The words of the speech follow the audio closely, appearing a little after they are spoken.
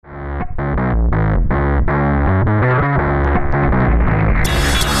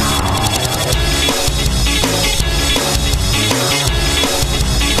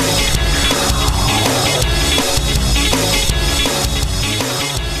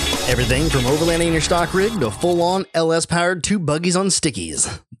Everything from overlanding your stock rig to full-on LS-powered 2 buggies on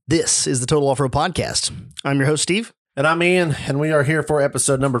stickies. This is the Total Off-Road Podcast. I'm your host, Steve. And I'm Ian, and we are here for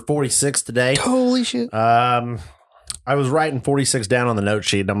episode number 46 today. Holy shit. I was writing 46 down on the note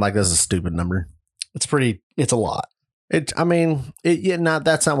sheet, and I'm like, this is a stupid number. It's a lot. That's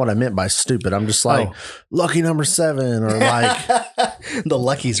not what I meant by stupid. I'm just like, lucky number 7, or like the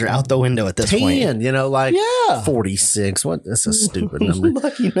luckies are out the window at this 10, point. you know, like 46. What? That's a stupid number.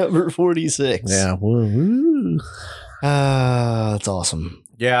 Lucky number 46. Yeah. Woo-hoo. That's awesome.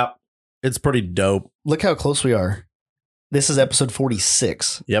 Yeah. It's pretty dope. Look how close we are. This is episode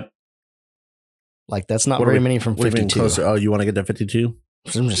 46. Yep. Like, that's not very many from 52. Closer? Oh, you want to get to 52?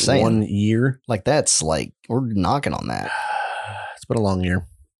 I'm just saying. 1 year? Like, that's like, we're knocking on that. It's been a long year.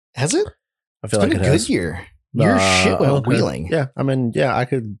 Has it? I feel like it's been a good year. Your shit went wheeling. Yeah. I mean, I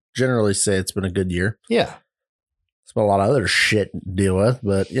could generally say it's been a good year. Yeah. It's been a lot of other shit to deal with,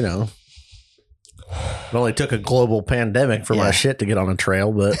 but, you know, it only took a global pandemic for my shit to get on a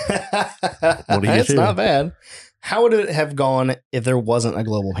trail, but what do you do? It's not bad. How would it have gone if there wasn't a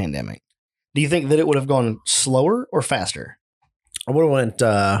global pandemic? Do you think that it would have gone slower or faster? I would have went,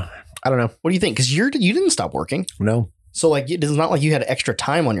 I don't know. What do you think? Because you didn't stop working. No. So, like, it's not like you had extra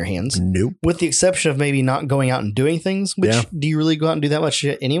time on your hands. Nope. With the exception of maybe not going out and doing things, which do you really go out and do that much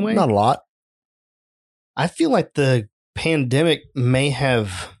shit anyway? Not a lot. I feel like the pandemic may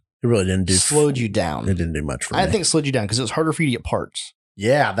have it really didn't slowed you down. It didn't do much for me. I think it slowed you down because it was harder for you to get parts.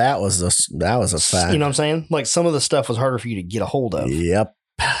 Yeah, that was a fact. You know what I'm saying? Like, some of the stuff was harder for you to get a hold of. Yep.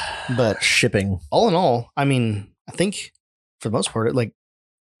 But shipping. All in all, I mean, I think for the most part,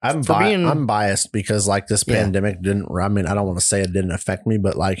 I'm biased because like this pandemic I don't want to say it didn't affect me,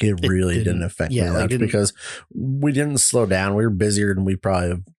 but like it really didn't affect me much because we didn't slow down. We were busier than we probably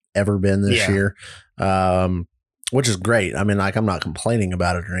have ever been this year, which is great. I mean, like I'm not complaining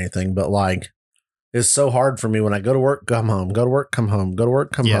about it or anything, but like it's so hard for me when I go to work, come home, go to work, come home, go to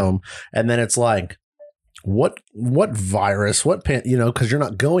work, come home. And then it's like, what virus, because you're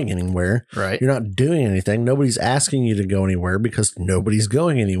not going anywhere, right? You're not doing anything. Nobody's asking you to go anywhere because nobody's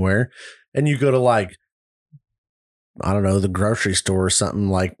going anywhere. And you go to like, I don't know, the grocery store or something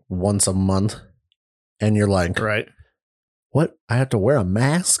like once a month. And you're like, right. What? I have to wear a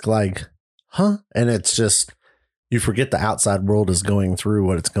mask? Like, huh? And it's just, you forget the outside world is going through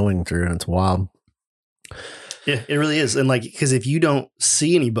what it's going through, and it's wild. Yeah, it really is. And like, because if you don't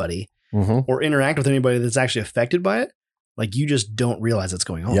see anybody or interact with anybody that's actually affected by it, like you just don't realize it's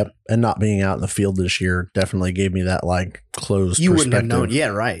going on. Yep. And not being out in the field this year definitely gave me that like closed You wouldn't have known. Yeah,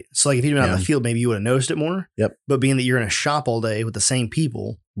 right. So like if you'd been out in the field, maybe you would have noticed it more. Yep. But being that you're in a shop all day with the same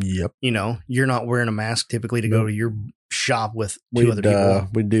people, yep. You know, you're not wearing a mask typically to go to your shop with two other people.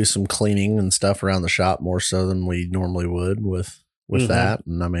 We'd do some cleaning and stuff around the shop more so than we normally would with that.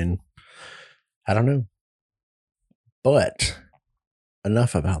 And I mean, I don't know. But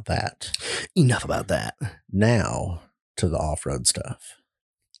enough about that. Now to the off-road stuff.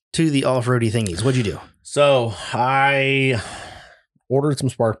 To the off-roady thingies. What'd you do? So I ordered some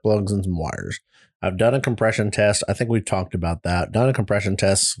spark plugs and some wires. I've done a compression test. I think we've talked about that. Done a compression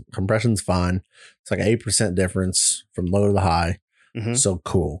test. Compression's fine. It's like an 8% difference from low to the high. So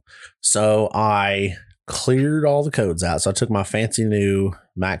cool. So I cleared all the codes out. So I took my fancy new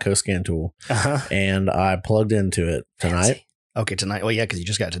Matco scan tool and I plugged into it tonight. Fancy. Okay, tonight. Well, yeah, because you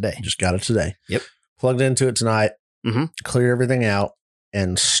just got it today. Just got it today. Yep. Plugged into it tonight, cleared everything out,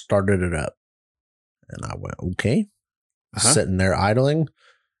 and started it up. And I went, okay. Sitting there idling.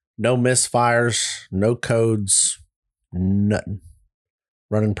 No misfires, no codes, nothing.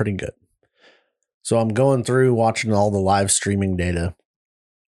 Running pretty good. So I'm going through watching all the live streaming data.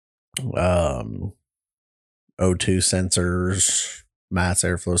 O2 sensors, mass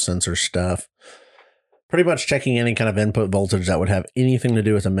airflow sensor stuff. Pretty much checking any kind of input voltage that would have anything to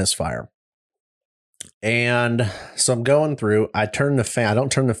do with a misfire. And so I'm going through, I don't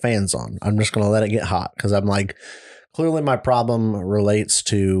turn the fans on. I'm just going to let it get hot because I'm like, clearly my problem relates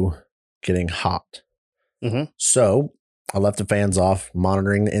to getting hot. So I left the fans off,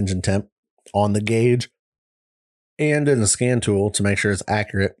 monitoring the engine temp on the gauge and in the scan tool to make sure it's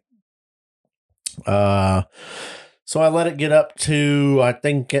accurate. So I let it get up to, I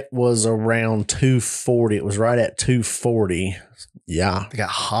think it was around 240. It was right at 240. Yeah. It got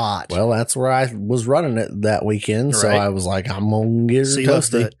hot. Well, that's where I was running it that weekend. So I was like, I'm going to get it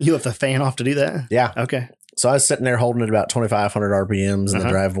toasty. You left the fan off to do that? Yeah. Okay. So I was sitting there holding it about 2,500 RPMs in the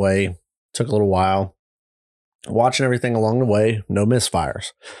driveway. Took a little while. Watching everything along the way. No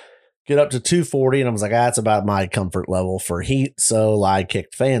misfires. Get up to 240 and I was like, that's about my comfort level for heat. So I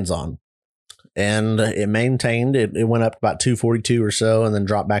kicked fans on. and it maintained. It went up to about 242 or so, and then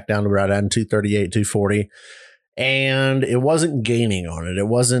dropped back down to around 238, 240. And it wasn't gaining on it. It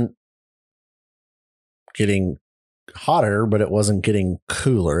wasn't getting hotter, but it wasn't getting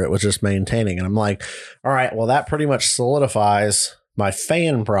cooler. It was just maintaining. And I'm like, all right, well, that pretty much solidifies my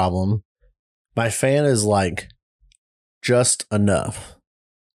fan problem. My fan is like just enough.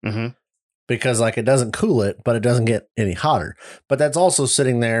 Mm-hmm. Because like it doesn't cool it, but it doesn't get any hotter. But that's also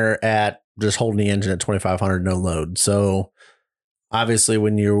sitting there at just holding the engine at 2,500 no load. So obviously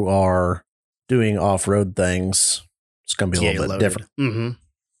when you are doing off-road things, it's going to be a little bit different. Mm-hmm.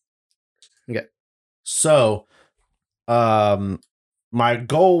 Okay. So my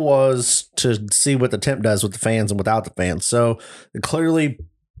goal was to see what the temp does with the fans and without the fans. So it clearly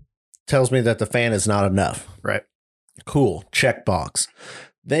tells me that the fan is not enough. Right. Cool. Checkbox.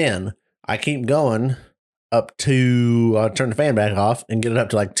 Then I keep going up to turn the fan back off and get it up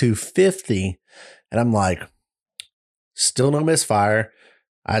to like 250. And I'm like, still no misfire.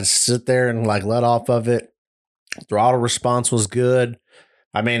 I'd sit there and like let off of it. Throttle response was good.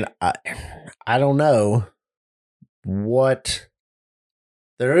 I mean, I don't know what.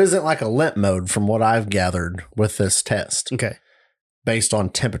 There isn't like a limp mode from what I've gathered with this test. Okay. Based on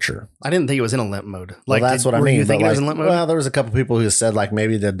temperature. I didn't think it was in a limp mode. Like, well, that's what I mean. You think it was in limp mode? Well, there was a couple people who said like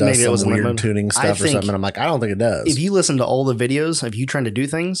maybe that does some weird tuning stuff or something. And I'm like, I don't think it does. If you listen to all the videos of you trying to do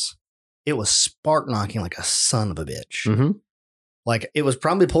things, it was spark knocking like a son of a bitch. Mm-hmm. Like it was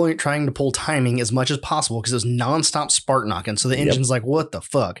probably trying to pull timing as much as possible because it was nonstop spark knocking. So the engine's like, what the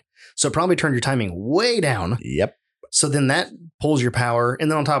fuck? So it probably turned your timing way down. Yep. So then that pulls your power.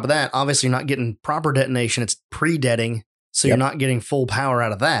 And then on top of that, obviously you're not getting proper detonation. It's pre-detting. So you're not getting full power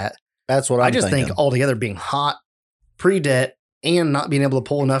out of that. That's what I just think altogether being hot, pre-det, and not being able to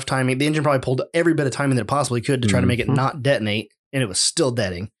pull enough timing. The engine probably pulled every bit of timing that it possibly could to try to make it not detonate. And it was still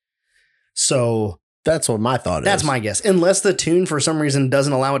deading. So that's what my thought is. That's my guess. Unless the tune for some reason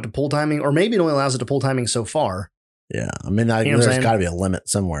doesn't allow it to pull timing, or maybe it only allows it to pull timing so far. Yeah. I mean, there's got to be a limit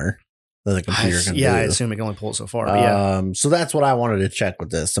somewhere that the computer can do. Yeah, I assume it can only pull it so far. But so that's what I wanted to check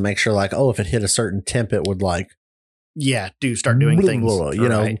with this to make sure like, oh, if it hit a certain temp, it would like, start doing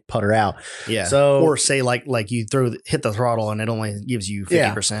things, putter out. Yeah. So, or say like you hit the throttle and it only gives you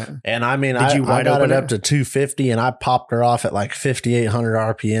 50%. And I mean, I got it up to 250 and I popped her off at like 5,800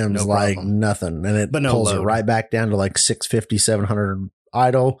 RPMs, like nothing. And it pulls it right back down to like 650, 700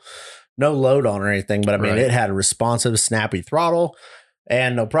 idle. No load on or anything, but I mean, it had a responsive, snappy throttle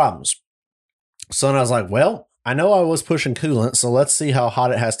and no problems. So then I was like, well, I know I was pushing coolant, so let's see how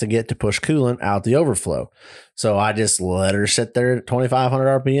hot it has to get to push coolant out the overflow. So I just let her sit there at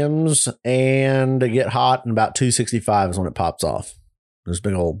 2,500 RPMs and to get hot, and about 265 is when it pops off. There's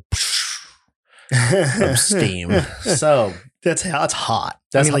big old of steam. So that's hot.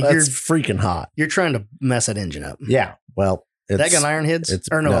 That's you're freaking hot. You're trying to mess that engine up. Yeah. Well, that got iron heads?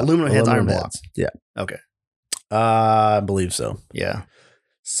 Aluminum heads, iron blocks. Yeah. Okay. I believe so. Yeah.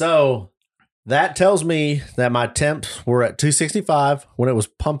 So that tells me that my temps were at 265 when it was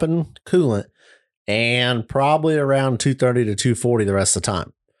pumping coolant and probably around 230 to 240 the rest of the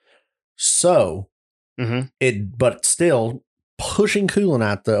time. So but still pushing coolant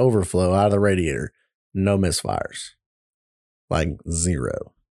out the overflow out of the radiator, no misfires, like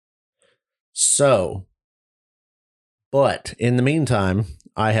zero. So, but in the meantime,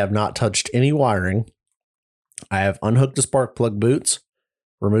 I have not touched any wiring. I have unhooked the spark plug boots,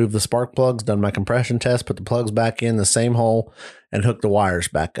 removed the spark plugs, done my compression test, put the plugs back in the same hole, and hooked the wires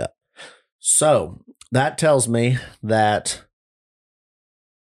back up. So that tells me that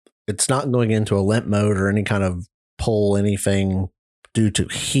it's not going into a limp mode or any kind of pull anything due to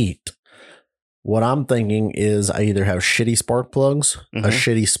heat. What I'm thinking is I either have shitty spark plugs, a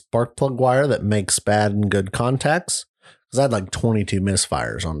shitty spark plug wire that makes bad and good contacts, because I had like 22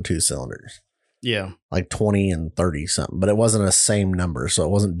 misfires on 2 cylinders. Yeah. Like 20 and 30 something, but it wasn't the same number. So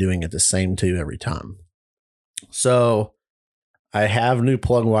it wasn't doing it the same 2 every time. So I have new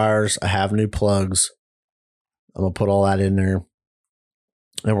plug wires. I have new plugs. I'm going to put all that in there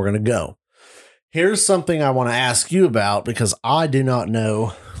and we're going to go. Here's something I want to ask you about because I do not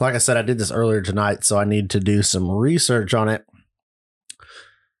know. Like I said, I did this earlier tonight, so I need to do some research on it.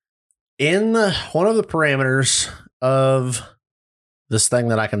 In one of the parameters of this thing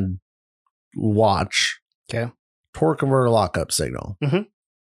that I can watch, torque converter lockup signal.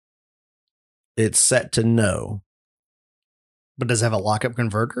 It's set to no. But does it have a lockup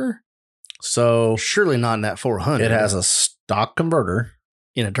converter? So surely not in that 400. It has a stock converter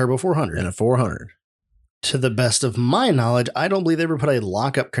in a turbo 400. In a 400. To the best of my knowledge, I don't believe they ever put a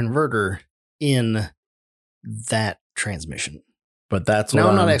lockup converter in that transmission. But that's now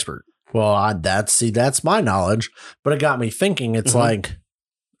I'm not expert. Well, that's my knowledge, but it got me thinking. It's like,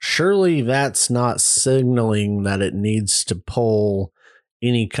 surely that's not signaling that it needs to pull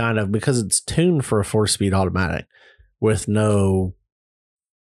any kind of, because it's tuned for a 4-speed automatic with no,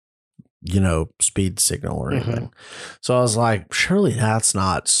 speed signal or anything. So I was like, surely that's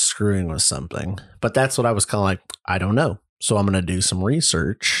not screwing with something. But that's what I was kind of like, I don't know. So I'm going to do some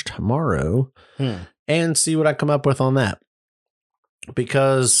research tomorrow and see what I come up with on that.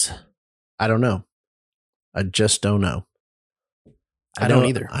 Because I don't know. I just don't know. I don't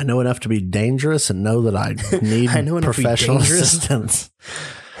either. I know enough to be dangerous and know that I need professional assistance.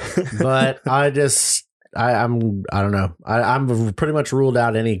 But I don't know. I'm pretty much ruled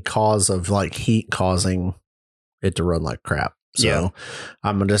out any cause of like heat causing it to run like crap. So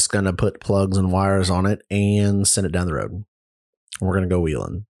I'm just going to put plugs and wires on it and send it down the road. We're going to go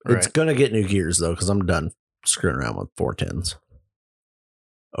wheeling. Right. It's going to get new gears though, because I'm done screwing around with 410s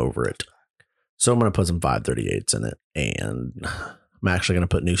over it. So I'm going to put some 538s in it, and I'm actually going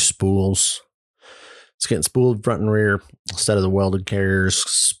to put new spools. It's getting spooled front and rear instead of the welded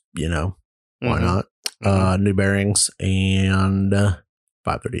carriers, why not? New bearings and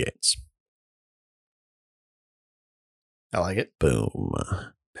 538s. I like it. Boom.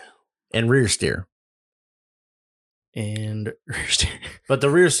 And rear steer. But the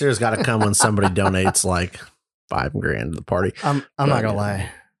rear steer's got to come when somebody donates like $5,000 to the party. I'm not gonna lie,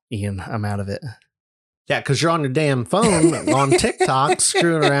 Ian. I'm out of it. Yeah, because you're on your damn phone on TikTok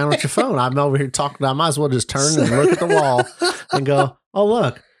screwing around with your phone. I'm over here talking. I might as well just turn and look at the wall and go, oh,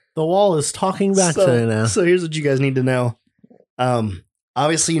 look, the wall is talking back to you now. So here's what you guys need to know.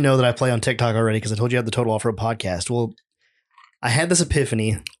 Obviously, you know that I play on TikTok already because I told you I had the Total Off-Road podcast. Well, I had this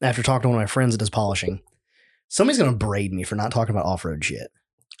epiphany after talking to one of my friends that does polishing. Somebody's going to braid me for not talking about off-road shit.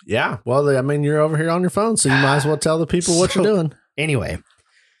 Yeah. Well, I mean, you're over here on your phone, so you might as well tell the people what you're doing. Anyway,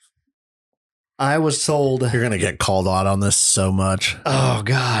 I was told... You're going to get called out on this so much. Oh,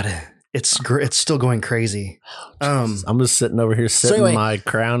 God. It's still going crazy. I'm just sitting over here in my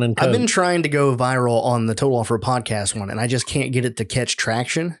crown and coat. I've been trying to go viral on the Total Off-Road podcast one, and I just can't get it to catch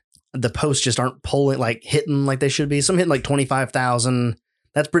traction. The posts just aren't hitting like they should be. Some hitting like 25,000.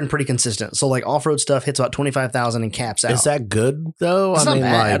 That's been pretty consistent. So like off-road stuff hits about 25,000 and caps out. Is that good though? It's not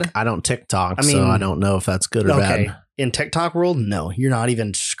bad. Like I don't TikTok, so I don't know if that's good or bad. In TikTok world, no, you're not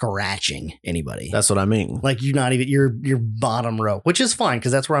even scratching anybody. That's what I mean. Like you're bottom row, which is fine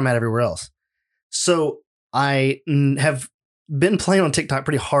because that's where I'm at everywhere else. So I have been playing on TikTok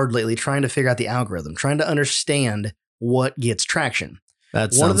pretty hard lately, trying to figure out the algorithm, trying to understand what gets traction.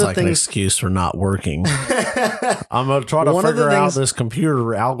 That sounds like an excuse for not working. I'm going to try to figure out this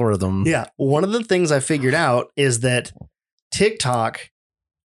computer algorithm. Yeah. One of the things I figured out is that TikTok,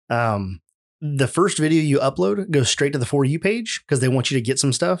 the first video you upload goes straight to the For You page because they want you to get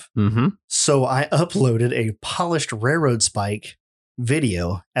some stuff. Mm-hmm. So I uploaded a polished railroad spike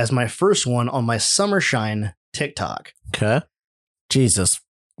video as my first one on my Summer Shine TikTok. Okay. Jesus.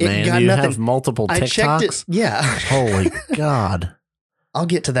 Man, you have multiple TikToks? I checked it. Yeah. Holy God. I'll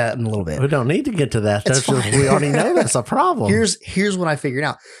get to that in a little bit. We don't need to get to that. We already know that's a problem. Here's what I figured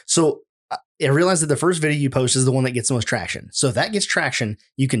out. So I realized that the first video you post is the one that gets the most traction. So if that gets traction,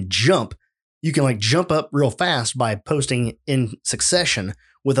 you can jump up real fast by posting in succession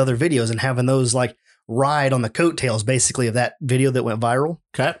with other videos and having those like ride on the coattails basically of that video that went viral.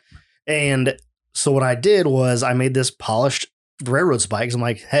 Okay. And so what I did was I made this polished railroad spikes. I'm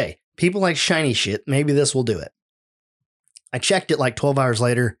like, hey, people like shiny shit. Maybe this will do it. I checked it like 12 hours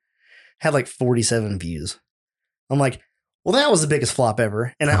later, had like 47 views. I'm like, well, that was the biggest flop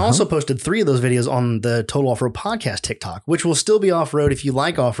ever. And I also posted 3 of those videos on the Total Off-Road podcast TikTok, which will still be off-road. If you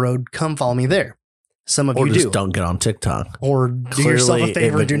like off-road, come follow me there. Some of you do. Or just don't get on TikTok. Or do yourself a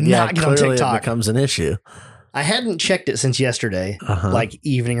favor and do not get on TikTok. It becomes an issue. I hadn't checked it since yesterday, like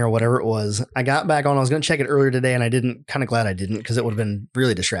evening or whatever it was. I got back on. I was going to check it earlier today, and I didn't. Kind of glad I didn't because it would have been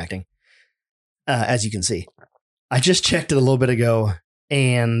really distracting, as you can see. I just checked it a little bit ago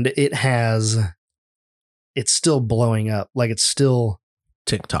and it's still blowing up. Like it's still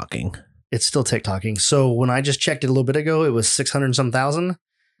TikToking. It's still TikToking. So when I just checked it a little bit ago, it was 600 and some thousand.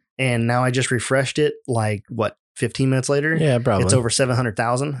 And now I just refreshed it like 15 minutes later? Yeah, probably. It's over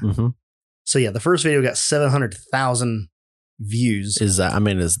 700,000. Mm-hmm. So yeah, the first video got 700,000 views. Is that and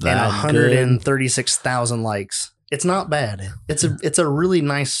 136,000 likes. It's not bad. It's a really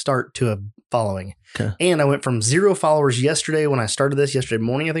nice start to a following. Okay. And I went from 0 followers yesterday when I started this, yesterday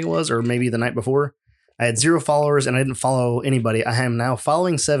morning, I think it was, or maybe the night before. I had 0 followers and I didn't follow anybody. I am now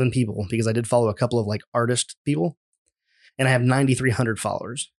following 7 people because I did follow a couple of like artist people and I have 9,300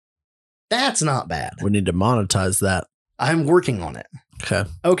 followers. That's not bad. We need to monetize that. I'm working on it.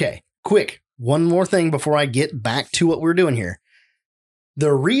 Okay. quick, one more thing before I get back to what we're doing here.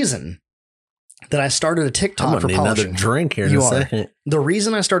 The reason that I started a TikTok for polishing. Another drink here in a second. The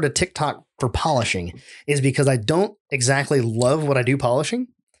reason I started TikTok for polishing is because I don't exactly love what I do polishing.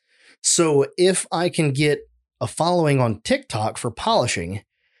 So if I can get a following on TikTok for polishing,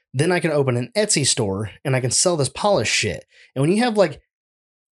 then I can open an Etsy store and I can sell this polished shit. And when you have like,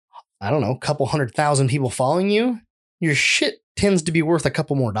 I don't know, a couple 100,000 people following you, your shit tends to be worth a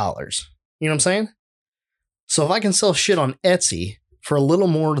couple more dollars. You know what I'm saying? So if I can sell shit on Etsy for a little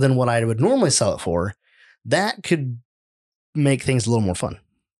more than what I would normally sell it for, that could make things a little more fun.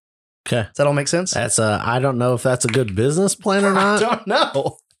 Okay. Does that all make sense? That's I don't know if that's a good business plan or not. I don't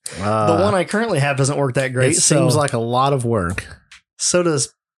know. The one I currently have doesn't work that great. It seems like a lot of work. So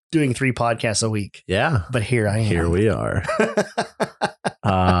does doing 3 podcasts a week. Yeah. But here I am. Here we are.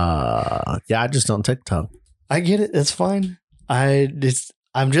 Yeah, I just don't TikTok. I get it. It's fine. I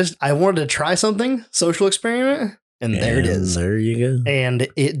wanted to try something, social experiment, and there it is. There you go. And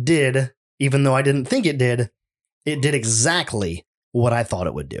it did, even though I didn't think it did exactly what I thought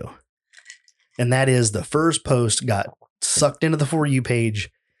it would do. And that is the first post got sucked into the For You page.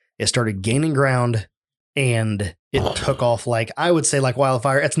 It started gaining ground and it took off I would say like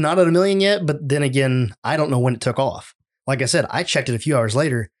wildfire. It's not at 1 million yet, but then again, I don't know when it took off. Like I said, I checked it a few hours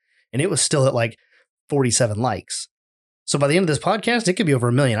later and it was still at like 47 likes. So by the end of this podcast, it could be over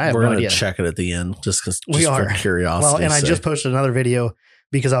 1 million. I have no idea. We're going to check it at the end just we are. For curiosity. Well, and I just posted another video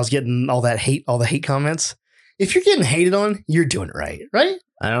because I was getting all the hate comments. If you're getting hated on, you're doing it right, right?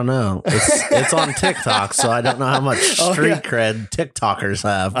 I don't know. It's on TikTok, so I don't know how much street cred TikTokers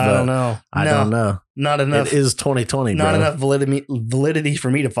have. I don't know. I don't know. Not enough. It is 2020, Not bro. enough validity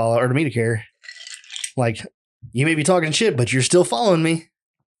for me to follow or to me to care. Like, you may be talking shit, but you're still following me.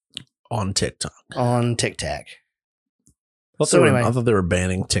 On TikTok. On TikTok. So anyway. I thought they were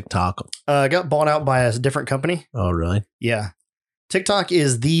banning TikTok. Got bought out by a different company. Oh, really? Yeah. TikTok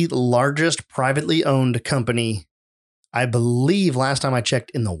is the largest privately owned company, I believe, last time I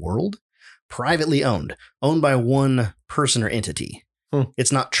checked, in the world. Privately owned by one person or entity.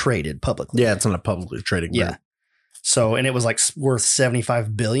 It's not traded publicly. Yeah, it's not a publicly traded group. Yeah. So, and it was like worth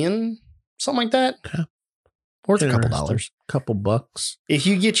 75 billion, something like that. Okay. Worth a couple dollars. Couple bucks. If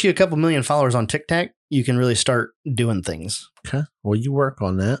you get you a couple million followers on TikTok, you can really start doing things. Okay. Well, you work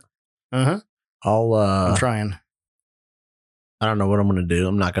on that. Uh-huh. I'm trying. I don't know what I'm going to do.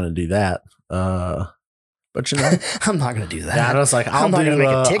 I'm not going to do that. But you know, I'm not going to do that. Yeah, I was like, I'll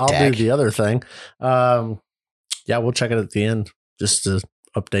do the other thing. Yeah, we'll check it at the end just to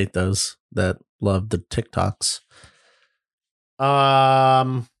update those that love the TikToks.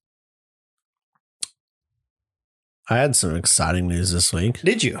 I had some exciting news this week.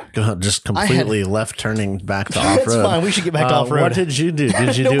 Did you? Just completely left turning back to off road. That's fine. We should get back to off road. What did you do?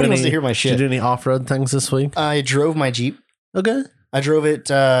 Did you Nobody wants to hear my shit. Did you do any off road things this week? I drove my Jeep. Okay. I drove it.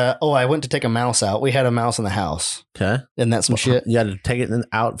 I went to take a mouse out. We had a mouse in the house. Okay. Isn't that some shit? You had to take it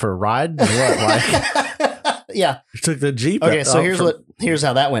out for a ride? What? Like, yeah. You took the Jeep. Okay. So here's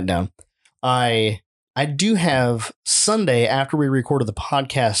how that went down. I do have Sunday, after we recorded the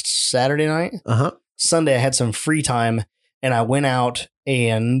podcast Saturday night. Sunday, I had some free time and I went out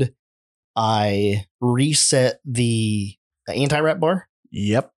and I reset the anti-wrap bar.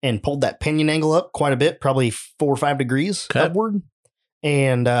 Yep. And pulled that pinion angle up quite a bit, probably 4 or 5 degrees upward.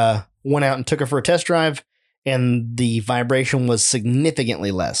 And went out and took it for a test drive. And the vibration was significantly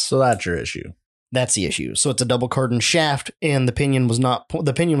less. So that's your issue. That's the issue. So it's a double cardan shaft and the pinion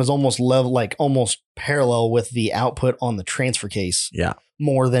was almost level, like almost parallel with the output on the transfer case. Yeah.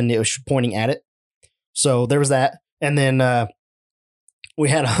 More than it was pointing at it. So there was that. And then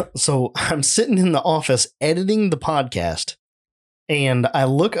so I'm sitting in the office editing the podcast. And I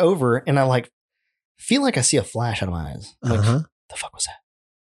look over and I feel like I see a flash out of my eyes. I'm like, the fuck was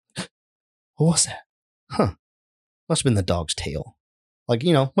that? What was that? Huh. Must have been the dog's tail. Must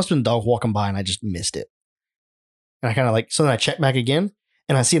have been the dog walking by and I just missed it. And I kind of so then I check back again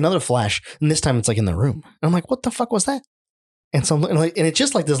and I see another flash. And this time it's in the room. And I'm like, what the fuck was that? And so I'm looking and it's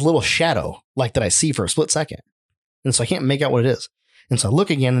just this little shadow that I see for a split second. And so I can't make out what it is. And so I look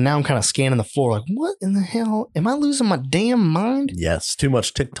again, and now I'm kind of scanning the floor what in the hell? Am I losing my damn mind? Yes, too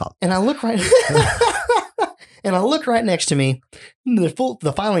much TikTok. And I look right next to me.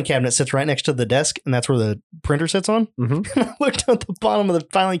 The filing cabinet sits right next to the desk, and that's where the printer sits on. Mm-hmm. And I looked at the bottom of the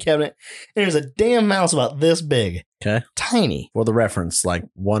filing cabinet, and there's a damn mouse about this big. Okay. Tiny. For the reference,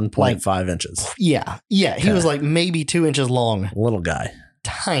 1.5 inches. Yeah. Yeah. He was maybe 2 inches long. Little guy.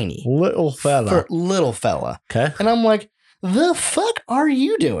 Tiny. Little fella. Little fella. Okay. And I'm like, the fuck are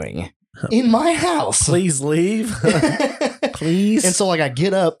you doing? in my house. Please leave. Please. And so like I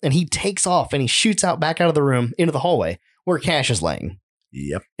get up and he takes off and he shoots out back out of the room into the hallway where Cash is laying.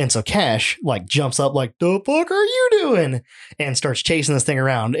 Yep. And so Cash like jumps up like, the fuck are you doing? And starts chasing this thing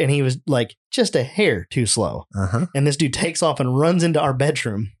around. And he was like just a hair too slow. Uh-huh. And this dude takes off and runs into our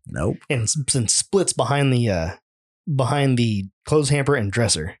bedroom Nope. and splits behind the clothes hamper and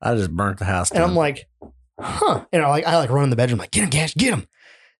dresser. I just burnt the house down. And I'm like, huh. And I run in the bedroom like, get him, Cash, get him.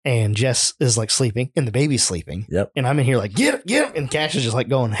 And Jess is like sleeping and the baby's sleeping. Yep. And I'm in here like, get him. And Cash is just like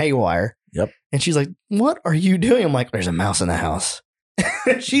going haywire. Yep. And she's like, what are you doing? I'm like, there's a mouse in the house.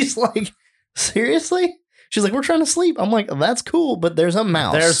 She's like, seriously? She's like, we're trying to sleep. I'm like, that's cool, but there's a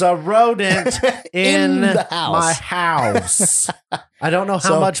mouse. There's a rodent in the house. my house. I don't know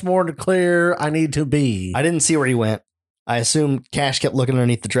how much more clear I need to be. I didn't see where he went. I assumed Cash kept looking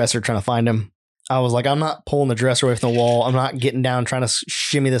underneath the dresser trying to find him. I was like, I'm not pulling the dresser away from the wall. I'm not getting down trying to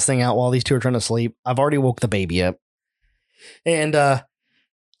shimmy this thing out while these two are trying to sleep. I've already woke the baby up. And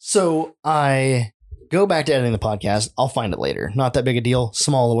so I go back to editing the podcast. I'll find it later. Not that big a deal.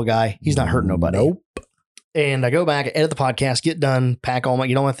 Small little guy. He's not hurting nobody. Nope. And I go back, edit the podcast, get done, get all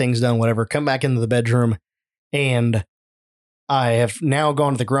my things done, whatever. Come back into the bedroom, and I have now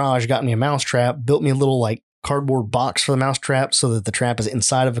gone to the garage, got me a mouse trap, built me a little like cardboard box for the mouse trap so that the trap is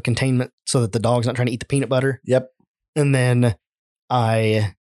inside of a containment so that the dog's not trying to eat the peanut butter. Yep. And then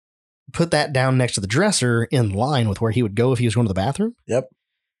I put that down next to the dresser in line with where he would go if he was going to the bathroom. Yep.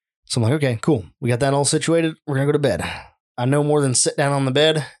 So I'm like, okay, cool. We got that all situated. We're going to go to bed. I no more than sit down on the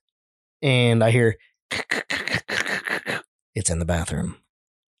bed and I hear it's in the bathroom.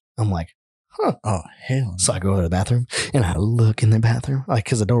 I'm like, huh. Oh, hell. So I go to the bathroom and I look in the bathroom, like,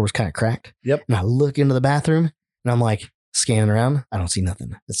 because the door was kind of cracked. Yep. And I look into the bathroom and I'm like scanning around. I don't see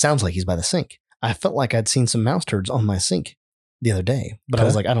nothing. It sounds like he's by the sink. I felt like I'd seen some mouse turds on my sink the other day, but I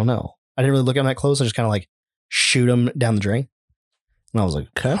was like, I don't know. I didn't really look at them that close. I just kind of like shoot them down the drain. And I was like,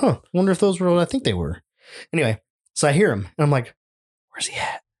 huh, wonder if those were what I think they were. Anyway, so I hear him and I'm like, where's he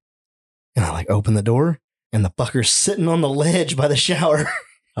at? And I like open the door and the fucker's sitting on the ledge by the shower.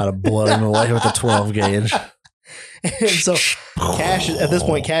 I'd have blown him away with a 12 gauge. And so Cash, at this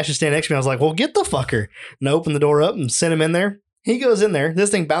point, Cash is standing next to me. I was like, well, get the fucker. And I open the door up and send him in there. He goes in there. This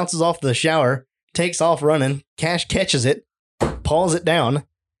thing bounces off the shower, takes off running. Cash catches it, paws it down.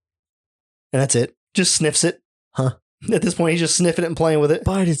 And that's it. Just sniffs it. Huh. At this point, he's just sniffing it and playing with it.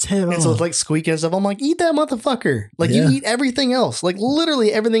 Bite its head off. And so it's like squeaking and stuff. I'm like, eat that motherfucker. Like, Yeah. you eat everything else. Like,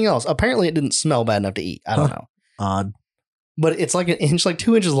 literally everything else. Apparently, it didn't smell bad enough to eat. I don't know. Odd. But it's like an inch, like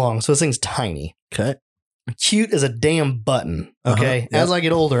 2 inches long. So this thing's tiny. Okay. Cute as a damn button. Okay. Uh-huh. Yep. As I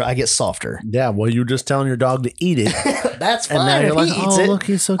get older, I get softer. Yeah, well, you're just telling your dog to eat it. That's fine. And now If you're like, he eats oh, it, look,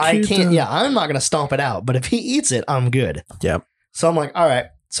 he's so cute. I can't. Yeah, I'm not going to stomp it out. But if he eats it, I'm good. Yep. So I'm like, all right.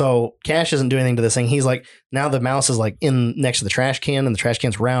 So Cash doesn't do anything to this thing. He's like, now the mouse is like in next to the trash can, and the trash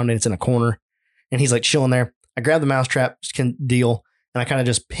can's round and it's in a corner. And he's like chilling there. I grab the mouse trap deal and I kind of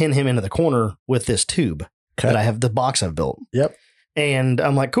just pin him into the corner with this tube that I have, the box I've built. Yep. And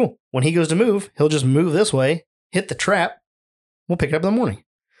I'm like, cool. When he goes to move, he'll just move this way, hit the trap. We'll pick it up in the morning.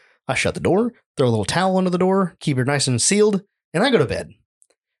 I shut the door, throw a little towel under the door, keep it nice and sealed, and I go to bed.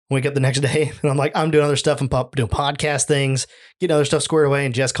 Wake up the next day, and I'm like, I'm doing other stuff and doing podcast things, getting other stuff squared away.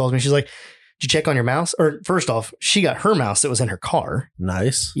 And Jess calls me. She's like, did you check on your mouse? Or first off, she got her mouse that was in her car.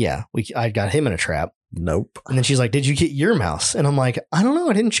 Nice. Yeah, I got him in a trap. Nope. And then she's like, did you get your mouse? And I'm like, I don't know.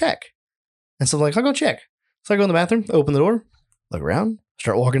 I didn't check. And so I'm like, I'll go check. So I go in the bathroom, open the door, look around,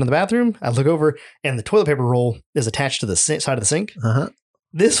 start walking to the bathroom. I look over, and the toilet paper roll is attached to the side of the sink. Uh-huh.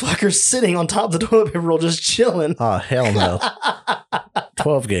 This fucker's sitting on top of the toilet paper roll, just chilling. Oh, hell no.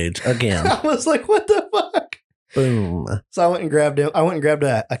 12 gauge again. I was like, what the fuck? Boom. So I went and grabbed him. I went and grabbed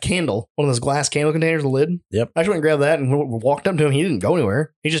a candle, one of those glass candle containers, the lid. Yep. I just went and grabbed that and walked up to him. He didn't go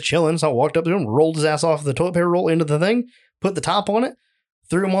anywhere. He's just chilling. So I walked up to him, rolled his ass off the toilet paper roll into the thing, put the top on it,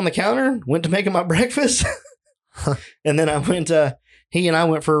 threw him on the counter, went to make him my breakfast. And then I went, he and I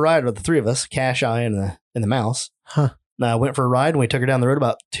went for a ride with the three of us, Cash, I, and the mouse. Huh. And I went for a ride and we took her down the road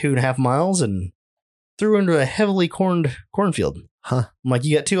about 2.5 miles and threw her into a heavily corned cornfield. Huh. I'm like,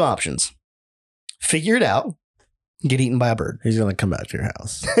 you got two options. Figure it out. Get eaten by a bird. He's going to come back to your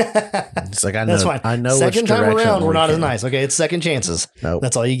house. It's like, I know. That's fine. I know. Second which time direction around, we're we not as can. nice. Okay, it's second chances. Nope.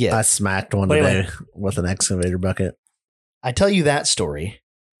 That's all you get. I smacked one But today anyway. with an excavator bucket. I tell you that story.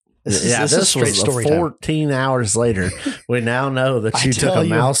 This This is straight was story time. 14 hours later. We now know that I you took tell a you-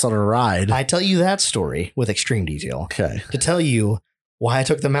 mouse on a ride. I tell you that story with extreme detail Okay. to tell you why I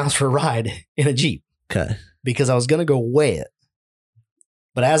took the mouse for a ride in a Jeep, Okay. because I was going to go weigh it.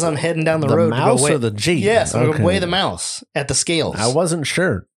 But as I'm heading down the road mouse to go weigh or the Jeep? yes, I'm going Okay. to weigh the mouse at the scales. I wasn't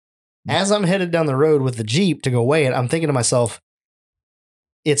sure. As I'm headed down the road with the Jeep to go weigh it, I'm thinking to myself,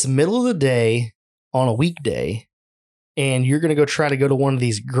 it's middle of the day on a weekday, and you're going to try to go to one of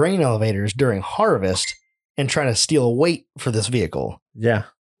these grain elevators during harvest and try to steal a weight for this vehicle. Yeah.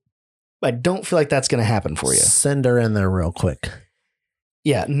 I don't feel like that's going to happen for you. Send her in there real quick.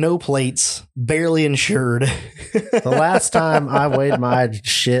 Yeah, no plates, barely insured. The last time I weighed my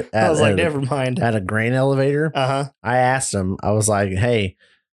shit I at, was like, never mind. at a grain elevator, I asked him, I was like, hey,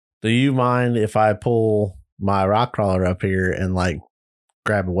 do you mind if I pull my rock crawler up here and like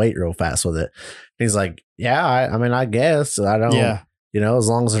grab a weight real fast with it? He's like, yeah, I mean, I guess. I don't, as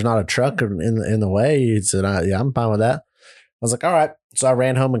long as there's not a truck in the way. He said, yeah, I'm fine with that. I was like, all right. So I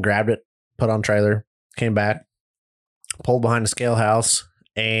ran home and grabbed it, put on trailer, came back, pulled behind the scale house,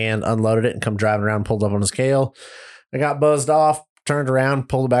 and unloaded it and come driving around, pulled up on the scale. I got buzzed off, turned around,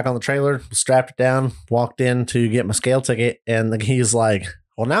 pulled it back on the trailer, strapped it down, walked in to get my scale ticket. And he's like,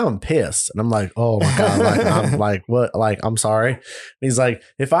 well, now I'm pissed. And I'm like, oh my God. Like, I'm like, what? Like, I'm sorry. And he's like,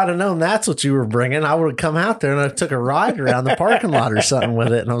 if I'd have known that's what you were bringing, I would have come out there and I took a ride around the parking lot or something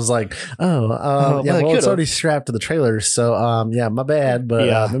with it. And I was like, well, it's already strapped to the trailer. So, yeah, my bad.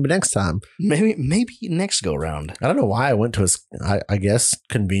 But maybe next time. Maybe next go round. I don't know why I went to I guess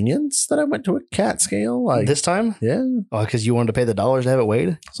convenience that I went to a cat scale. Like this time? Yeah. Oh, because you wanted to pay the dollars to have it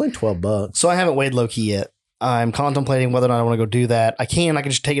weighed? It's like $12. So I haven't weighed low-key yet. I'm contemplating whether or not I want to go do that. I can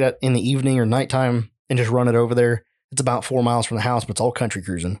just take it in the evening or nighttime and just run it over there. It's about 4 miles from the house, but it's all country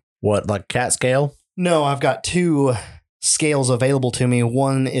cruising. What, like cat scale? No, I've got 2 scales available to me.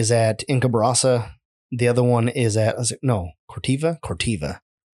 One is at Inca Brasa. The other one is at, Cortiva.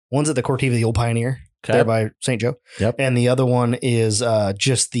 One's at the Cortiva, the old Pioneer, there by St. Joe. Yep. And the other one is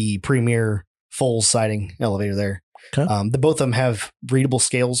just the Premier Foals siding elevator there. Okay. Both of them have readable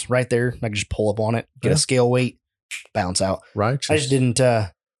scales right there. I can just pull up on it, get a scale weight, bounce out. Right. I just didn't.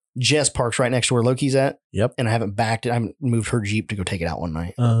 Jess parks right next to where Loki's at. Yep. And I haven't backed it. I haven't moved her Jeep to go take it out one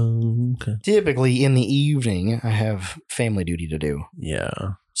night. Okay. Typically in the evening, I have family duty to do. Yeah.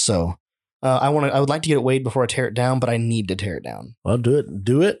 So I would like to get it weighed before I tear it down, but I need to tear it down. Well,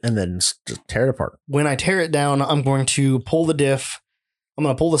 do it, and then just tear it apart. When I tear it down, I'm going to pull the diff. I'm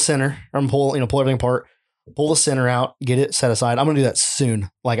going to pull the center. I'm pull everything apart. Pull the center out, get it set aside. I'm gonna do that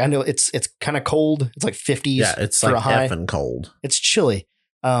soon. Like I know it's kind of cold. It's like 50s. Yeah, it's like effing cold. It's chilly.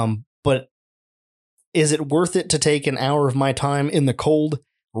 But is it worth it to take an hour of my time in the cold,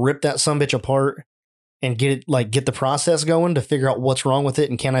 rip that sumbitch apart, and get the process going to figure out what's wrong with it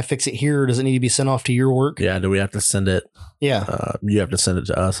and can I fix it here or does it need to be sent off to your work? Yeah. Do we have to send it? Yeah. You have to send it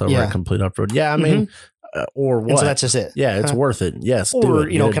to us over at Complete Off-Road. Yeah. I mean. Or what? And so that's just it. Yeah, it's worth it. Yes. Or,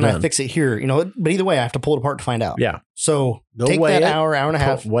 can I fix it here? But either way, I have to pull it apart to find out. Yeah. So take that hour and a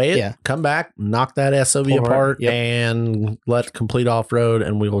half. Weigh it, come back, knock that SOV apart, and let Complete Off-Road,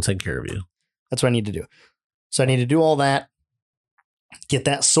 and we will take care of you. That's what I need to do. So I need to do all that, get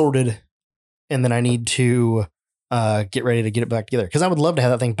that sorted, and then I need to get ready to get it back together. Because I would love to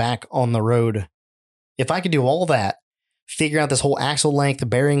have that thing back on the road. If I could do all that, figure out this whole axle length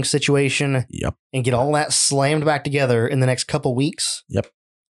bearing situation, and get all that slammed back together in the next couple weeks,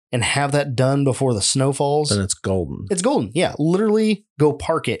 and have that done before the snow falls, then it's golden. It's golden. Yeah, literally go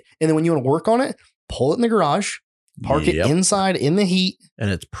park it, and then when you want to work on it, pull it in the garage, park it inside in the heat, and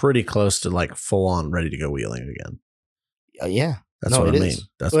it's pretty close to like full on ready to go wheeling again. Yeah, that's what I mean.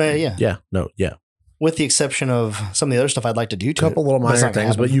 That's With the exception of some of the other stuff I'd like to do to a couple little minor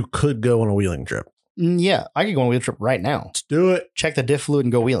things, but you could go on a wheeling trip. Yeah, I could go on a wheel trip right now. Let's do it. Check the diff fluid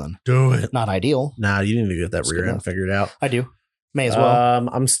and go wheeling. Do it. Not ideal. Nah, you need to get that rear end figured out. I do. May as well.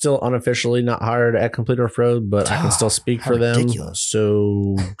 I'm still unofficially not hired at Complete Off-Road, but I can still speak for them. Ridiculous.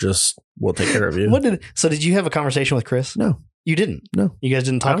 So we'll take care of you. Did you have a conversation with Chris? No. You didn't? No. You guys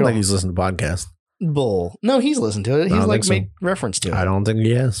didn't talk I don't think he's listened to podcasts. Bull. No, he's listened to it. He's made reference to it. I don't think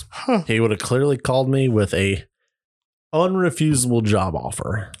he has. Huh. He would have clearly called me with a unrefusable job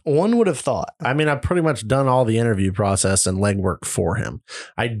offer. One would have thought. I mean, I've pretty much done all the interview process and legwork for him.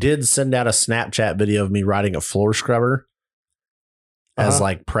 I did send out a Snapchat video of me riding a floor scrubber as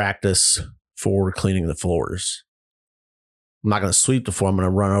like practice for cleaning the floors. I'm not going to sweep the floor. I'm going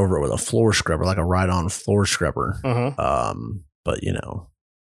to run over it with a floor scrubber, like a ride-on floor scrubber. But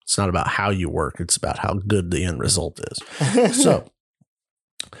it's not about how you work. It's about how good the end result is. So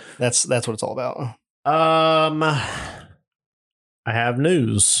that's what it's all about. I have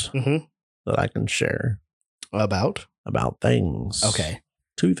news that I can share about things. Okay.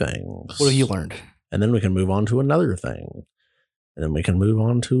 2 things. What have you learned? And then we can move on to another thing. And then we can move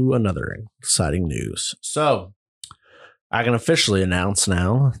on to another exciting news. So I can officially announce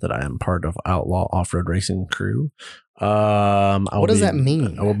now that I am part of Outlaw Off-Road Racing Crew. What does that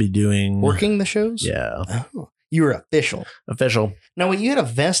mean? I will be doing working the shows. Yeah, you were official. Official. Now, you had a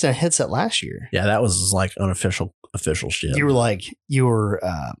vest and a headset last year. Yeah, that was like unofficial, official shit. You were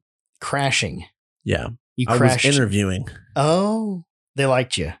crashing. Yeah, you crashed. I was interviewing. Oh, they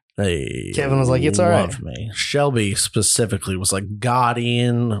liked you. Kevin was like, "It's all right." Me. Shelby specifically was like, "God,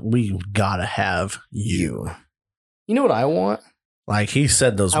 Ian, we gotta have you." You know what I want? Like he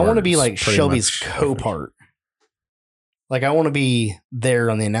said those. I want to be like Shelby's co-part. Like I want to be there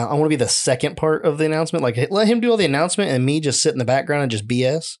on the announcement. I want to be the second part of the announcement. Like let him do all the announcement and me just sit in the background and just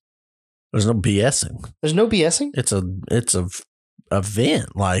BS. There's no BSing. There's no BSing. It's a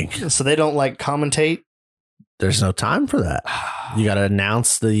event. Like so they don't like commentate. There's no time for that. You got to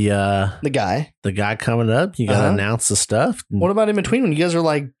announce the guy coming up. You got to announce the stuff. What about in between when you guys are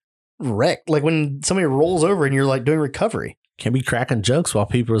like wrecked? Like when somebody rolls over and you're like doing recovery. Can't be cracking jokes while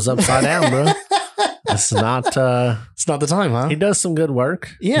people is upside down, bro. It's not the time, huh? He does some good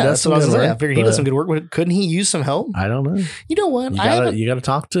work. Yeah, that's what I was saying. I figured he does some good work. Couldn't he use some help? I don't know. You know what? You got to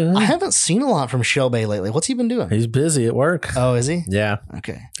talk to him. I haven't seen a lot from Shelby lately. What's he been doing? He's busy at work. Oh, is he? Yeah.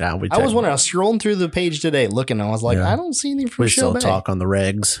 Okay. Yeah, I was wondering. I was scrolling through the page today, looking. And I was like, I don't see anything from Shelby. We still talk on the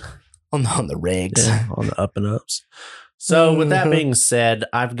regs. On the regs. Yeah, on the up and ups. So with that being said,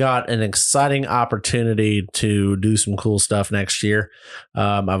 I've got an exciting opportunity to do some cool stuff next year.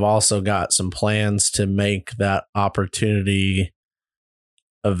 I've also got some plans to make that opportunity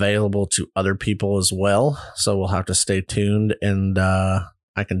available to other people as well. So we'll have to stay tuned and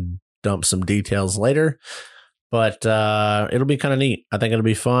I can dump some details later. But it'll be kind of neat. I think it'll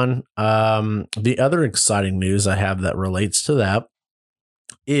be fun. The other exciting news I have that relates to that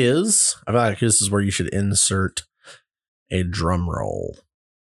is, I feel like this is where you should insert a drum roll.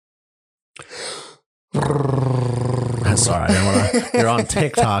 Sorry, you're on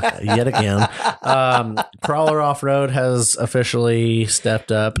TikTok yet again. Crawler Off-Road has officially stepped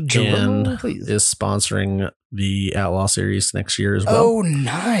up and is sponsoring the Outlaw Series next year as well. Oh,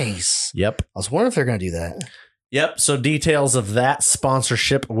 nice. Yep. I was wondering if they're going to do that. Yep. So details of that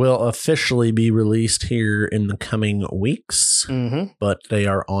sponsorship will officially be released here in the coming weeks, but they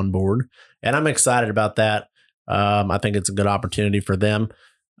are on board and I'm excited about that. I think it's a good opportunity for them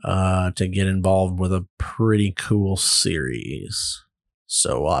to get involved with a pretty cool series.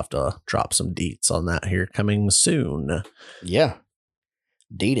 So we'll have to drop some deets on that here coming soon. Yeah.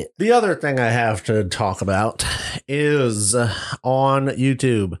 Date it. The other thing I have to talk about is on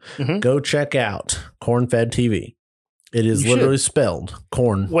YouTube. Go check out Corn-Fed TV. It is literally spelled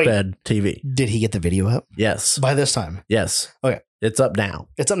Corn-Fed TV. Did he get the video up? Yes. By this time? Yes. Okay. It's up now.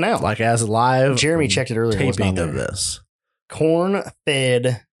 It's up now. Like as live. Jeremy checked it earlier. Taping of this.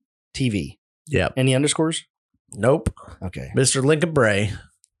 Corn-Fed TV. Yep. Any underscores? Nope. Okay. Mr. Lincoln Bray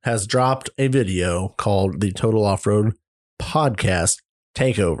has dropped a video called the Total Off-Road Podcast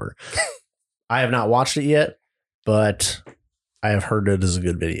Takeover. I have not watched it yet, but I have heard it is a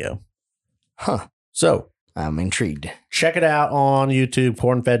good video. Huh. So I'm intrigued. Check it out on YouTube,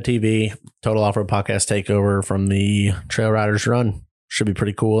 Corn-Fed TV, Total Off-Road Podcast Takeover from the Trail Riders Run. Should be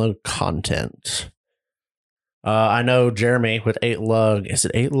pretty cool content. I know Jeremy with 8 Lug. Is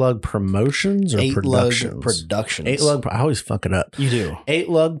it 8 Lug Promotions or 8 Productions? Lug Productions. 8 Lug. I always fuck it up. You do. 8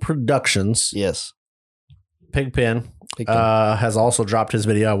 Lug Productions. Yes. Pigpen has also dropped his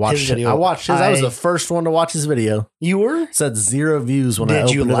video. I watched it. I watched his. I was the first one to watch his video. You were? It said 0 views when I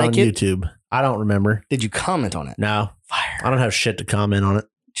opened it on YouTube. I don't remember. Did you comment on it? No. Fire. I don't have shit to comment on it.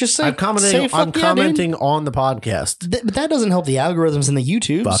 Just say, I'm commenting on the podcast. But that doesn't help the algorithms in the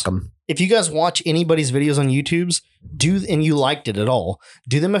YouTubes. Fuck them. If you guys watch anybody's videos on YouTubes, and you liked it at all,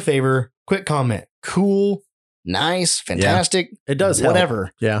 do them a favor, quick comment. Cool, nice, fantastic. Yeah. It does whatever.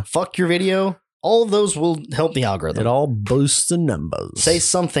 Help. Yeah. Fuck your video. All of those will help the algorithm. It all boosts the numbers. Say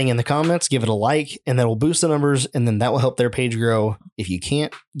something in the comments, give it a like, and that will boost the numbers, and then that will help their page grow. If you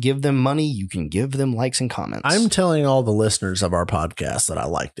can't give them money, you can give them likes and comments. I'm telling all the listeners of our podcast that I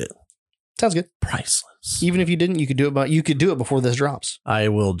liked it. Sounds good. Priceless. Even if you didn't, you could do it before this drops. I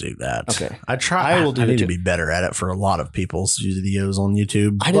will do that. Okay. I need to be better at it for a lot of people's videos on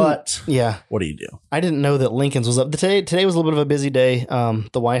YouTube. What do you do? I didn't know that Lincoln's was up. Today was a little bit of a busy day.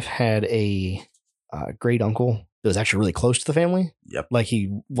 The wife had a great uncle that was actually really close to the family. Yep. Like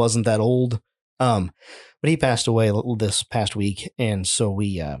he wasn't that old. But he passed away this past week. And so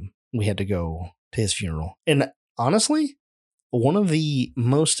we had to go to his funeral. And honestly, one of the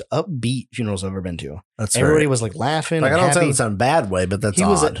most upbeat funerals I've ever been to. That's everybody was like laughing. Like, I don't say this in a bad way, but that's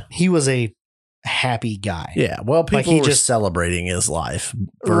odd. He was a happy guy. Yeah. Well, Like, people he were just- celebrating his life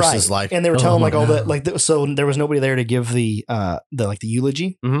versus like, and they were oh telling my like all the God. like so there was nobody there to give the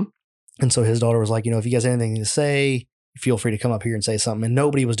eulogy. Mhm. And so his daughter was like, if you guys have anything to say, feel free to come up here and say something. And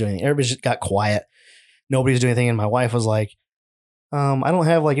nobody was doing it. Everybody just got quiet. Nobody was doing anything. And my wife was like, I don't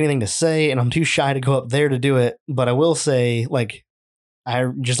have like anything to say, and I'm too shy to go up there to do it. But I will say, like, I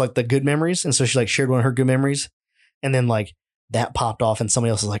just like the good memories. And so she like shared one of her good memories. And then like that popped off, and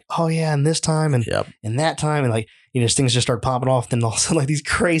somebody else is like, oh yeah, and this time and Yep. and that time, and like, things just start popping off. Then all of a sudden, like these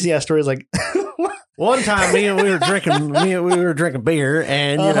crazy ass stories, like One time, we were drinking beer,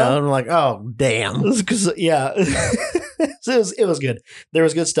 and I'm like, oh damn. because yeah, so it was good. There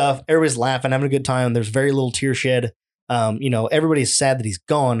was good stuff. Everybody's laughing, having a good time. There's very little tear shed. Everybody's sad that he's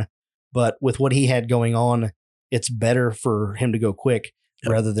gone, but with what he had going on, it's better for him to go quick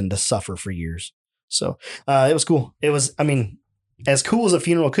rather than to suffer for years. So it was cool. It was, as cool as a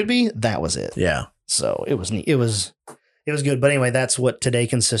funeral could be, that was it. Yeah. So it was neat. It was good. But anyway, that's what today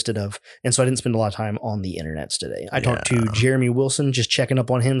consisted of. And so I didn't spend a lot of time on the internets today. I talked to Jeremy Wilson, just checking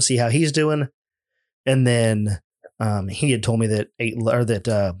up on him, see how he's doing. And then he had told me that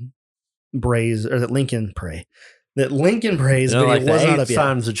Lincoln Braze, but like it was not up the yet.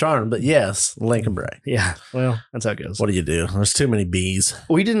 times the charm, but yes, Lincoln Bray. Yeah, well, that's how it goes. What do you do? There's too many bees.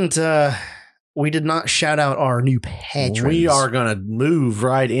 We did not shout out our new patrons. We are going to move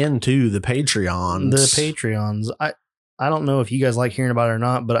right into the Patreons. The Patreons. I don't know if you guys like hearing about it or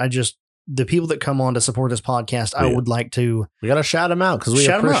not, but the people that come on to support this podcast, I would like to. We got to shout them out because we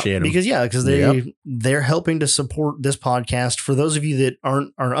appreciate them. Because they're helping to support this podcast. For those of you that are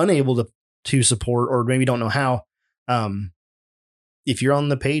unable to support or maybe don't know how, if you're on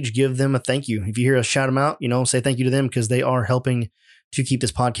the page, give them a thank you. If you hear us shout them out, say thank you to them because they are helping to keep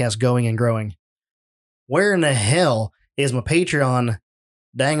this podcast going and growing. Where in the hell is my Patreon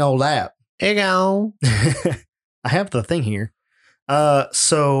dang old app? Here you go. I have the thing here.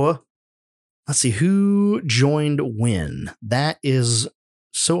 So let's see who joined when. That is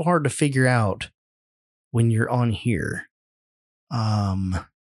so hard to figure out when you're on here. Let's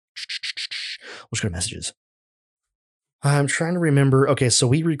go to messages. I'm trying to remember. Okay, so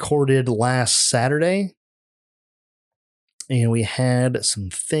we recorded last Saturday and we had some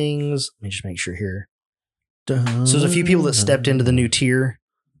things. Let me just make sure here. So there's a few people that stepped into the new tier.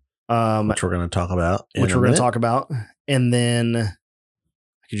 Which we're going to talk about. And then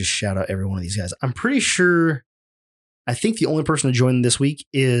I could just shout out every one of these guys. I'm pretty sure, I think the only person to join this week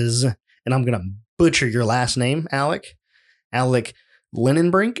is, and I'm going to butcher your last name, Alec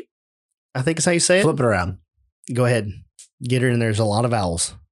Linenbrink, I think is how you say it. Flip it around. Go ahead. Get it in. There's a lot of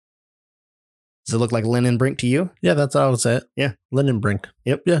vowels. Does it look like Linenbrink to you? Yeah, that's how I would say it. Yeah. Linenbrink.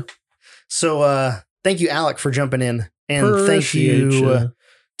 Yep. Yeah. So thank you, Alec, for jumping in. And thank you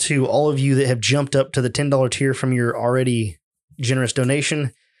to all of you that have jumped up to the $10 tier from your already generous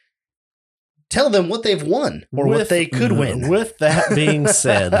donation. Tell them what they've won or what they could win. With that being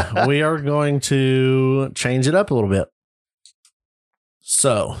said, we are going to change it up a little bit.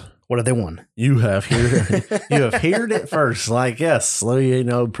 So, what have they won? You have heard it first. Like, yes, you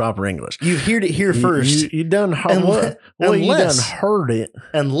know proper English. You heard it here first. You done heard you done heard it.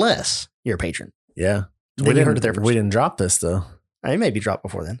 Unless you're a patron. Yeah. We didn't heard it there first. We didn't drop this though. I may be dropped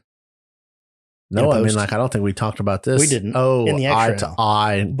before then. No, I mean, I don't think we talked about this. We didn't. Oh, in the extra.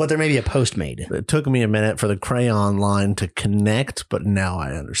 but there may be a post made. It took me a minute for the crayon line to connect, but now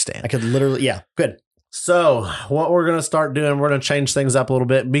I understand. I could literally, yeah, good. So what we're going to start doing, we're going to change things up a little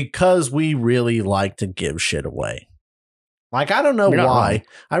bit because we really like to give shit away. Like, I don't know why.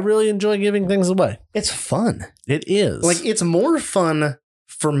 I really enjoy giving things away. It's fun. It is. Like, it's more fun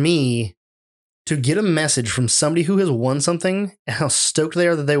for me to get a message from somebody who has won something and how stoked they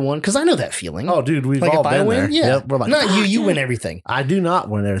are that they won. Because I know that feeling. Oh, dude, we've all been there. Yeah. Yep, we're like, not you. You win everything. I do not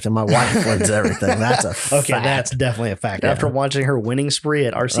win everything. My wife wins everything. That's a fact. Okay, that's definitely a fact. Yeah. After watching her winning spree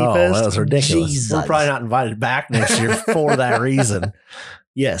at RC Fest, that was ridiculous. Jesus. We're probably not invited back next year for that reason.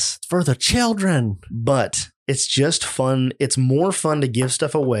 Yes. It's for the children. But it's just fun. It's more fun to give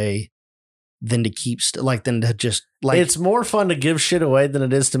stuff away than to keep than to just it's more fun to give shit away than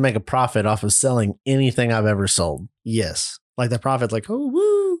it is to make a profit off of selling anything I've ever sold. Yes. Like the profit's like, oh,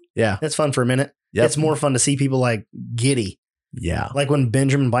 woo. Yeah. It's fun for a minute. Yep. It's more fun to see people like giddy. Yeah. Like when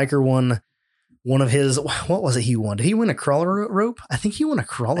Benjamin Biker won one of his, what was it he won? Did he win a crawler rope? I think he won a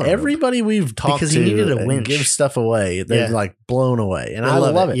crawler Everybody we've talked because to he needed a winch. Give stuff away. They're like blown away. And I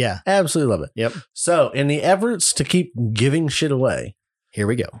love it. Yeah. Absolutely love it. Yep. So in the efforts to keep giving shit away, here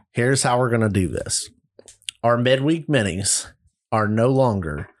we go. Here's how we're going to do this. Our midweek minis are no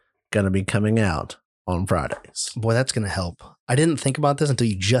longer going to be coming out on Fridays. Boy, that's going to help. I didn't think about this until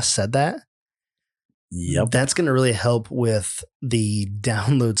you just said that. Yep. That's going to really help with the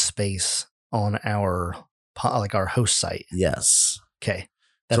download space on our our host site. Yes. Okay.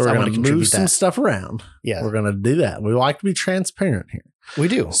 So we're going to move some stuff around. Yeah. We're going to do that. We like to be transparent here. We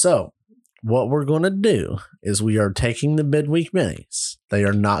do. So what we're going to do is we are taking the midweek minis. They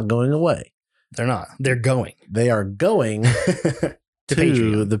are not going away. They're not. They're going. They are going to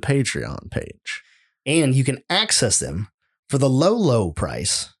to the Patreon page. And you can access them for the low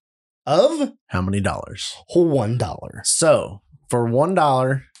price of how many dollars? $1. So for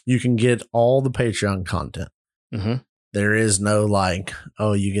 $1, you can get all the Patreon content. Mm-hmm. There is no like,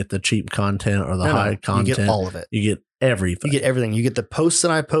 oh, you get the cheap content or the high content. You get all of it. You get everything. You get everything. You get the posts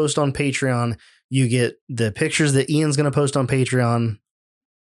that I post on Patreon. You get the pictures that Ian's going to post on Patreon.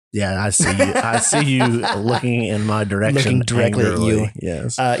 Yeah, I see you. I see you looking in my direction. Looking directly angrily. at you.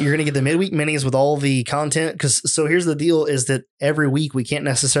 Yes. You're going to get the midweek minis with all the content. So here's the deal is that every week we can't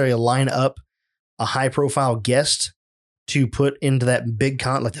necessarily line up a high profile guest to put into that big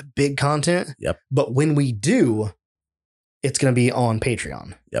content. Yep. But when we do, it's going to be on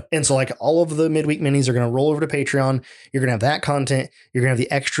Patreon. Yep. And so like all of the midweek minis are going to roll over to Patreon. You're going to have that content. You're going to have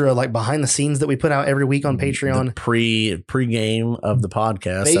the extra like behind the scenes that we put out every week on Patreon. The pre-game of the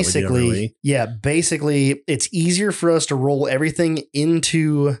podcast. Basically, basically it's easier for us to roll everything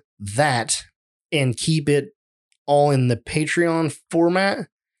into that and keep it all in the Patreon format.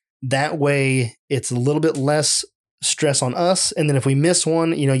 That way it's a little bit less stress on us. And then if we miss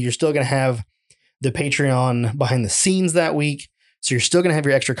one, you're still going to have the Patreon behind the scenes that week. So you're still going to have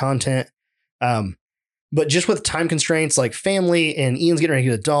your extra content. But just with time constraints like family and Ian's getting ready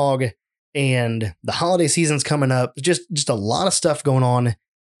to get a dog and the holiday season's coming up, just a lot of stuff going on.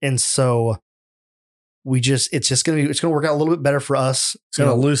 And so it's going to work out a little bit better for us. It's going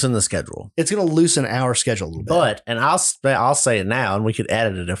to loosen the schedule. It's going to loosen our schedule a little bit. But, and I'll say it now, and we could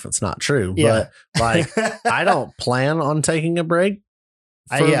edit it if it's not true. Yeah. But like, I don't plan on taking a break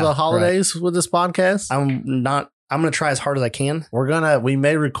for the holidays with this podcast. I'm going to try as hard as I can. We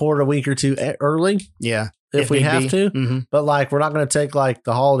may record a week or two early. Yeah. If we have to. Mm-hmm. But like, we're not going to take like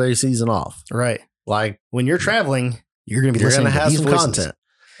the holiday season off. Right. Like when you're traveling, you're going to be listening to have some voices. content.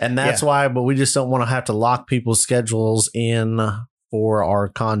 And that's why, but we just don't want to have to lock people's schedules in for our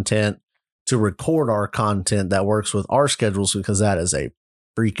content to record our content that works with our schedules, because that is a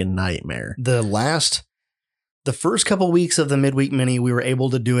freaking nightmare. The first couple of weeks of the midweek mini, we were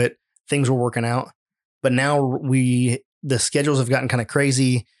able to do it. Things were working out, but now the schedules have gotten kind of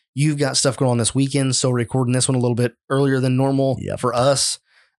crazy. You've got stuff going on this weekend, so recording this one a little bit earlier than normal for us.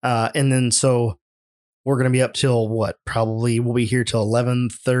 And then so we're going to be up till probably we'll be here till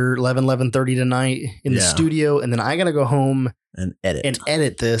 11:30 tonight in the studio. And then I got to go home and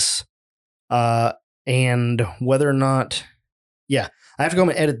edit this. And whether or not, I have to go home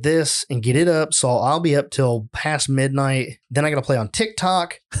and edit this and get it up. So I'll be up till past midnight. Then I got to play on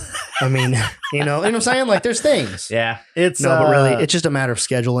TikTok. I mean, you know what I'm saying? Like there's things. Yeah. But really it's just a matter of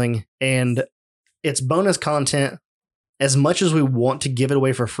scheduling, and it's bonus content. As much as we want to give it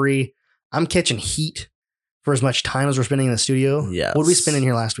away for free, I'm catching heat for as much time as we're spending in the studio. Yes. What did we spend in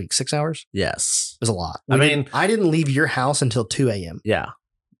here last week? 6 hours? Yes. It was a lot. I didn't leave your house until 2 a.m. Yeah.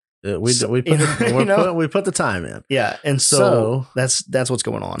 We put the time in. Yeah. And so that's what's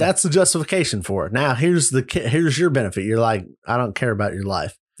going on. That's the justification for it. Now here's your benefit. You're like, I don't care about your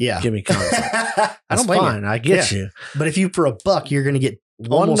life. Yeah. Give me content. I don't blame you. I get you. But if for $1, you're going to get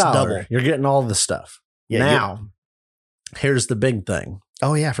almost $1, double. You're getting all the stuff. Yeah, now, here's the big thing.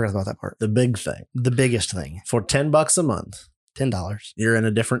 Oh yeah. I forgot about that part. The big thing. The biggest thing. For $10 a month, $10. you're in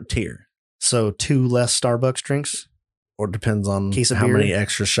a different tier. So 2 less Starbucks drinks? Or depends on how beer. many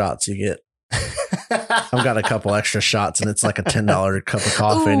extra shots you get. I've got a couple extra shots and it's like a $10 cup of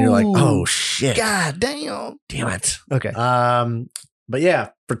coffee. Ooh, and you're like, oh shit. God damn it. Okay. But yeah,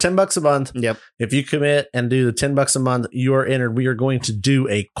 for $10 a month. Yep. If you commit and do the $10 a month, you are entered. We are going to do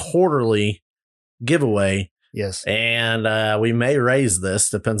a quarterly giveaway. Yes. And we may raise this,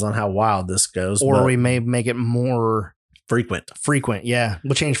 depends on how wild this goes. Or we may make it more frequent. Yeah.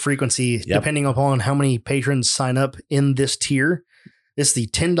 We'll change frequency depending upon how many patrons sign up in this tier. It's the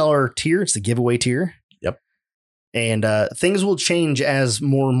 $10 tier. It's the giveaway tier. Yep. And things will change as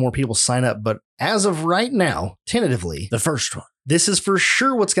more and more people sign up. But as of right now, tentatively, the first one, this is for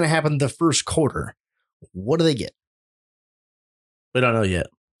sure what's going to happen the first quarter. What do they get? We don't know yet.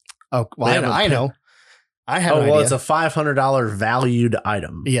 Oh, well, I know. I have an idea. It's a $500 valued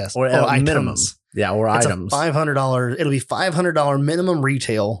item. Yes. Or minimum. Items. Yeah, or it's items. $500. It'll be $500 minimum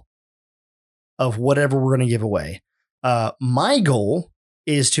retail of whatever we're going to give away. My goal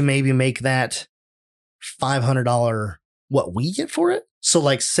is to maybe make that $500 what we get for it. So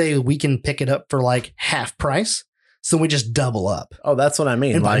like say we can pick it up for like half price. So we just double up. Oh, that's what I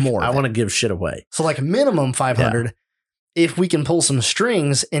mean. And buy Like, more of I it. want to give shit away. So like minimum 500. If we can pull some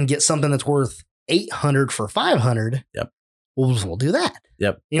strings and get something that's worth 800 for 500. Yep. We'll do that.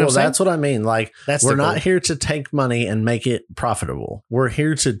 Yep. You know what I'm that's what I mean. Like, That's we're the not goal. here to take money and make it profitable. We're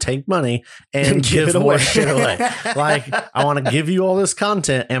here to take money and Give give it more away. shit away. Like, I want to give you all this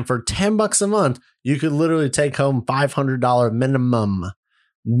content, and for $10 a month, you could literally take home $500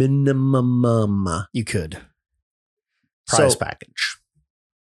 minimum You could. prize So package.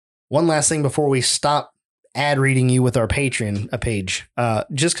 one last thing before we stop ad reading you with our Patreon page,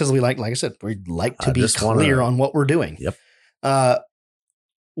 just because we like I said, we'd like to I be just clear wanna- on what we're doing. Yep.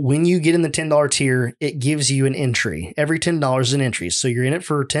 When you get in the $10 tier, it gives you an entry. Every $10 is an entry. So you're in it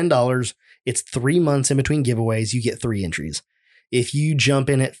for $10. It's 3 months in between giveaways. You get 3 entries. If you jump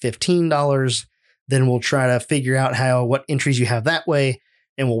in at $15, then we'll try to figure out what entries you have that way,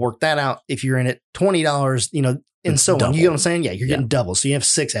 and we'll work that out. If you're in at $20, and It's so on. double. You get what I'm saying? Yeah, you're getting double. So you have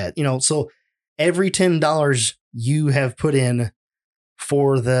 6 at, so every $10 you have put in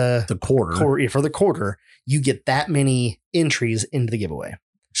for the quarter, you get that many entries into the giveaway.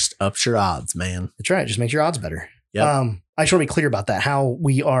 Just ups your odds, man. That's right. Just makes your odds better. Yep. I just want to be clear about that, how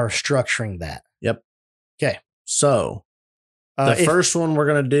we are structuring that. So the first one we're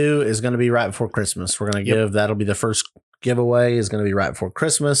going to do is going to be right before Christmas. We're going to that'll be the first giveaway is going to be right before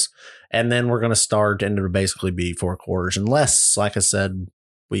Christmas. And then we're going to start and it'll basically be 4 quarters. Unless, like I said,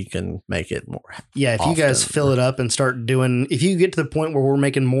 we can make it more. Yeah. If you guys fill it up and start doing, if you get to the point where we're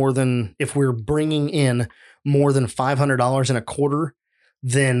making if we're bringing in more than $500 in a quarter,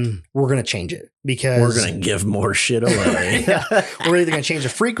 then we're going to change it because we're going to give more shit away. We're either going to change the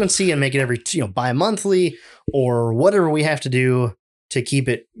frequency and make it every, bi-monthly or whatever we have to do to keep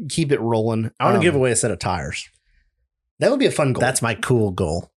it rolling. I want to give away a set of tires. That would be a fun goal. That's my cool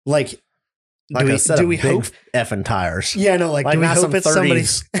goal. Like a set do of we big hope effing tires? Yeah, no, like do we not hope some it's somebody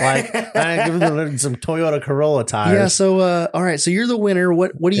 30s. Like I give them some Toyota Corolla tires. Yeah, so all right, so you're the winner.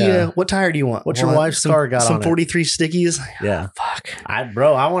 What do you what tire do you want? What's your wife's car got some on 43 stickies? Yeah. Fuck. I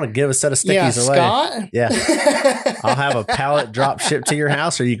want to give a set of stickies away. Scott? Yeah. I'll have a pallet drop shipped to your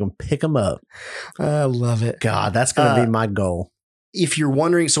house or you can pick them up. I love it. God, that's going to be my goal. If you're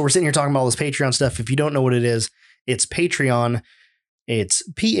wondering, so we're sitting here talking about all this Patreon stuff. If you don't know what it is, it's Patreon. It's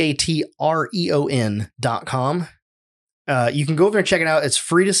patreon.com. You can go over and check it out. It's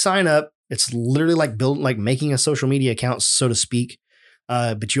free to sign up. It's literally like making a social media account, so to speak.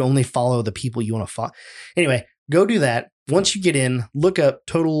 But you only follow the people you want to follow. Anyway, go do that. Once you get in, look up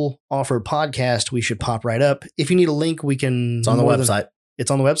Total Off-Road Podcast. We should pop right up. If you need a link, we can. It's on the website. It's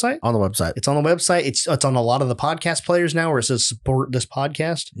on the website? On the website. It's on the website. It's on a lot of the podcast players now where it says support this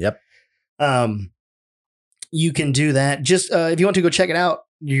podcast. Yep. You can do that. Just if you want to go check it out,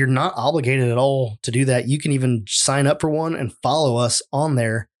 you're not obligated at all to do that. You can even sign up for one and follow us on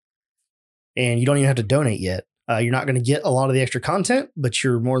there. And you don't even have to donate yet. You're not going to get a lot of the extra content, but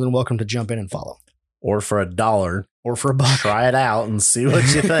you're more than welcome to jump in and follow. Or for $1. Or for $1. Try it out and see what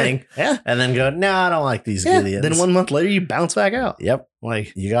you think. Yeah. And then go, no, I don't like these Gideons. Then 1 month later, you bounce back out. Yep.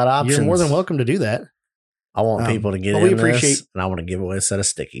 Like you got options. You're more than welcome to do that. I want people to get in this, and I want to give away a set of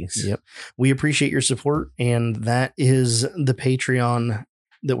stickies. Yep. We appreciate your support, and that is the Patreon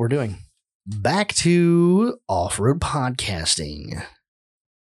that we're doing. Back to off-road podcasting.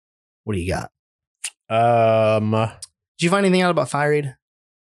 What do you got? Did you find anything out about FireAid?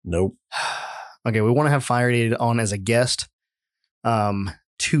 Nope. Okay, we want to have FireAid on as a guest to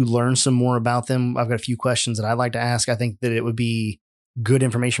learn some more about them. I've got a few questions that I'd like to ask. I think that it would be good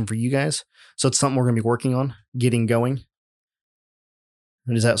information for you guys. So it's something we're going to be working on, getting going.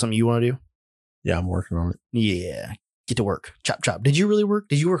 Is that something you want to do? Yeah, I'm working on it. Yeah. Get to work. Chop, chop. Did you really work?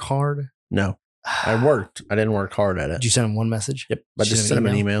 Did you work hard? No. I worked. I didn't work hard at it. Did you send him one message? Yep. I just sent him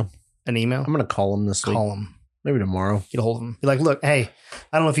an email. An email? I'm going to call him this week. Call him. Maybe tomorrow. Get a hold of him. Be like, look, hey,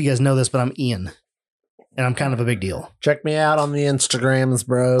 I don't know if you guys know this, but I'm Ian. And I'm kind of a big deal. Check me out on the Instagrams,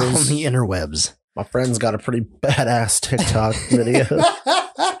 bros. On the interwebs. My friend's got a pretty badass TikTok video.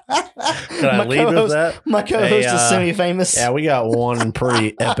 Can I lead with that? My co-host is semi-famous. Yeah, we got one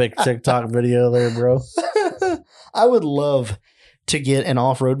pretty epic TikTok video there, bro. I would love to get an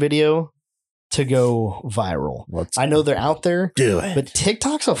off-road video to go viral. I know they're out there. Do it. But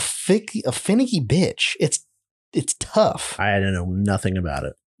TikTok's a finicky bitch. It's tough. I know nothing about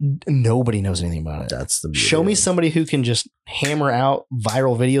it. Nobody knows anything about it. That's the beauty. Show me somebody who can just hammer out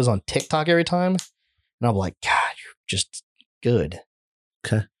viral videos on TikTok every time. And I'm like, God, you're just good.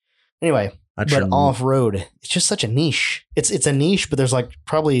 Okay. Anyway, but off-road, it's just such a niche. It's a niche, but there's like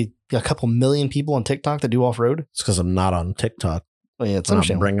probably a couple million people on TikTok that do off-road. It's because I'm not on TikTok. Well, yeah, it's I'm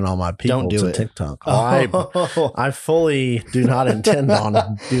understandable. bringing all my people Don't do to it. TikTok. Oh. I fully do not intend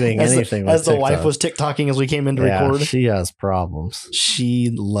on doing anything as with the TikTok. wife was TikToking as we came in to record. She has problems. She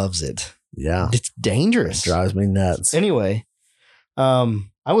loves it. Yeah. It's dangerous. It drives me nuts. Anyway, I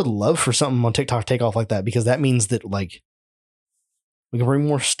would love for something on TikTok to take off like that, because that means that like we can bring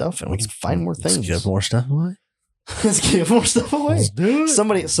more stuff and we can find more things. Let's give more stuff away. Let's give more stuff away. Let's do it.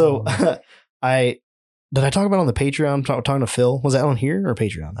 Somebody, so did I talk about it on the Patreon, talking to Phil? Was that on here or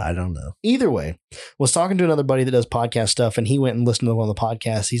Patreon? I don't know. Either way, was talking to another buddy that does podcast stuff, and he went and listened to one of the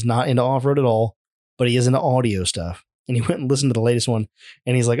podcasts. He's not into off-road at all, but he is into audio stuff. And he went and listened to the latest one,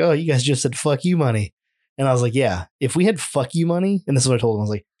 and he's like, oh, you guys just said fuck you money. And I was like, yeah, if we had fuck you money, and this is what I told him, I was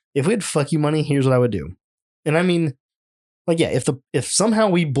like, if we had fuck you money, here's what I would do. And I mean, like, yeah, if somehow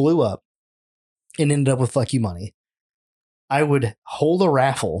we blew up and ended up with fuck you money, I would hold a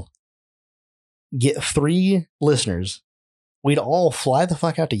raffle, get 3 listeners. We'd all fly the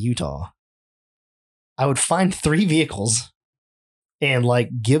fuck out to Utah. I would find 3 vehicles and like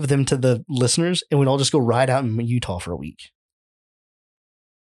give them to the listeners, and we'd all just go ride out in Utah for a week.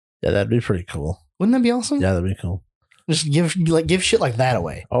 Yeah, that'd be pretty cool. Wouldn't that be awesome? Yeah, that'd be cool. Just give shit like that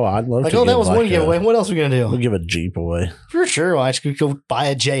away. Oh, I'd love Like, to. oh, that was give one giveaway. What else are we gonna We'll do? give a Jeep away. For sure, I just could go buy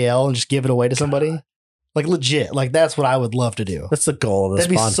a JL and just give it away to somebody. Like legit. Like that's what I would love to do. That's the goal of this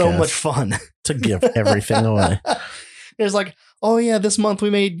That'd be podcast. so much fun. To give everything away. It's like, oh yeah, this month we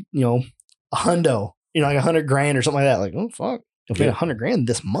made, a hundo, like $100,000 or something like that. Like, oh fuck, if we made $100,000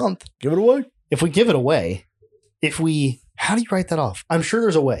 this month, Give it away. if we give it away, how do you write that off? I'm sure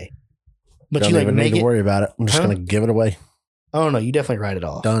there's a way, but Don't you like even make need it. to worry about it. I'm just Huh? going to give it away. Oh no, you definitely write it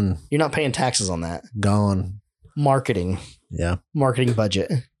off. Done. You're not paying taxes on that. Gone. Marketing Yeah. budget,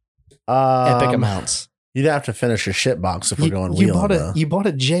 epic Epic amounts. You'd have to finish your shit box if we're going you wheeling. bought you bought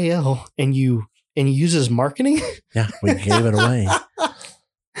a JL and you use as marketing. Yeah, we gave it away.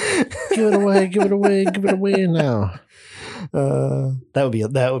 Give it away. Give it away. Give it away now. That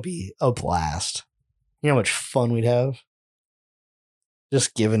would be a blast. You know how much fun we'd have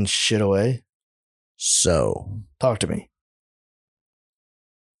just giving shit away. So, Talk to me.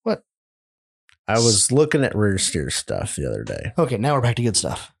 What? I was looking at rear steer stuff the other day. Okay, now we're back to good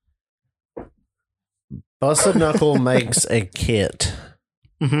stuff. Busted Knuckle makes a kit.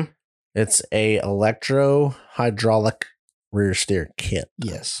 Mm-hmm. It's a electro hydraulic rear steer kit.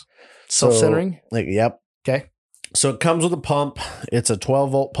 Yes. Self-centering. Yep. Okay. So it comes with a pump. It's a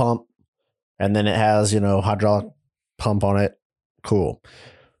 12-volt pump, and then it has hydraulic pump on it. Cool.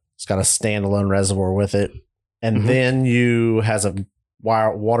 It's got a standalone reservoir with it, and then has a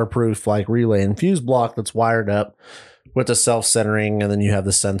waterproof like relay and fuse block that's wired up with the self-centering, and then you have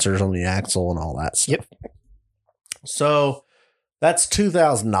the sensors on the axle and all that stuff. Yep. So that's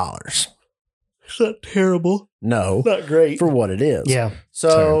 $2,000. It's not terrible. No, Not great. for what it is. Yeah.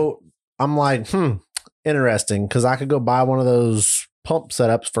 So I'm like, interesting, because I could go buy one of those pump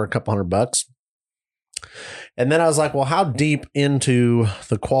setups for a couple $100. And then I was like, well, how deep into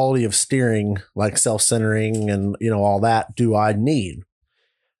the quality of steering, like self-centering and all that, do I need?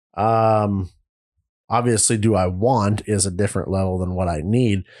 Obviously, do I want is a different level than what I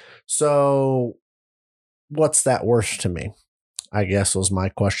need. So what's that worth to me? I guess was my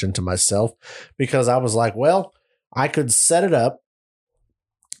question to myself, because I was like, well, I could set it up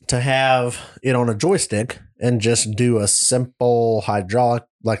to have it on a joystick and just do a simple hydraulic,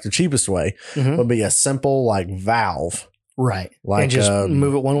 like the cheapest way would be a simple like valve. Right. Like, and just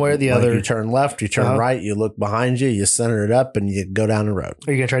move it one way or the like other. you turn left, you turn right, you look behind you, you center it up, and you go down the road.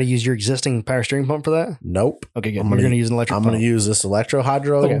 Are you going to try to use your existing power steering pump for that? Nope. Okay, good. I'm You're gonna- going to use an electric I'm pump. going to use this electro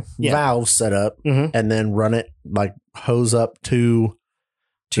hydro valve setup and then run it like hose up to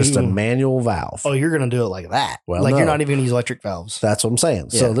just a manual valve. Oh, you're going to do it like that. Well, like you're no. not even going to use electric valves. That's what I'm saying.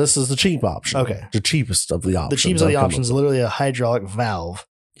 So Yeah. this is the cheap option. Okay. The cheapest of the options. The cheapest of the I've come options is up literally a hydraulic valve with.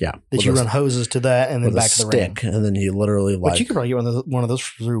 Yeah. that with you a- run hoses to that and then with a back to the ring. stick, and then you literally But like, you could probably get one of those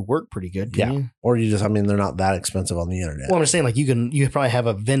through work pretty good. Yeah. Can you? or you just, I mean, they're not that expensive on the internet. Well, I'm just saying, like you probably have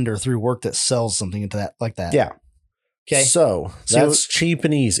a vendor through work that sells something into that like that. Yeah. Okay. So that's cheap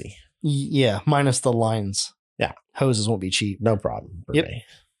and easy. Yeah, minus the lines. Yeah. Hoses won't be cheap. No problem for Yep. me.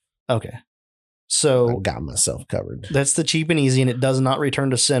 Okay. I So got myself covered. that's the cheap and easy, and it does not return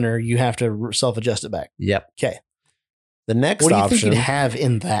to center. You have to self-adjust it back. Yep. Okay. The next What do you option, think you'd have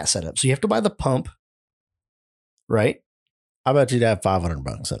in that setup? So you have to buy the pump, right? I bet you'd have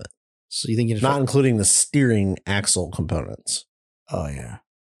 $500 in it, So you think you'd not including the steering axle components, Oh yeah.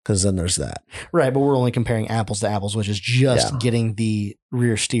 because then there's that. Right, but we're only comparing apples to apples, which is just Yeah. getting the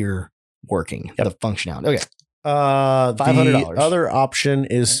rear steer working, Yep. the functionality. Okay. $500. The other option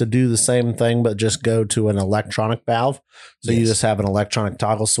is to do the same thing, but just go to an electronic valve. So you Yes. just have an electronic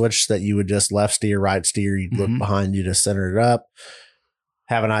toggle switch that you would just left steer, right steer. You'd look Mhm. behind you to center it up.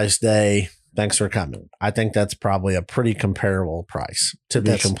 Have a nice day. Thanks for coming. I think that's probably a pretty comparable price, to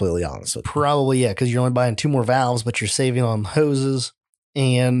be That's completely honest with you. Probably, yeah, because you're only buying 2 more valves, but you're saving on hoses,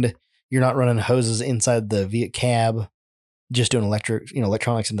 and you're not running hoses inside the Viet cab. Just doing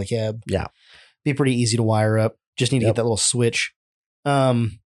electronics in the cab. Yeah. Be pretty easy to wire up. Just need to Yep. get that little switch.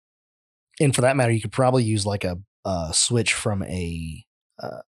 And for that matter, you could probably use like a switch from a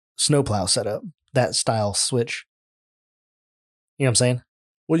snowplow setup. That style switch. You know what I'm saying?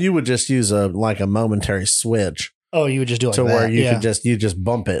 Well, you would just use a momentary switch Oh, you would just do it like to that. where you yeah. could just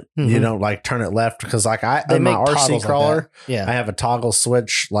bump it. You Mhm. don't like turn it left because like They in my make RC toggles like crawler, that. Yeah. I have a toggle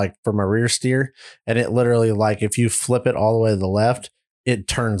switch like for my rear steer, and it literally like if you flip it all the way to the left, it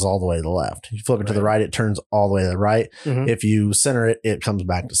turns all the way to the left. You flip it to the right, it turns all the way to the right. Mhm. If you center it, it comes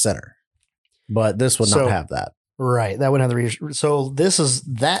back to center. But this would So- not have that. Right. That wouldn't have the reason. So this is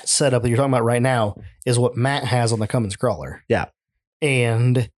that setup that you're talking about right now is what Matt has on the Cummins crawler. Yeah.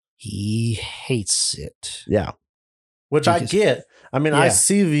 And he hates it. Yeah. Which I Because- get. I mean, I Yeah.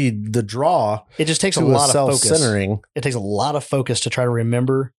 see the draw It just takes a to a lot of focus. self-centering. It takes a lot of focus to try to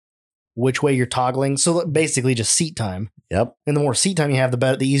remember which way you're toggling. So basically just seat time. Yep. And the more seat time you have, the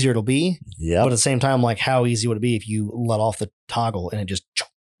better, the easier it'll be. Yep. But at the same time, like how easy would it be if you let off the toggle and it just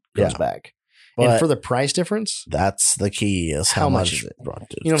goes Yeah. back? But And for the price difference, that's the key is How how much much is it? You know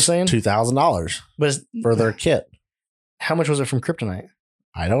what I'm saying? $2,000 but it's, for their kit. how much was it from Kryptonite?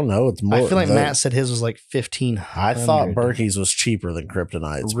 I don't know. It's more. I feel like the- Matt said his was like 1,500. I thought Berkey's was cheaper than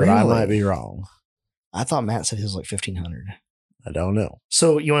Kryptonite's, but I Really? might be wrong. I thought Matt said his was like 1,500. I don't know.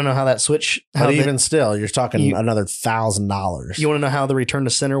 So you want to know how that switch? How But the- even still, you're talking You- another $1,000 you want to know how the return to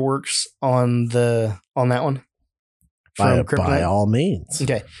center works on that one by from Kryptonite? all means.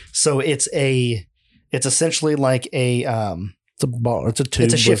 Okay, so it's essentially like a It's a tube.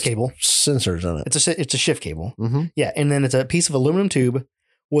 it's a shift with cable. sensors in it. It's a shift cable. Mm-hmm. Yeah, and then it's a piece of aluminum tube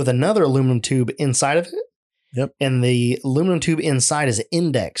with another aluminum tube inside of it. Yep. And the aluminum tube inside is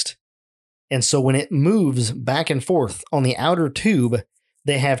indexed. And so when it moves back and forth on the outer tube,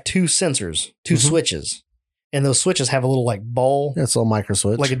 they have 2 sensors, 2 Mhm. switches. And those switches have a little like ball, Yeah, it's a little micro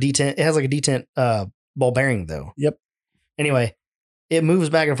switch. like a detent. It has like a detent ball bearing though. Yep. Anyway, it moves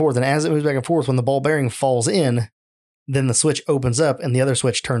back and forth. And as it moves back and forth, when the ball bearing falls in, then the switch opens up and the other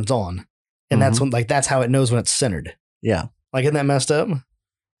switch turns on. And that's when that's how it knows when it's centered. yeah. Like, isn't that messed up?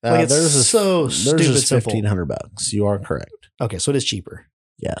 Like, it's so stupid There's simple. $1,500. You are correct. Okay, so it is cheaper.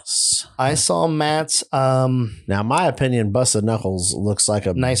 Yes. I saw Matt's Now, my opinion, Busted Knuckles looks like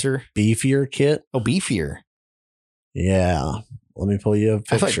a nicer, beefier kit. beefier. Yeah. Let me pull you a I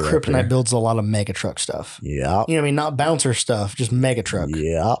feel like picture. up Kryptonite here. builds a lot of mega truck stuff. Yep. You know what I mean? Not bouncer stuff, just mega truck.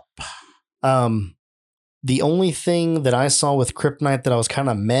 Yep. The only thing that I saw with Kryptonite that I was kind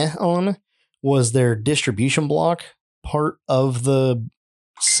of meh on was their distribution block part of the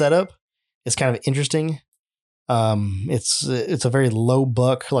setup. It's kind of interesting. It's a very low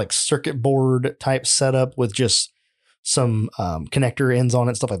buck, like circuit board type setup with just some connector ends on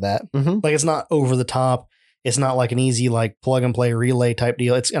it, stuff like that. Mm-hmm. Like, it's not over the top. It's not like an easy like plug and play relay type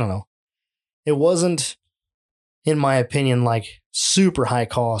deal. It's, I don't know. It wasn't, in my opinion, like super high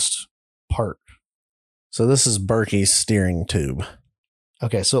cost part. So this is Berkey's steering tube.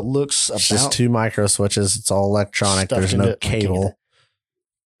 Okay, so it looks It's about just 2 micro switches. It's all electronic. stuffed There's into no it. I can't get cable. it.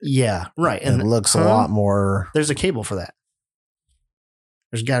 Yeah, right. And it looks a huh? lot more. There's a cable for that.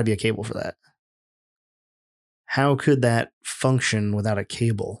 There's got to be a cable for that. How could that function without a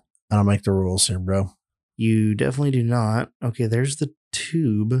cable? I don't make the rules here, bro. You definitely do not. Okay, there's the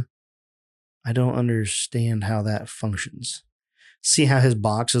tube. I don't understand how that functions. See how his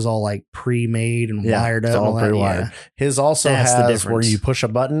box is all like pre-made and wired it's up? all and all that? pre-wired. Yeah. His also That's the has where difference. you push a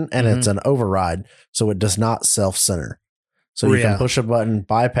button and Mhm. it's an override, so it does not self-center. So you Yeah. can push a button,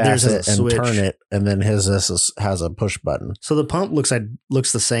 bypass Theirs has it, a and switch. turn it, and then his has a push button. So the pump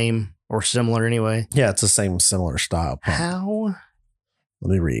looks the same or similar anyway. Yeah, it's the same similar style pump. How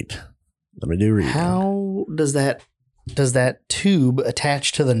Let me read. Let me do read. How does that tube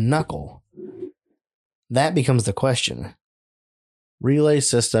attach to the knuckle? That becomes the question. Relay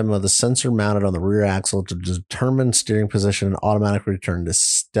system with a sensor mounted on the rear axle to determine steering position and automatic return to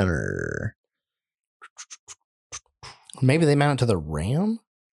center. Maybe they mount it to the ram?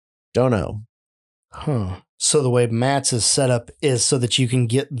 Don't know. Huh. So the way Matt's is set up is so that you can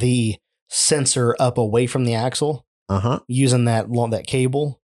get the sensor up away from the axle using that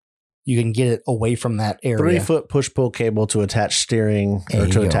cable. You can get it away from that area. 3-foot push pull cable to attach steering There or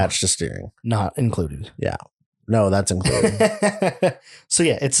you to go. attach to steering. Not included. Yeah. No, that's included. So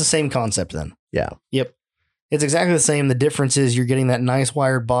yeah, it's the same concept then. Yeah. Yep. It's exactly the same. The difference is you're getting that nice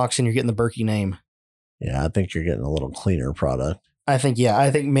wired box and you're getting the Berkey name. Yeah, I think you're getting a little cleaner product. I think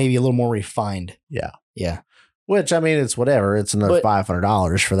maybe a little more refined. Yeah. Yeah. Which, I mean, it's whatever. It's another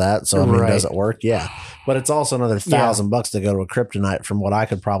 $500 for that. So, I mean, does it work? Yeah. But it's also another $1,000 to go to a kryptonite from what I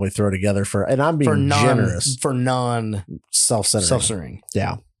could probably throw together for, and I'm being generous. For non self-centering.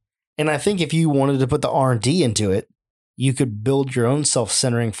 Yeah. And I think if you wanted to put the R&D into it, you could build your own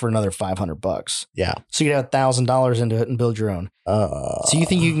self-centering for another $500. Yeah. So you'd have $1,000 into it and build your own. So you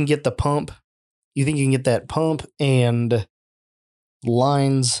think you can get the pump? You think you can get that pump and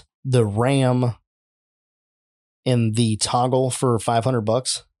lines, the RAM, and the toggle for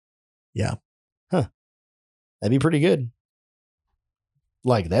 $500? Yeah. Huh. That'd be pretty good.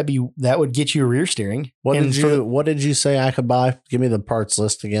 Like that would get you a rear steering. What did you say I could buy? Give me the parts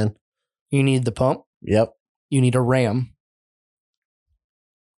list again. You need the pump. Yep. You need a RAM.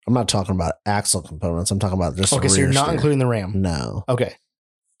 I'm not talking about axle components. I'm talking about just okay. So you're not including the RAM. No. Okay.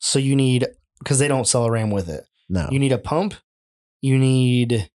 So you need, because they don't sell a RAM with it. No. You need a pump. You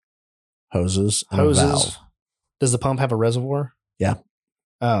need hoses. And a valve. Does the pump have a reservoir? Yeah.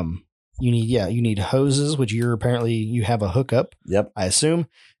 You need hoses, which you have a hookup. Yep. I assume.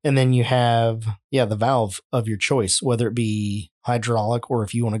 And then you have, the valve of your choice, whether it be hydraulic or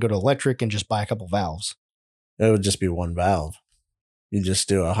if you want to go to electric and just buy a couple valves. It would just be one valve. You just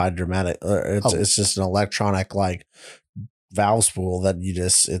do a hydromatic. It's just an electronic like valve spool that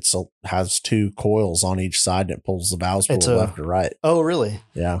has two coils on each side and it pulls the valve spool left or right. Oh, really?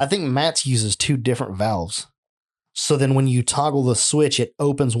 Yeah. I think Matt's uses two different valves. So then when you toggle the switch, it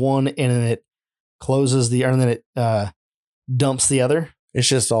opens one and then it closes and then it dumps the other. It's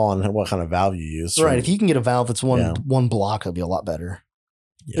just all on what kind of valve you use. Right. If you can get a valve that's one block, it'd be a lot better.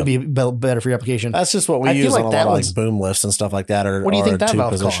 Yep. It'd be better for your application. That's just what we use on a lot of like boom lifts and stuff like that. What do you think that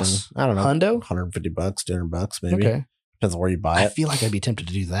valve costs? I don't know. Hundo? $150, $200 maybe. Okay. Depends on where you buy it. I feel like I'd be tempted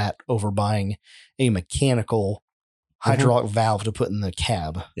to do that over buying a mechanical hydraulic valve to put in the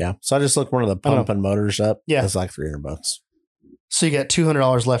cab. Yeah. So I just looked one of the pump and motors up. Yeah. It's like $300. So you got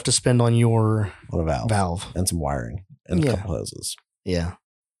 $200 left to spend on your valve and some wiring and a couple hoses. Yeah.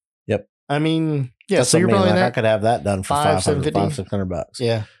 Yep. I mean, yeah. So you're probably I could have that done for $600.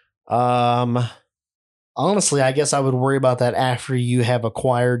 Yeah. Honestly, I guess I would worry about that after you have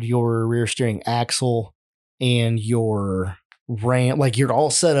acquired your rear steering axle and your RAM. Like you're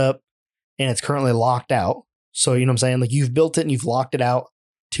all set up and it's currently locked out. So you know what I'm saying? Like you've built it and you've locked it out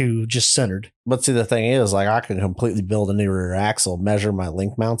to just centered. But see, the thing is, like I can completely build a new rear axle, measure my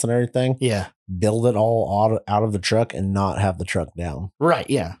link mounts and everything. Yeah. Build it all out of the truck and not have the truck down. Right.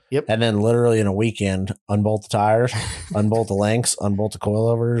 Yeah. Yep. And then literally in a weekend, unbolt the tires, unbolt the links, unbolt the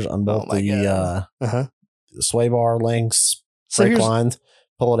coilovers, unbolt the sway bar links, brake lines,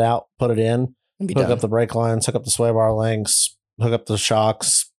 pull it out, put it in, hook up the brake lines, hook up the sway bar links, hook up the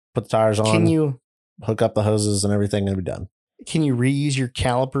shocks, put the tires on, hook up the hoses and everything and be done. Can you reuse your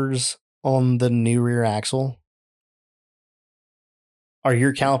calipers on the new rear axle? Are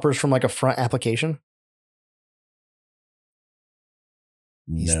your calipers from like a front application?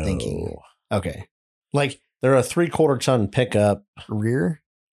 He's thinking. Okay. Like they're a 3/4 ton pickup rear.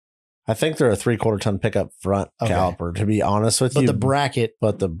 I think they're a 3/4 ton pickup front caliper, to be honest with you. But the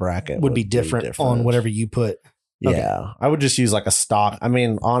bracket would be different on whatever you put. Okay. Yeah. I would just use like a stock. I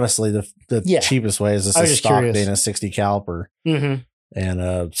mean, honestly, the cheapest way is just a stock Dana 60 caliper and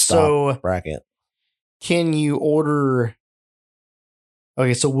a stock bracket. Can you order?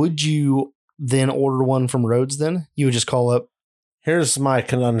 Okay, so would you then order one from Rhodes then? You would just call up. Here's my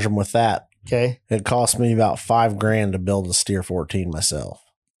conundrum with that. Okay. It cost me about $5,000 to build a Steer 14 myself.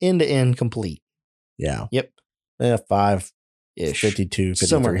 End to end complete. Yeah. Yep. Yeah, $5,000-ish.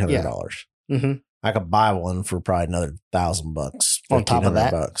 $5,300. Mm-hmm. I could buy one for probably another $1,000 on top of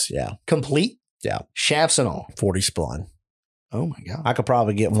that. $1,500. Yeah. Complete? Yeah. Shafts and all. 40 spline. Oh my God. I could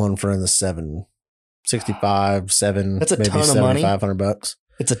probably get one for in the $765, That's a ton of money. $500.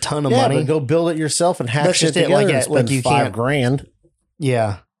 It's a ton of money. But go build it yourself and hack shit together and spend $5,000.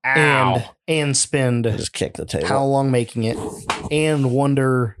 Yeah. Ow. And spend just kick the table. How long making it and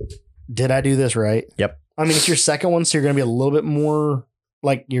wonder, did I do this right? Yep. I mean, it's your second one, so you're going to be a little bit more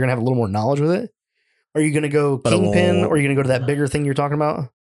like you're going to have a little more knowledge with it. Are you going to go Kingpin or are you going to go to that bigger thing you're talking about?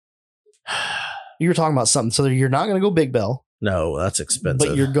 You were talking about something. So you're not going to go Big Bell. No, that's expensive.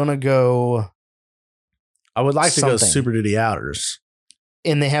 But you're going to go. I would like to go Super Duty Outers.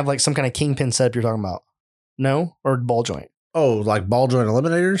 And they have like some kind of Kingpin setup you're talking about. No? Or ball joint? Oh, like ball joint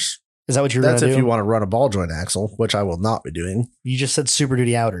eliminators? Is that what you're going to do? That's if you want to run a ball joint axle, which I will not be doing. You just said Super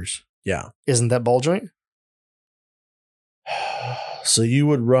Duty Outers. Yeah. Isn't that ball joint? So you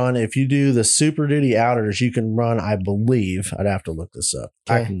would run, if you do the Super Duty outers, you can run, I believe, I'd have to look this up.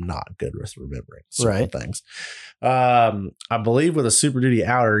 Okay. I'm not good with remembering certain Right. things. I believe with a Super Duty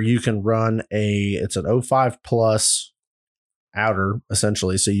outer, you can run it's an 05 plus outer,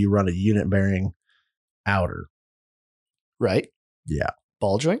 essentially. So you run a unit bearing outer. Right. Yeah.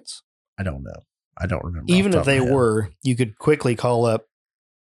 Ball joints? I don't know. I don't remember. Even if they were, you could quickly call up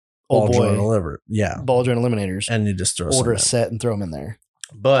ball old joint boy deliver. Yeah. ball joint eliminators, And you just throw order some a in. set and throw them in there.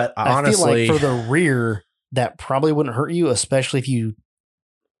 But I honestly, feel like for the rear, that probably wouldn't hurt you, especially if you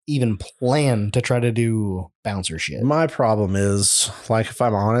even plan to try to do bouncer shit. my problem is, like, if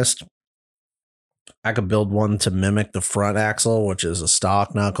I'm honest, I could build one to mimic the front axle, which is a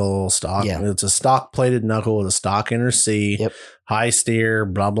stock knuckle, Yeah. It's a stock plated knuckle with a stock inner C, Yep. high steer,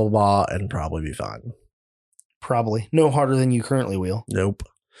 blah, blah, blah, and probably be fine. Probably. No harder than you currently wheel. Nope.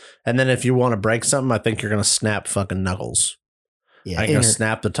 And then if you want to break something, I think you're going to snap fucking knuckles. Yeah. I can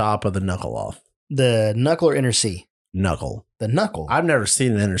snap the top of the knuckle off. The knuckle or inner C? Knuckle. The knuckle. I've never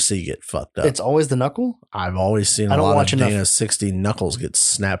seen an inner C get fucked up. It's always the knuckle? I've always seen I a don't lot watch of enough. Dana 60 knuckles get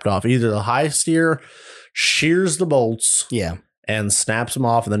snapped off. Either the high steer shears the bolts Yeah. and snaps them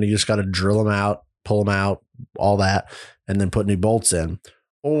off, and then you just got to drill them out, pull them out, all that, and then put new bolts in.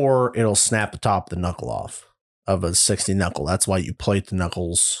 Or it'll snap the top of the knuckle off of a 60 knuckle. That's why you plate the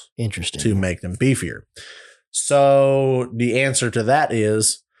knuckles Interesting. to make them beefier. So the answer to that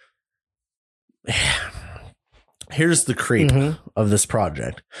is, here's the creep Mhm. of this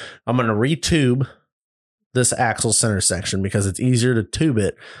project. I'm going to retube this axle center section because it's easier to tube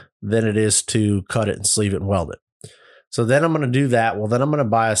it than it is to cut it and sleeve it and weld it. So then I'm going to do that. Well, then I'm going to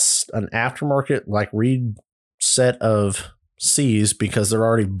buy an aftermarket like Reed set of C's because they're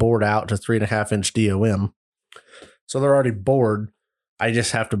already bored out to 3.5 inch DOM. So they're already bored. I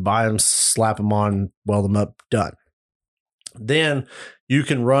just have to buy them, slap them on, weld them up, done. Then you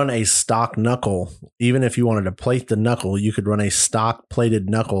can run a stock knuckle. Even if you wanted to plate the knuckle, you could run a stock plated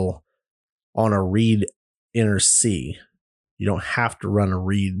knuckle on a Reed inner C. You don't have to run a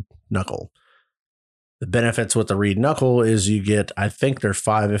Reed knuckle. The benefits with the Reed knuckle is you get, I think they're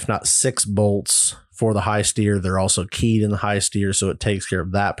 5, if not 6 bolts for the high steer. They're also keyed in the high steer, so it takes care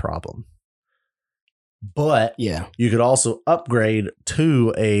of that problem. But Yeah. you could also upgrade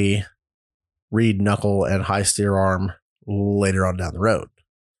to a Reed knuckle and high steer arm later on down the road.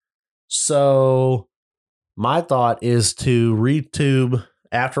 So my thought is to retube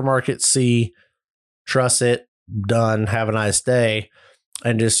aftermarket C, truss it, done, have a nice day,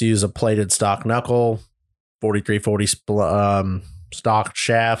 and just use a plated stock knuckle, 4340 stock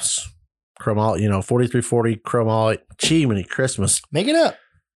shafts, chromoly, 4340 chromoly. Gee, many Christmas. Make it up.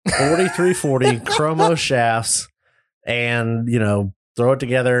 4340 chromo shafts, and throw it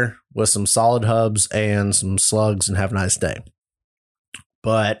together with some solid hubs and some slugs and have a nice day.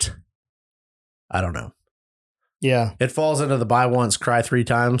 But I don't know. Yeah. It falls into the buy once, cry 3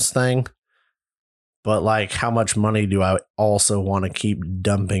 times thing. But like, how much money do I also want to keep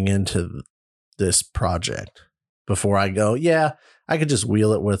dumping into this project before I go, yeah, I could just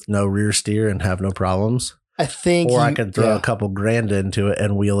wheel it with no rear steer and have no problems? I think Or I could throw a couple grand into it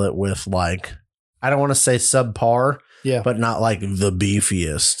and wheel it with, like, I don't want to say subpar, Yeah. but not like the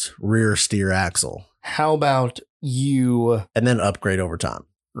beefiest rear steer axle. How about you? And then upgrade over time.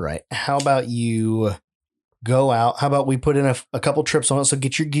 Right. How about you go out? How about we put in a couple trips on it? So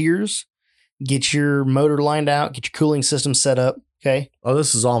get your gears, get your motor lined out, get your cooling system set up. Okay. Oh,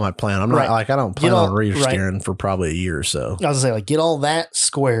 this is all my plan. I'm not Right. like, I don't plan Get all- on rear right. steering for probably a year or so. I was gonna say, like, get all that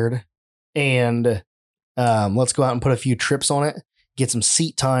squared, and let's go out and put a few trips on it, get some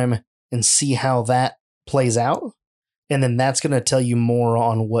seat time, and see how that plays out. And then that's going to tell you more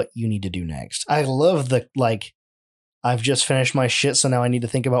on what you need to do next. I love I've just finished my shit, so now I need to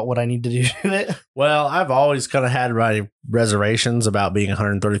think about what I need to do to it. Well, I've always kind of had my reservations about being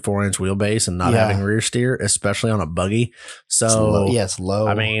 134 inch wheelbase and not Yeah. having rear steer, especially on a buggy. So, It's low. Yeah, it's low.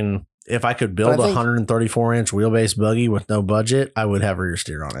 I mean, if I could build But I a think- 134 inch wheelbase buggy with no budget, I would have rear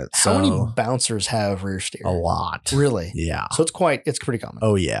steer on it. how So, many bouncers have rear steer? a lot. Really? Yeah. So it's pretty common.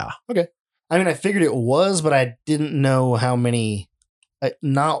 Oh, yeah. I mean, I figured it was, but I didn't know how many.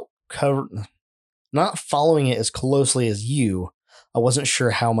 Not following it as closely as you, I wasn't sure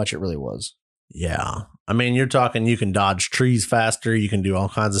how much it really was. Yeah. I mean, you're talking, you can dodge trees faster. You can do all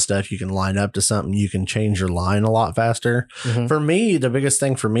kinds of stuff. You can line up to something. You can change your line a lot faster. Mhm. For me, the biggest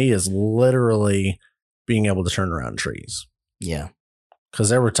thing for me is literally being able to turn around trees. Yeah. Because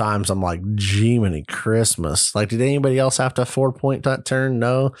there were times I'm like, gee, many Christmas. Like, did anybody else have to 4-point turn?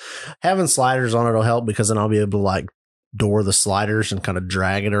 No. Having sliders on it will help because then I'll be able to like door the sliders and kind of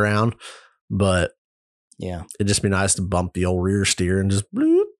drag it around. But Yeah. It'd just be nice to bump the old rear steer and just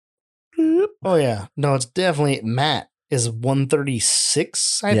bloop, bloop. Oh yeah. No, it's definitely Matt is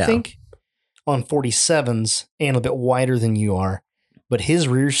 136, I Yeah. think, on 47s and a bit wider than you are. But his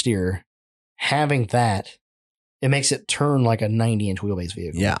rear steer, having that, it makes it turn like a 90-inch wheelbase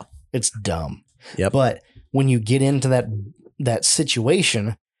vehicle. Yeah. It's dumb. Yep. But when you get into that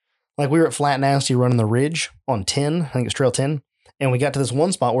situation, like we were at Flat Nasty running the ridge on 10, I think it's trail 10, and we got to this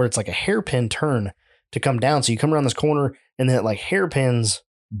one spot where it's like a hairpin turn to come down. So you come around this corner and then it like hairpins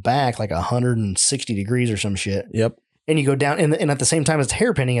back like 160 degrees or some shit. Yep. And you go down and at the same time it's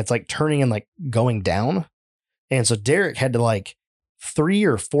hairpinning, it's like turning and like going down. And so Derek had to like 3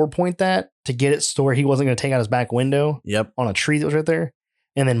 or 4 point that to get it so where he wasn't going to take out his back window Yep. on a tree that was right there.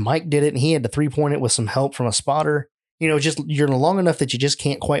 And then Mike did it and he had to 3-point it with some help from a spotter. You know, just you're long enough that you just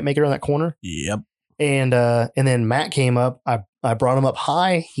can't quite make it around that corner. Yep. And then Matt came up. I brought him up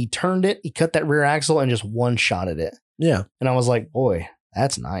high. He turned it. He cut that rear axle and just one-shotted it. Yeah. And I was like, boy,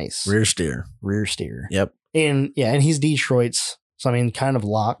 that's nice. Rear steer. Rear steer. Yep. And yeah, and he's Detroit's. So, I mean, kind of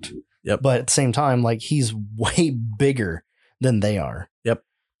locked. Yep. But at the same time, like he's way bigger than they are. Yep.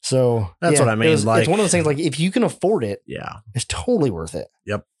 So That's what I mean, It's like- one of those things like if you can afford it, Yeah. it's totally worth it.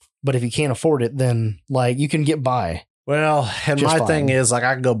 Yep. But if you can't afford it, then like you can get by. Well, and Just my fine. thing is like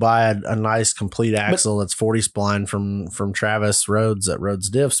I can go buy a nice complete axle that's 40 spline from Travis Rhodes at Rhodes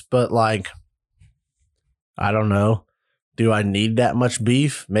Diffs, but like I don't know. Do I need that much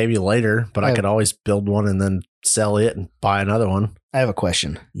beef? Maybe later, but I could always build one and then sell it and buy another one. I have a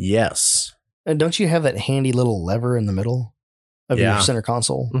question. Yes. And don't you have that handy little lever in the middle of Yeah. your center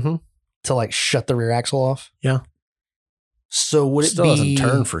console Mm-hmm. to like shut the rear axle off? Yeah. So would it Still be doesn't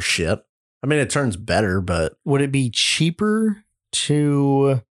turn for shit. I mean, it turns better, but would it be cheaper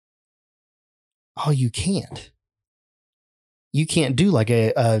to oh you can't do like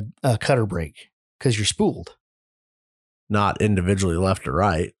a cutter brake because you're spooled. not individually left or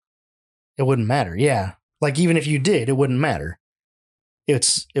right. It wouldn't matter. Yeah. Like even if you did, it wouldn't matter. It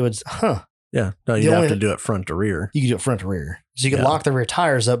was Yeah. No, The you'd have only- to do it front to rear, you could do it front to rear. So you could Yeah. lock the rear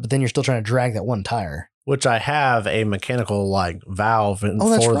tires up, but then you're still trying to drag that one tire. which I have a mechanical like valve Oh,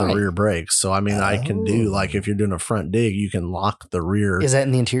 that's for right. the rear brakes. So, I mean, I can do Oh. like if you're doing a front dig, you can lock the rear. Is that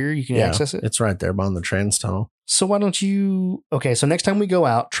in the interior? You can access it? It's right there on the trans tunnel. So why don't you? Okay, so next time we go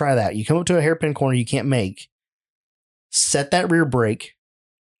out, try that. You come up to a hairpin corner you can't make, set that rear brake,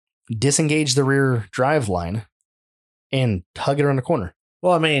 disengage the rear drive line, and tug it around the corner,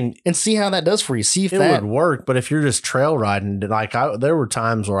 Well, I mean, and see how that does for you. See if it that. would work, but if you're just trail riding, like there were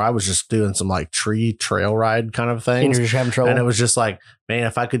times where I was just doing some like tree trail ride kind of And things, you're just having trouble. and it was just like, man,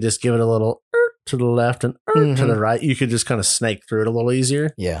 if I could just give it a little to the left and to Mhm. the right, you could just kind of snake through it a little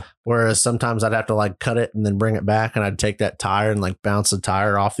easier. Yeah. Whereas sometimes I'd have to like cut it and then bring it back, and I'd take that tire and like bounce the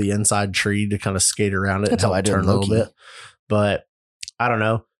tire off the inside tree to kind of skate around it That's and how help I do it turn a little low-key. bit. But I don't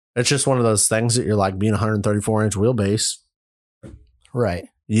know. It's just one of those things that you're like being 134-inch wheelbase. Right.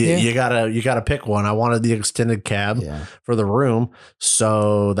 You, Yeah. you gotta pick one. I wanted the extended cab Yeah. for the room,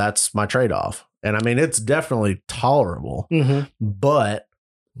 so that's my trade off. And I mean, it's definitely tolerable, Mm-hmm. but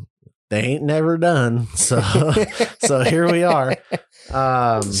they ain't never done. So so here we are.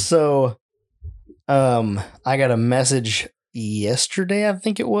 So, I got a message yesterday, I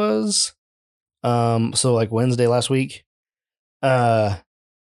think it was. So like Wednesday last week.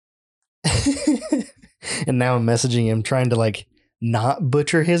 And now I'm messaging him trying to like not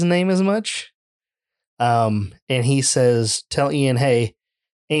butcher his name as much. And he says, tell Ian, hey,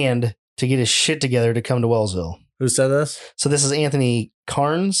 and to get his shit together to come to Wellsville. Who said this? So this is Anthony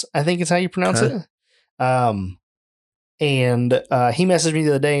Carnes, I think is how you pronounce Okay. it. And he messaged me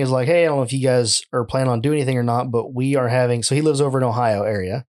the other day and was like, hey, I don't know if you guys are planning on doing anything or not, but we are having, so he lives over in Ohio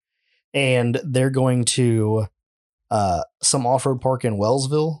area, and they're going to some off-road park in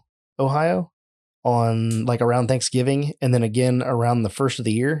Wellsville, Ohio on like around Thanksgiving. And then again around the first of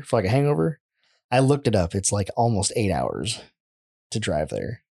the year for like a hangover. I looked it up. It's like almost 8 hours to drive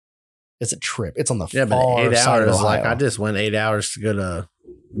there. It's a trip. It's on the Yeah, but far 8 side of hours. Like Ohio. I just went 8 hours to go to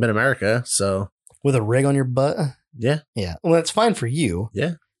Mid America. So With a rig on your butt. yeah, Yeah. Well, that's fine for you.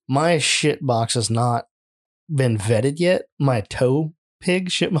 Yeah. My shit box has not been vetted yet. My tow pig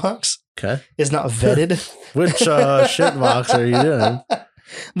shit box okay. is not vetted. Which shit box are you doing?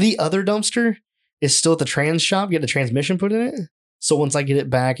 The other dumpster is still at the trans shop, get the transmission put in it. So once I get it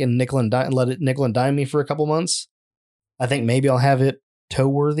back and nickel and dime, let it nickel and dime me for a couple months, I think maybe I'll have it tow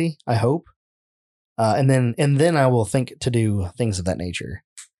worthy. I hope. And then I will think to do things of that nature.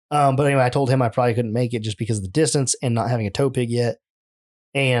 But anyway, I told him I probably couldn't make it just because of the distance and not having a tow pig yet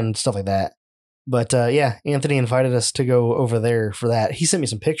and stuff like that. But yeah, Anthony invited us to go over there for that. He sent me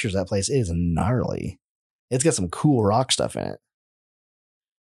some pictures of that place. It is gnarly. It's got some cool rock stuff in it.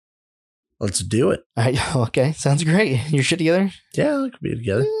 Let's do it. Okay, sounds great. Your shit together? Yeah, it could be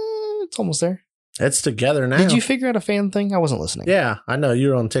together. It's almost there. It's together now. Did you figure out a fan thing? I wasn't listening. Yeah, I know.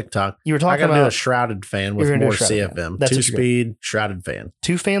 You're on TikTok. You were I talking got to do about a shrouded fan with You're gonna more do a shrouded CFM. fan. That's what you're 2-speed shrouded fan.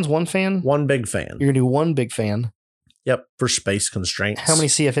 2 fans, 1 fan? One big fan. You're going to do 1 big fan. Yep, for space constraints. How many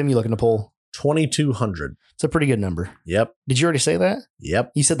CFM you looking to pull? 2,200. It's a pretty good number. Yep. Did you already say that?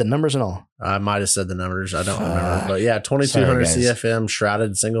 Yep. You said the numbers and all. I might have said the numbers. I don't remember. But yeah, 2,200 Sorry, guys. CFM,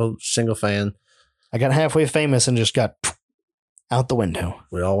 shrouded, single fan. I got halfway famous and just got out the window.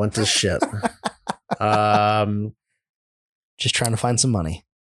 We all went to shit. Just trying to find some money.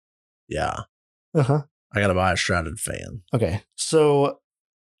 Yeah. Uh-huh. I got to buy a shrouded fan. Okay. So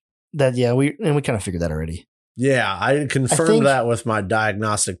we kind of figured that already. Yeah, I confirmed think- that with my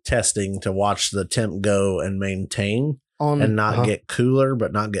diagnostic testing to watch the temp go and maintain and not get cooler,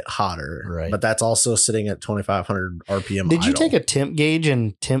 but not get hotter. Right. But that's also sitting at 2,500 RPM. Did you idle. take a temp gauge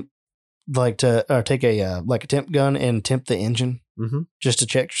and take a temp gun and temp the engine Mhm. just to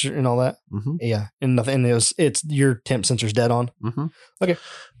check and all that? Mhm. Yeah, and nothing. It's your temp sensor's dead on. Mhm. Okay.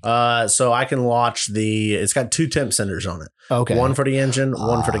 So I can watch it's got 2 temp sensors on it. Okay. One for the engine,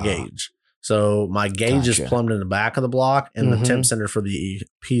 one for the gauge. So my gauge is Gotcha. plumbed in the back of the block, and the Mhm. temp sensor for the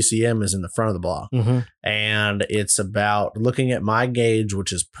PCM is in the front of the block. Mm-hmm. And it's about, looking at my gauge,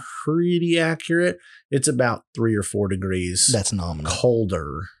 which is pretty accurate, it's about 3 or 4 degrees That's nominal.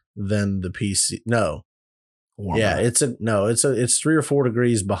 colder than the PC. No, Warmer. yeah, it's 3 or 4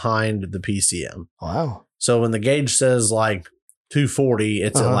 degrees behind the PCM. Wow. So when the gauge says like 240,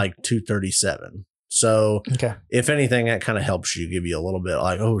 it's at Uh-huh. like 237. So Okay. if anything, that kind of helps you, give you a little bit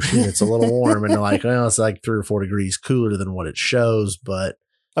like, oh shit, it's a little warm. And they're like, well, it's like 3 or 4 degrees cooler than what it shows. But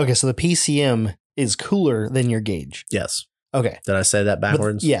Okay. So the PCM is cooler than your gauge. yes. Okay. Did I say that But-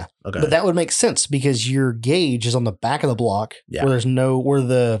 backwards? yeah. Okay. But that would make sense because your gauge is on the back of the block Yeah. where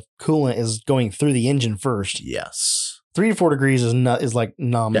the coolant is going through the engine first. Yes. 3 to 4 degrees is like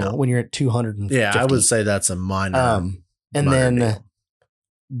nominal Yeah. when you're at 250. Yeah, I would say that's a minor. And minor then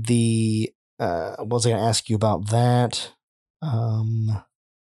deal. what was I going to ask you about that?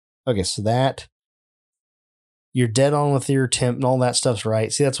 Okay, so that you're dead on with your temp and all that stuff's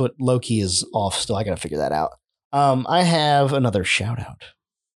right. See, that's what low-key is off still. I got to figure that out. I have another shout out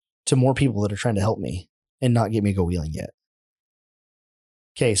to more people that are trying to help me and not get me go wheeling yet.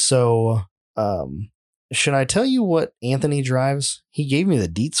 Okay, so should I tell you what Anthony drives? He gave me the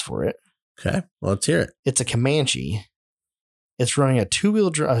deets for it. Okay. Well, let's hear it. It's a Comanche. It's running a 2-wheel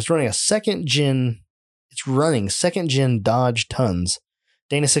drive. It's running a second gen Dodge Tons,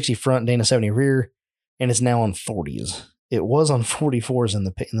 Dana 60 front, Dana 70 rear, and it's now on 40s. It was on 44s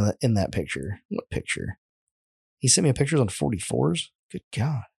in that picture. What picture? He sent me pictures on 44s. Good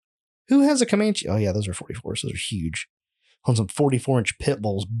God. Who has a Comanche? Oh yeah, those are 44s. Those are huge. On some 44-inch pit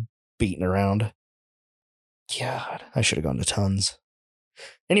bulls beating around. God, I should have gone to Tons.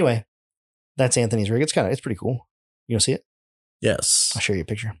 Anyway, that's Anthony's rig. It's pretty cool. You want to see it? Yes. I'll show you a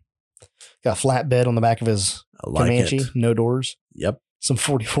picture. Got a flat bed on the back of his I like Comanche, it. no doors. Yep. Some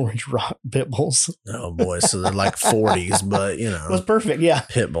 44-inch rock pit bulls. Oh boy. So they're like 40s, but you know, It was perfect, yeah.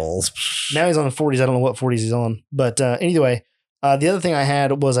 pit bulls. Now he's on the 40s. I don't know what 40s he's on. But anyway, the other thing I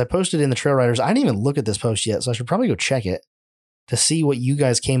had was I posted in the Trail Riders. I didn't even look at this post yet, so I should probably go check it to see what you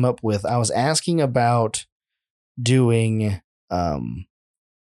guys came up with. I was asking about doing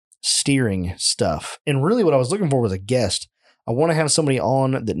steering stuff. And really what I was looking for was a guest. I want to have somebody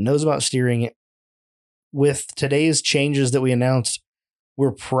on that knows about steering. With today's changes that we announced,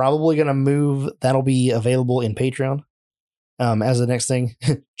 we're probably going to move. That'll be available in Patreon as the next thing.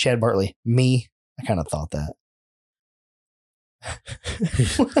 Chad Bartley, me. I kind of thought that.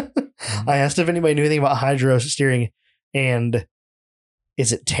 I asked if anybody knew anything about hydro steering, and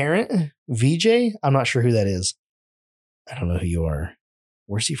is it Tarrant VJ? I'm not sure who that is. I don't know who you are.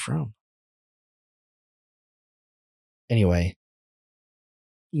 Where's he from? Anyway,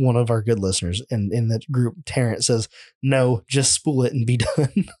 one of our good listeners in the group, Tarrant, says, no, just spool it and be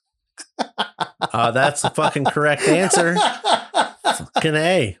done. That's the fucking correct answer. Fucking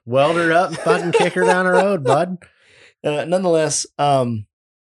A. Weld her up and fucking kick her down the road, bud. Nonetheless, I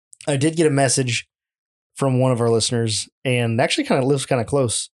did get a message from one of our listeners, and actually kind of lives kind of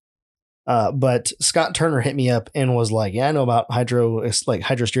close. But Scott Turner hit me up and was like, yeah, I know about hydro. It's like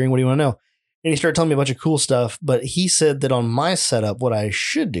hydro steering. What do you want to know? And he started telling me a bunch of cool stuff, but he said that on my setup, what I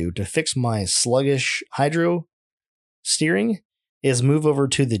should do to fix my sluggish hydro steering is move over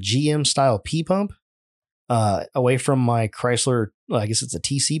to the GM style P pump, away from my Chrysler. Well, I guess it's a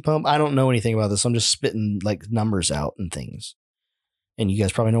TC pump. I don't know anything about this. I'm just spitting like numbers out and things. And you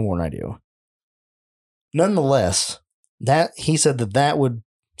guys probably know more than I do. Nonetheless, that he said that would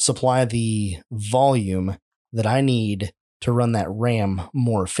supply the volume that I need to run that RAM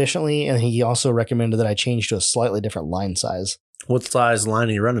more efficiently, and he also recommended that I change to a slightly different line size. What size line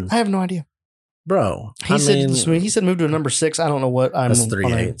are you running? I have no idea. Bro, He said move to a number 6. I don't know what I'm. That's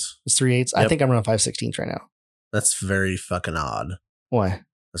 3/8. It's 3/8. I think I'm running 5/16 right now. That's very fucking odd. Why?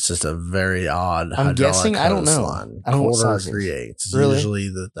 It's just a very odd. I'm guessing. I don't know. Line. I don't know what Quarter size 3/8 is really? usually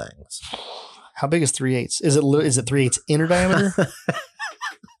the things. How big is 3/8? Is it 3/8 inner diameter?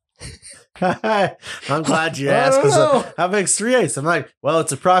 I'm glad you asked. How big's 3/8? I'm like, well,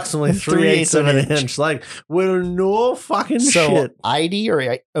 it's approximately 3/8 of an inch. Like, with no fucking shit. ID or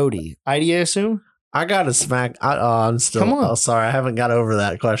OD? ID, I assume. I got to smack. I'm still. Come on. Oh, sorry, I haven't got over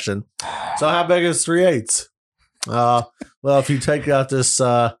that question. So, how big is 3/8? Well, if you take out this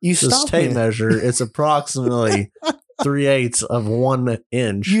tape measure, it's approximately 3/8 of 1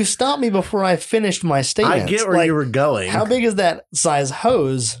 inch. You stopped me before I finished my statement. I get where you were going. How big is that size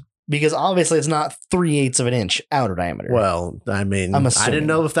hose? Because obviously it's not 3/8 of an inch outer diameter. Well, I mean, I didn't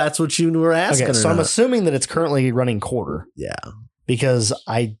know if that's what you were asking. Okay, so I'm assuming that it's currently running quarter. Yeah. Because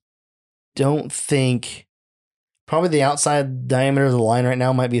I don't think probably the outside diameter of the line right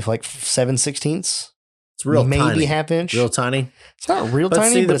now might be like 7/16. It's real maybe tiny. half inch. Real tiny. It's not real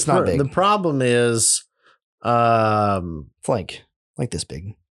tiny, but it's not big. The problem is, it's like this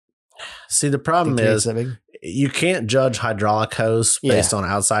big. See, the problem is that big? You can't judge hydraulic hose based on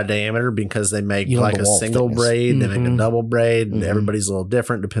outside diameter because they make like a single braid, they make a double braid, and everybody's a little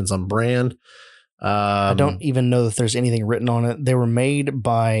different. Depends on brand. I don't even know if there's anything written on it. They were made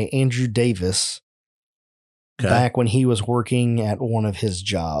by Andrew Davis back when he was working at one of his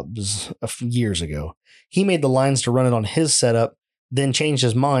jobs years ago. He made the lines to run it on his setup, then changed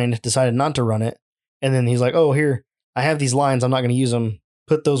his mind, decided not to run it. And then he's like, oh, here, I have these lines. I'm not going to use them.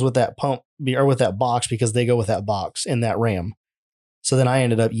 Put those with that pump or with that box because they go with that box in that RAM. So then I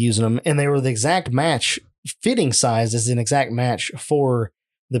ended up using them, and they were the exact match. Fitting size is an exact match for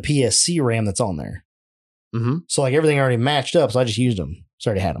the PSC RAM that's on there. Mm-hmm. So like everything already matched up. So I just used them. So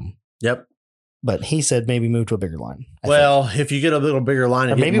I already had them. Yep. But he said maybe move to a bigger line. Well, if you get a little bigger line,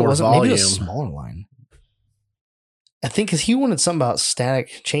 and maybe it wasn't volume. Maybe a smaller line. I think because he wanted something about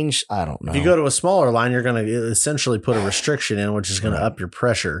static change. I don't know. If you go to a smaller line, you're going to essentially put a restriction in, which is going to up your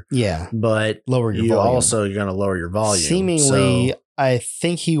pressure. Yeah. But lower your volume. You're going to lower your volume. Seemingly, I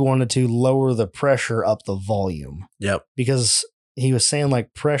think he wanted to lower the pressure up the volume. Yep. Because he was saying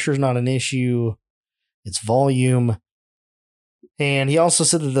like pressure's not an issue. It's volume. And he also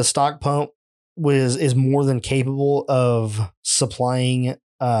said that the stock pump is more than capable of supplying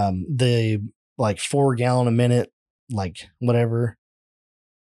the like 4 gallon a minute, like whatever.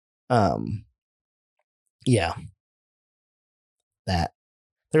 Yeah. That.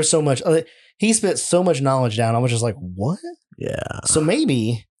 There's so much. He spit so much knowledge down. I was just like, what? Yeah. So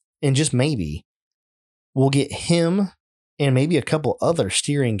maybe, and just maybe, we'll get him and maybe a couple other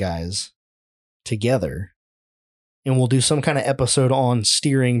steering guys together, and we'll do some kind of episode on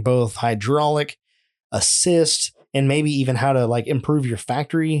steering, both hydraulic, assist, and maybe even how to like improve your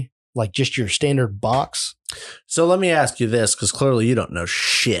factory, like just your standard box. So let me ask you this, because clearly you don't know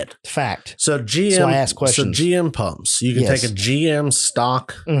shit. Fact. So GM, so I ask questions. So GM pumps, you can take a GM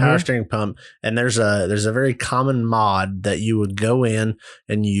stock power steering pump, and there's a very common mod that you would go in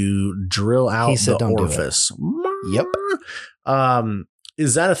and you drill out the orifice. Yep.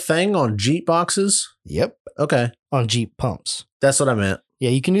 Is that a thing on Jeep boxes? Yep. Okay. On Jeep pumps. That's what I meant. Yeah,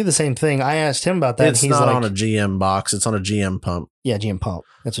 you can do the same thing. I asked him about that. It's not on a GM box. It's on a GM pump. Yeah, GM pump.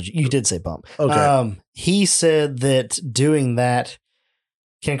 That's what you did say pump. Okay. He said that doing that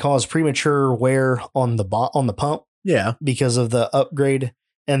can cause premature wear on the pump. Yeah. Because of the upgrade.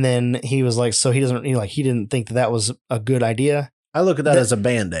 And then he was like, so he didn't think that was a good idea. I look at that as a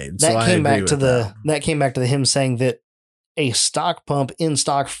Band-Aid. That came back to him saying that a stock pump in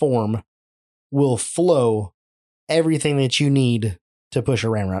stock form will flow everything that you need to push a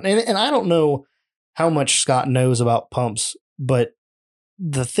RAM around. And I don't know how much Scott knows about pumps, but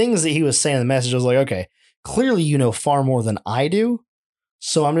the things that he was saying in the message, I was like, okay, clearly you know far more than I do.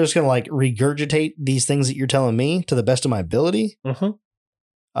 So I'm just going to like regurgitate these things that you're telling me to the best of my ability. Mm-hmm.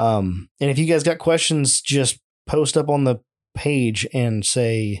 And if you guys got questions, just post up on the page and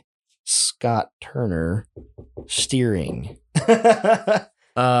say Scott Turner steering. I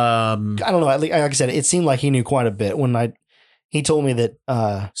don't know. Like I said, it seemed like he knew quite a bit when he told me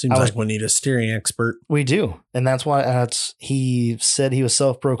that. Seems like we need a steering expert. We do. And that's why he said he was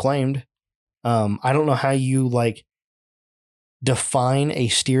self-proclaimed. I don't know how you like define a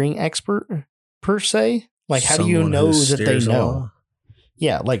steering expert per se. Like, how do you know that they know?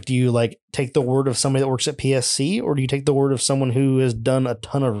 Yeah, like do you like take the word of somebody that works at PSC, or do you take the word of someone who has done a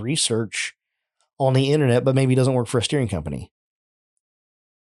ton of research on the internet but maybe doesn't work for a steering company?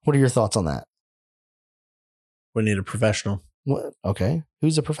 What are your thoughts on that? We need a professional. What? Okay,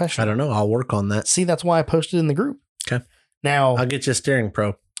 who's a I professional? don't know. I'll work on that. See, that's why I posted in the group. Okay. Now, I'll get you a steering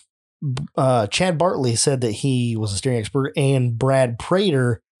pro. Chad Bartley said that he was a steering expert, and Brad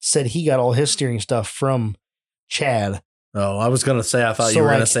Prater said he got all his steering stuff from Chad. Oh, I was going to say, I thought So, you were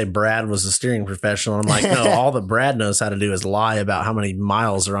going like- to say Brad was a steering professional. I'm like, no, all that Brad knows how to do is lie about how many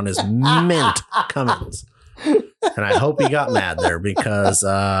miles are on his mint Cummins. And I hope he got mad there because,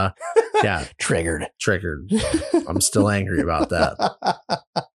 yeah, Triggered. I'm still angry about that.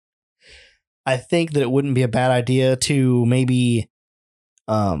 I think that it wouldn't be a bad idea to maybe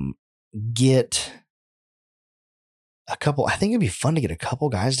get a couple. I think it'd be fun to get a couple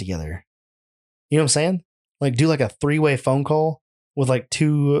guys together. You know what I'm saying? Like do like a 3-way phone call with like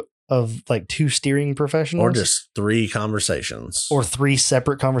two steering professionals, Or just 3 conversations. or 3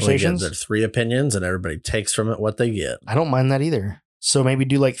 separate We get conversations. their 3 opinions and everybody takes from it what they get. I don't mind that either. So maybe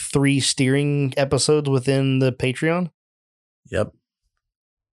do like 3 steering episodes within the Patreon. Yep.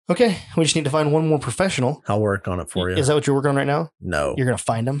 Okay, we just need to find one more professional. I'll work on it for you. Is that what you're working on right now? No, You're gonna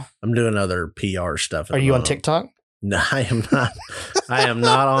find them. I'm doing other PR stuff. at Are the you on moment. TikTok? No, I am not. I am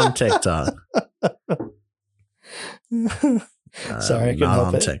not on TikTok. Sorry, I I'm couldn't not help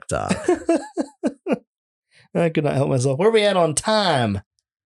on it. TikTok. I could not help myself. Where are we at on time?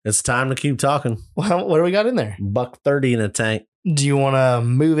 It's time to keep talking. Well, what do we got in there? $1.30 in a tank. Do you want to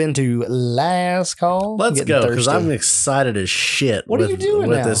move into last call? Let's I'm go getting because thirsty. I'm excited as shit. What are with, you doing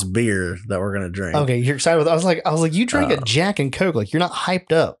with now? this beer that we're gonna drink? Okay, you're excited with. I was like, you drank a Jack and Coke. Like you're not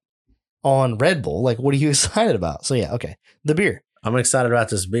hyped up on Red Bull. Like, what are you excited about? So yeah, okay, the beer. I'm excited about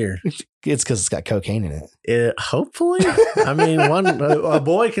this beer. It's because it's got cocaine in it. Hopefully, I mean, a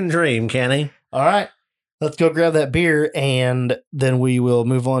boy can dream, can he? All right, let's go grab that beer, and then we will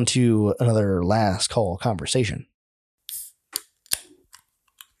move on to another last call conversation.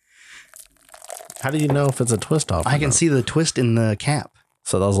 How do you know if it's a twist off? I can see the twist in the cap.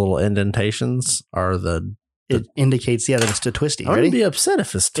 So those little indentations are the. It indicates, that it's a twisty. I wouldn't Ready? be upset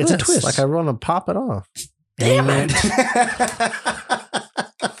if it's It's a twist. twist. Like I want to pop it off. Damn it.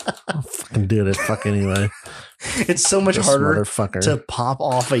 I'll fucking do it fuck anyway. It's so much This harder motherfucker. to pop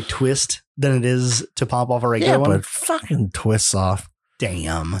off a twist than it is to pop off a regular Yeah, one. but fucking twists off.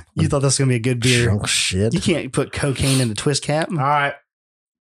 Damn. You thought this was going to be a good beer. Junk shit. You can't put cocaine in a twist cap. All right.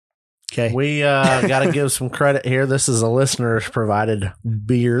 Okay. We got to give some credit here. This is a listener provided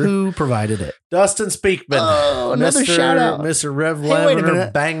beer. Who provided it? Dustin Speakman. Oh, another Mr. shout out. Mr. Rev Hey, wait a Lavender,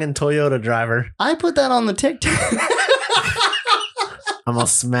 minute. banging Toyota driver. I put that on the TikTok. I'm going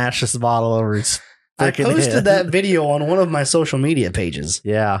to smash this bottle over his I freaking posted head. that video on one of my social media pages.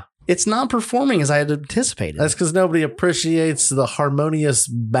 Yeah. It's not performing as I had anticipated. That's because nobody appreciates the harmonious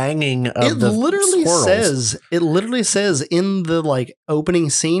banging of It the literally squirrels. says in the like opening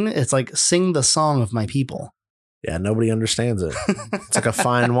scene, it's like sing the song of my people. Yeah, nobody understands it. It's like a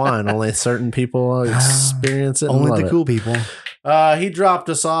fine wine. Only certain people experience it. and Only love the it. cool people. He dropped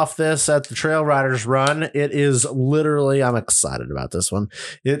us off this at the Trail Riders Run. It is literally, I'm excited about this one.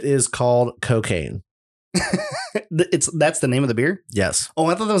 It is called Cocaine. That's the name of the beer? Yes. Oh,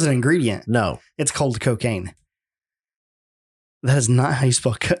 I thought that was an ingredient. No. It's called cocaine. That is not how you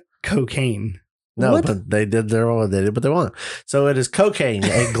spell cocaine. No, What? but they did what they want. So it is Cocaine,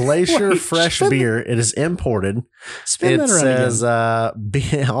 a glacier Wait, fresh spin- beer. It is imported. Spin It that around says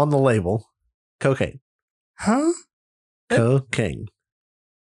again. on the label, cocaine. Huh? Cocaine.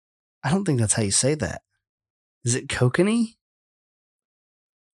 I don't think that's how you say that. Is it kokanee?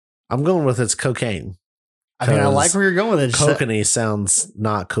 I'm going with it's cocaine. I mean, I 'Cause like where you're going with it. Kokanee sounds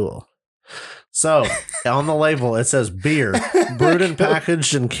not cool. So on the label, it says beer brewed and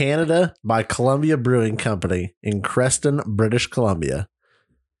packaged in Canada by Columbia Brewing Company in Creston, British Columbia.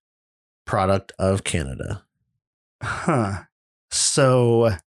 Product of Canada. Huh.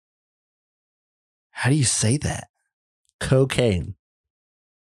 So, how do you say that? Cocaine.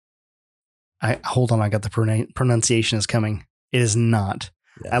 Hold on. I got the pronunciation is coming. It is not.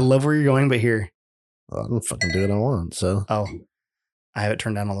 Yeah. I love where you're going, but here. Well, I can fucking do what I want. So Oh, I have it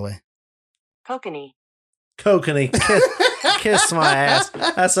turned down all the way. Kokanee. Kokanee. Kiss my ass.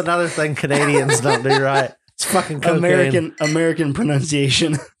 That's another thing Canadians don't do right. It's fucking cocaine. American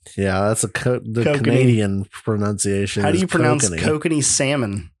pronunciation. Yeah, that's the Kokanee. Canadian pronunciation. How do is you pronounce kokanee. kokanee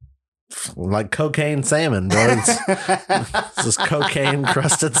salmon? Like cocaine salmon, bro. Is this cocaine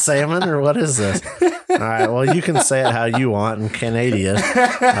crusted salmon or what is this? All right, well, you can say it how you want in Canada.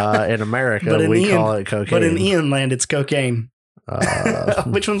 In America, But in we Ian- call it cocaine. But in Ian land, it's cocaine.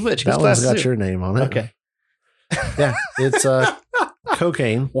 Which one's which? That Whose one's glasses got who? your name on it. Okay. Yeah, it's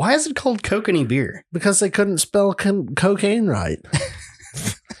cocaine Why is it called kokanee beer? because they couldn't spell cocaine right.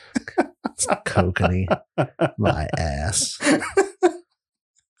 It's kokanee. My ass.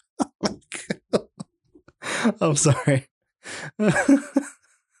 I'm sorry. I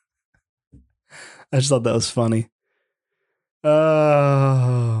just thought that was funny.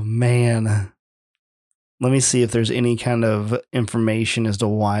 Oh, man. Let me see if there's any kind of information as to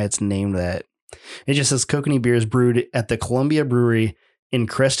why it's named that. It just says kokanee beer is brewed at the Columbia Brewery in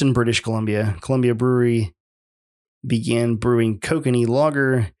Creston, British Columbia. Columbia Brewery began brewing kokanee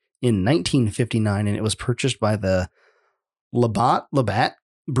lager in 1959, and it was purchased by the Labatt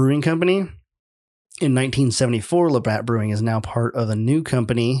Brewing Company. In 1974, Labatt Brewing is now part of the new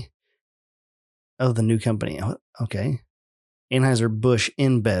company. Okay. Anheuser-Busch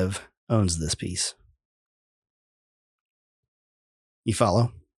InBev owns this piece. You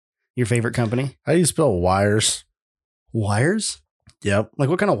follow? Your favorite company? How do you spell wires? Wires? Yep. Like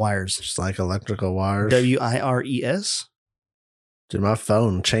what kind of wires? Just like electrical wires. WIRES? Dude, my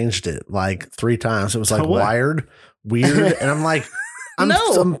phone changed it like 3 times. It was like Oh, what? wired, weird. And I'm like, I'm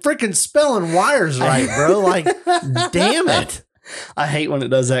No. freaking spelling wires right, bro. Like, damn it. I hate when it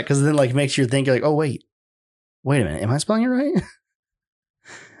does that because then like makes you think like, oh wait a minute, am I spelling it right?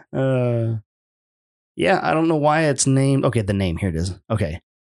 Yeah, I don't know why it's named. Okay, the name here it is. Okay,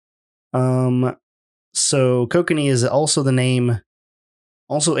 so kokanee is also a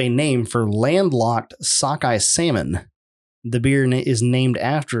name for landlocked sockeye salmon. The beer is named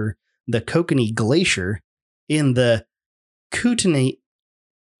after the Kokanee Glacier in the Kootenays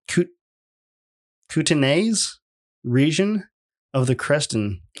region of the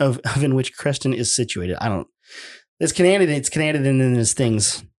Creston of in which Creston is situated. It's Canadian in its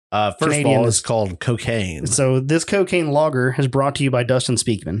things. First Canadian of all, is- it's called cocaine. So this cocaine lager is brought to you by Dustin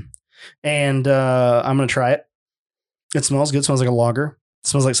Speakman. And I'm going to try it. It smells good. It smells like a lager. It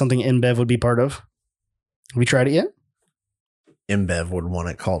smells like something InBev would be part of. Have you tried it yet? InBev would want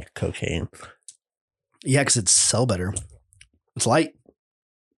it called cocaine. Yeah, because it's sell better. It's light.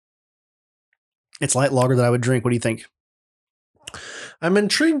 It's light lager that I would drink. What do you think? I'm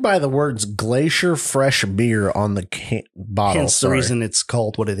intrigued by the words glacier fresh beer on the bottle. Hence the reason it's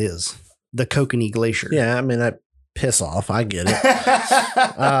called what it is. The Kokanee Glacier. Yeah, I mean, I piss off. I get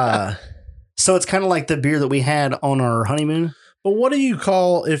it. So it's kind of like the beer that we had on our honeymoon. But what do you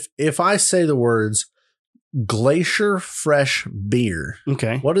call if I say the words glacier fresh beer?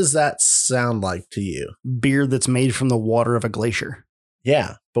 Okay. What does that sound like to you? Beer that's made from the water of a glacier.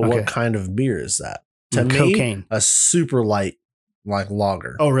 Yeah, but Okay. what kind of beer is that? To me, Cocaine. a super light like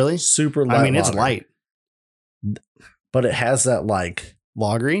lager. Oh, really? Super light. I mean, it's lager. light. But it has that like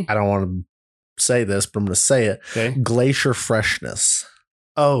Lagery? I don't want to say this, but I'm going to say it. Okay. Glacier freshness.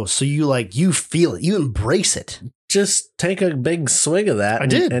 Oh, so you feel it. You embrace it. Just take a big swig of that. I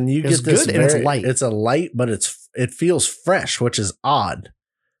did. And you It's get this good and it's light. It's a light, but it feels fresh, which is odd.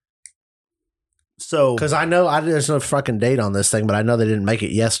 So Because I know there's no fucking date on this thing, but I know they didn't make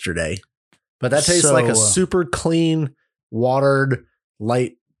it yesterday. But that tastes like a super clean, watered,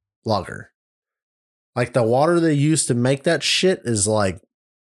 light lager. Like the water they used to make that shit is like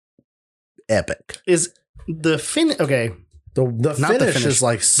epic. is the okay. The Not the finish finish. is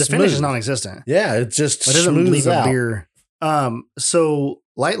like The smooth. finish is non-existent. Yeah, it just It doesn't smooths leave a out. beer. So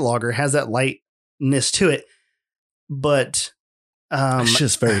light lager has that lightness to it, but It's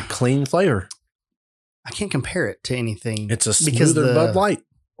just very clean flavor. I can't compare it to anything. It's a because smoother Bud Light.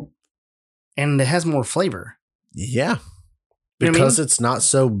 and it has more flavor. Yeah. You know what I Because mean? it's not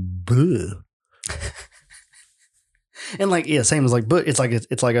so bleh. And like same as like but it's like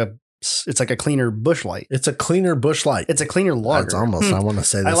a cleaner Busch Light. It's a cleaner Busch Light. It's a cleaner lager. It's almost, I want to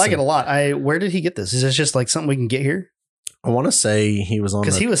say this. I like it a lot. Where did he get this? Is this just like something we can get here? I want to say he was on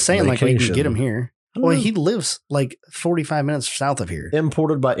Because he was saying like we can get him here. I don't Well, know. he lives like 45 minutes south of here.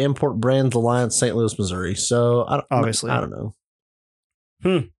 Imported by Import Brands Alliance, St. Louis, Missouri. So I don't, Obviously. I don't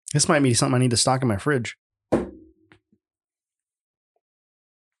know. This might be something I need to stock in my fridge.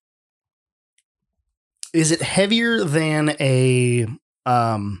 Is it heavier than a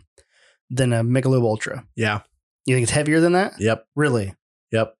Michelob Ultra? Yeah. You think it's heavier than that? Yep. Really?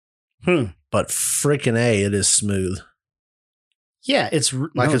 Yep. But freaking A, it is smooth. Yeah, it's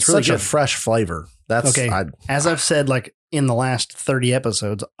Like no, it's really such a good. fresh flavor. That's Okay. As I've said, like in the last 30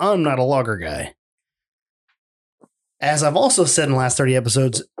 episodes, I'm not a lager guy. As I've also said in the last 30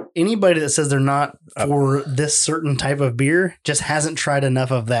 episodes, anybody that says they're not for this certain type of beer just hasn't tried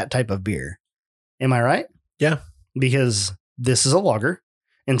enough of that type of beer. Am I right? Yeah. Because this is a lager,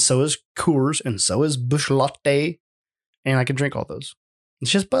 and so is Coors, and so is Busch Latte. and I can drink all those.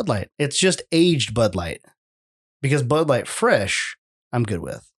 It's just Bud Light. It's just aged Bud Light. Because Bud Light fresh, I'm good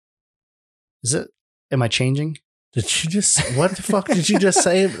with. Is it? Am I changing? Did you just, what the fuck did you just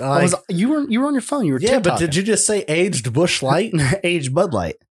say? Like, you were on your phone. You were yeah, but TikToking. did you just say aged Bush Light? Aged Bud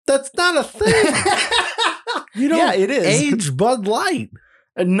Light. That's not a thing. You don't Yeah, it is. age Bud Light.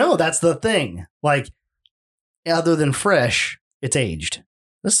 No, that's the thing. Like, other than fresh, it's aged.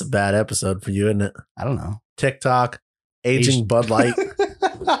 This is a bad episode for you, isn't it? I don't know. TikTok, aging Bud Light.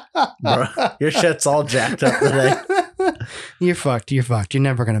 Bro, your shit's all jacked up today. You're fucked. You're fucked. You're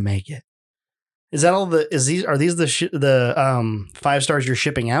never gonna make it. Is that all the? Are these the 5 stars you're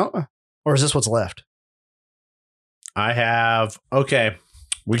shipping out, or is this what's left? I have, okay,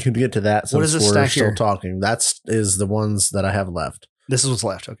 we can get to that since What is this we're stack still here? talking. Is the ones that I have left. This is what's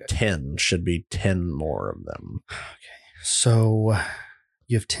left. Okay. 10 should be 10 more of them. So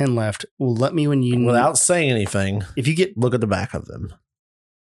you have 10 left. Well, let me when you Without saying anything, if you get look at the back of them.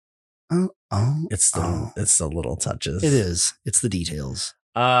 oh It's the little touches. it is. It's the details.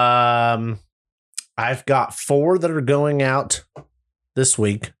 I've got 4 that are going out this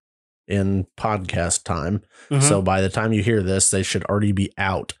week in podcast time. Mhm. So by the time you hear this, they should already be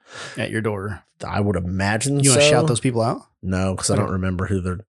out. At your door. I would imagine You so. want to shout those people out? No, because I don't remember who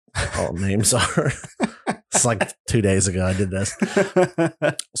their all names are. It's like 2 days ago I did this.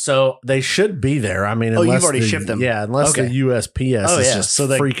 So they should be there. I mean, Oh, you've unless already shipped them. Yeah, unless Okay. the USPS Oh, is yeah. just So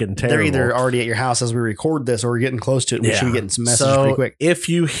freaking terrible. They're either already at your house as we record this, or we're getting close to it. We should be getting some messages pretty quick. If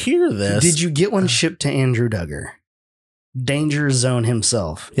you hear this, Did you get one shipped to Andrew Duggar? Danger Zone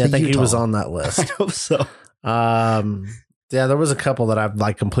himself. Yeah, I to think he Utah. was on that I list. hope so. Yeah, there was a couple that I've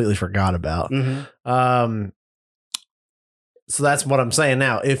like completely forgot about. Mhm. So that's what I'm saying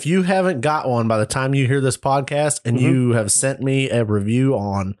now. If you haven't got one by the time you hear this podcast and Mhm. you have sent me a review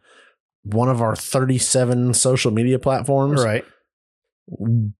on one of our 37 social media platforms, Right.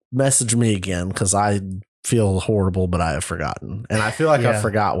 message me again because I feel horrible, but I have forgotten. And I feel like I Yeah.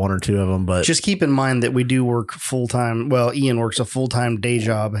 forgot 1 or 2 of them, but Just keep in mind that we do work full time. Well, Ian works a full time day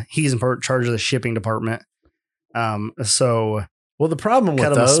job. He's in charge of the shipping department. So well, the problem with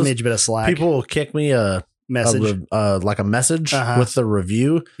cut him a those, smidge bit of slack. people will kick me a message. like a message Uh-huh. with the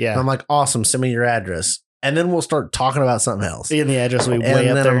review. Yeah. And I'm like, awesome, send me your address. And then we'll start talking about something else. And the address will be And way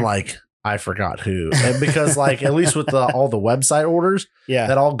up then there. I'm like, I forgot who. And because like at least with all the website orders, yeah.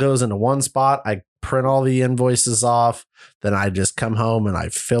 that all goes into one spot. I print all the invoices off. Then I just come home and I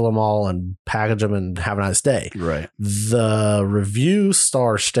fill them all and package them and have a nice day. Right. The review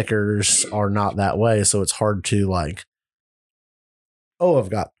star stickers are not that way. So it's hard to like, oh, I've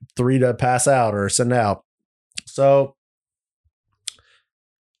got 3 to pass out or send out. So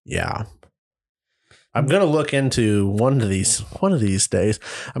yeah. I'm going to look into one of these days.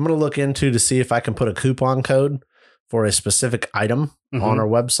 I'm going to look into to see if I can put a coupon code for a specific item on our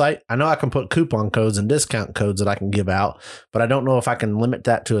website. I know I can put coupon codes and discount codes that I can give out, but I don't know if I can limit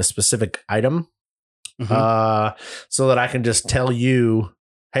that to a specific item. So that I can just tell you,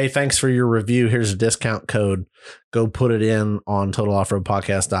 hey, thanks for your review. Here's a discount code. Go put it in on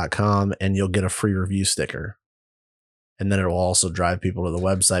totaloffroadpodcast.com and you'll get a free review sticker. And then it will also drive people to the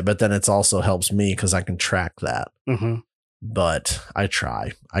website. But then it also helps me because I can track that. But I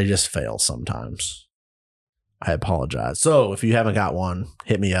try. I just fail sometimes. I apologize. So if you haven't got one,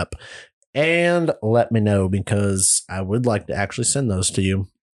 hit me up and let me know because I would like to actually send those to you.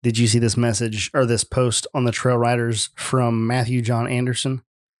 Did you see this message or this post on the Trail Riders from Matthew John Anderson?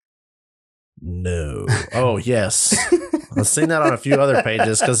 No. Oh, yes. I've seen that on a few other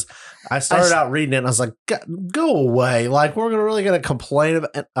pages because I started out reading it and I was like, go away. Like, we're really going to complain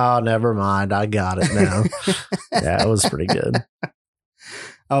about it. Oh, never mind. I got it now. Yeah, it was pretty good.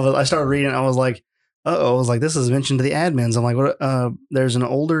 I started reading it. I was like, I was like, this is mentioned to the admins. I'm like, what? There's an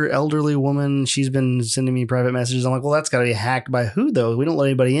elderly woman. She's been sending me private messages. I'm like, well, that's got to be hacked by who, though? We don't let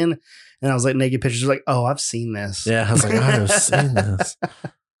anybody in. And I was like, naked pictures. Like, oh, I've seen this. Yeah, I was like, I've seen this.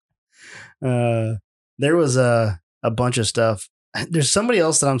 There was a bunch of stuff. There's somebody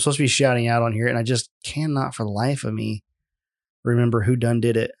else that I'm supposed to be shouting out on here, and I just cannot for the life of me remember who done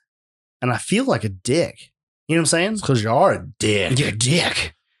did it. And I feel like a dick. You know what I'm saying? It's because you are a dick. You're a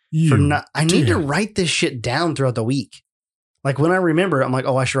dick. I need to write this shit down throughout the week. Like when I remember, I'm like,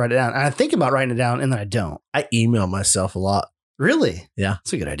 oh, I should write it down. And I think about writing it down, and then I don't. I email myself a lot. Really? Yeah.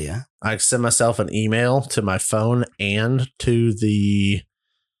 That's a good idea. I send myself an email to my phone and to the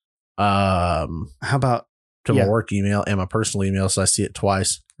How about, my work email and my personal email, so I see it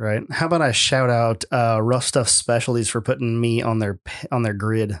twice. right? How about I shout out Rough Stuff Specialties for putting me on their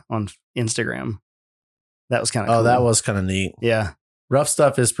grid on Instagram? That was kind of cool. Oh, that was kind of neat. Yeah. Rough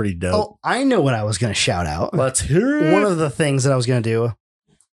Stuff is pretty dope. Oh, I know what I was going to shout out. Let's hear it. One of the things that I was going to do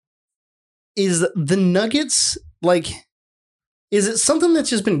is the nuggets, like, is it something that's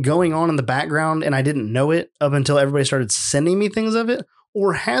just been going on in the background and I didn't know it up until everybody started sending me things of it?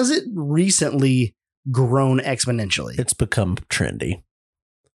 Or has it recently grown exponentially? It's become trendy.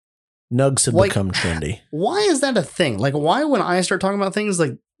 Nugs have become trendy. Why is that a thing? Like, why when I start talking about things,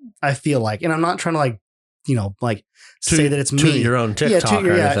 like, I feel like, and I'm not trying to, like, you know, like, say that it's me. To your own TikTok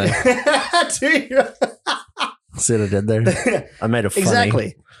or anything. See what I did there? I made it funny.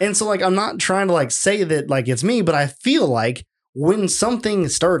 Exactly. And so, like, I'm not trying to, like, say that, like, it's me, but I feel like when something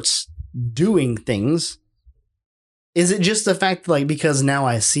starts doing things, is it just the fact, like, because now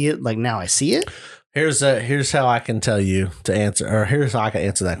I see it, like, now I see it? Here's how I can tell you to answer, or here's how I can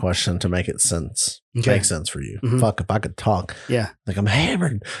answer that question to make it sense. Okay. Make sense for you. Mm-hmm. Fuck, if I could talk. Yeah. Like, I'm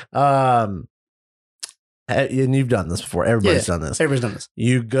hammered. And you've done this before. Everybody's done this. Everybody's done this.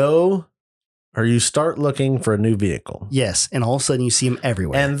 You go or you start looking for a new vehicle. Yes. And all of a sudden you see them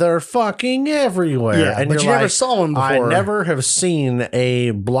everywhere. And they're fucking everywhere. Yeah, and but you never saw one before. I never have seen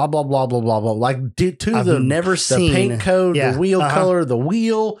a blah, blah, blah, blah, blah, blah. Like, I've never seen the paint code, the wheel color, the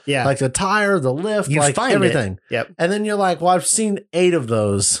wheel, like the tire, the lift, you like find everything. Yep. And then you're like, well, I've seen 8 of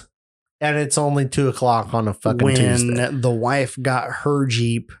those. And it's only 2:00 on a fucking Tuesday. When the wife got her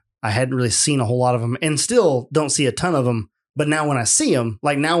Jeep, I hadn't really seen a whole lot of them and still don't see a ton of them. But now when I see them,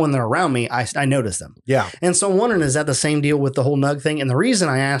 like now when they're around me, I notice them. Yeah. And so I'm wondering, is that the same deal with the whole nug thing? And the reason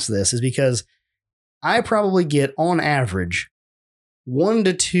I ask this is because I probably get on average 1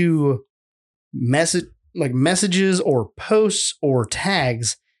 to 2 messages or posts or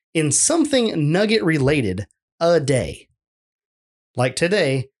tags in something nugget related a day. Like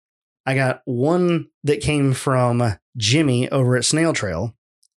today, I got one that came from Jimmy over at Snail Trail.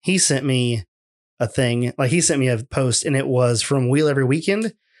 He sent me a thing, like he sent me a post and it was from Wheel Every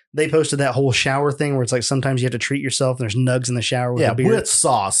Weekend. They posted that whole shower thing where it's like sometimes you have to treat yourself and there's nugs in the shower with a beer. With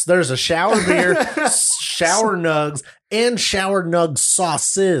sauce. There's a shower beer, shower nugs, and shower nug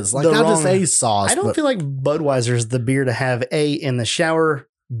sauces. Like not just a sauce. I don't feel like Budweiser is the beer to have A in the shower,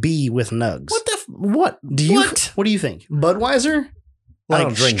 B with nugs. What do you think? Budweiser? Like I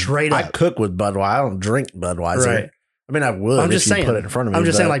don't drink straight up. I cook with Budweiser. I don't drink Budweiser. Right. I mean, I would. I'm just saying. Put it in front of me. I'm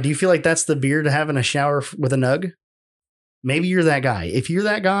just saying. Like, do you feel like that's the beer to have in a shower with a nug? Maybe you're that guy. If you're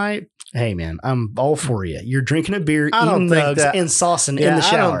that guy, hey man, I'm all for you. You're drinking a beer, eating nugs, and saucing in the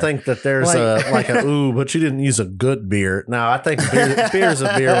shower. I don't think that there's ooh, but you didn't use a good beer. No, I think beer's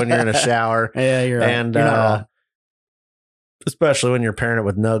a beer when you're in a shower. Yeah, you're right. And especially when you're pairing it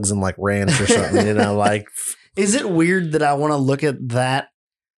with nugs and like ranch or something, you know, like. Is it weird that I want to look at that?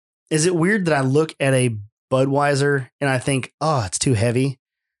 Is it weird that I look at a Budweiser and I think, oh, it's too heavy?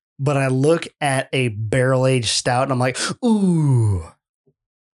 But I look at a barrel-aged stout and I'm like, ooh.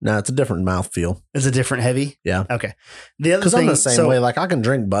 No, it's a different mouthfeel. It's a different heavy? Yeah. Okay. The other thing, I'm the same way. Like I can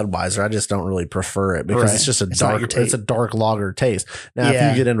drink Budweiser, I just don't really prefer it because it's just it's a dark lager taste. Now, if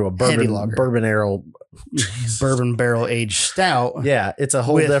you get into a bourbon barrel aged stout, it's a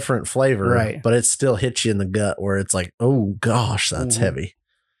whole different flavor, right? But it still hits you in the gut where it's like, oh gosh, that's heavy.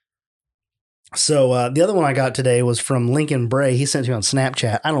 So the other one I got today was from Lincoln Bray. He sent it to me on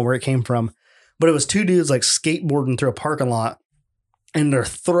Snapchat. I don't know where it came from, but it was 2 dudes like skateboarding through a parking lot. And they're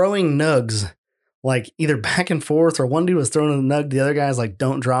throwing nugs like either back and forth, or one dude was throwing a nug. The other guy's like,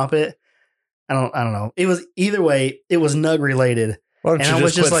 don't drop it. I don't know. It was either way. It was nug related. Why don't you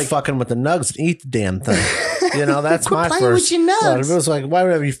just quit fucking with the nugs and eat the damn thing? You know, that's my first. With your nugs. It was like, why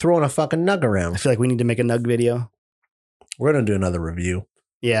would you throwing a fucking nug around? I feel like we need to make a nug video. We're going to do another review.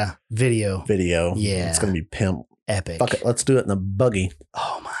 Yeah. Video. Yeah. It's going to be pimp. Epic. Fuck it. Let's do it in the buggy.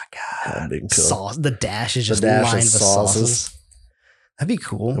 Oh my God. That'd be cool. Sauce. The dash is just lined with sauces. That'd be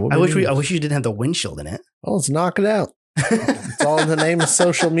cool. I wish you didn't have the windshield in it. Well, let's knock it out. It's all in the name of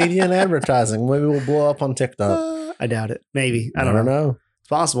social media and advertising. Maybe we'll blow up on TikTok. I doubt it. Maybe. I don't know. It's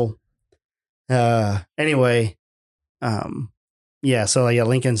possible. Anyway. Yeah. So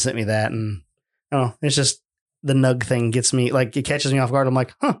Lincoln sent me that, and it's just the nug thing gets me, like, it catches me off guard. I'm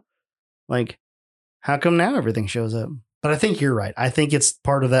like, like, how come now everything shows up? But I think you're right. I think it's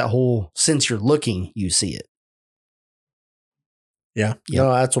part of that whole, since you're looking, you see it. Yeah. Yep.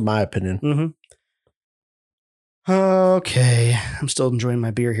 No, that's my opinion. Mm-hmm. Okay. I'm still enjoying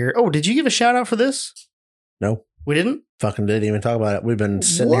my beer here. Oh, did you give a shout out for this? No. We didn't? Fucking didn't even talk about it. We've been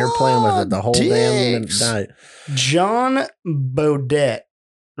sitting here playing with it the whole damn night. John Baudet,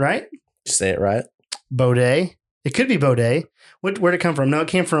 right? Did you say it right? Baudet. It could be Baudet. Where'd it come from? No, it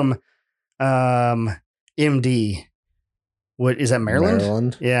came from MD. What is that, Maryland?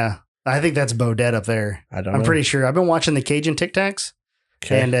 Maryland. Yeah. I think that's Baudet up there. I don't know. I'm pretty sure. I've been watching the Cajun Tic Tacs.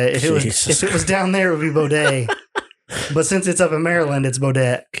 Okay. And if it was down there, it would be Baudet. But since it's up in Maryland, it's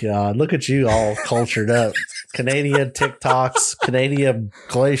Baudet. God, look at you all cultured up. Canadian TikToks, Canadian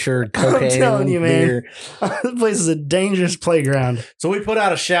glacier, cocaine, telling you, man. beer. This place is a dangerous playground. So we put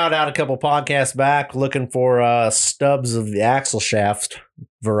out a shout out a couple podcasts back looking for stubs of the axle shaft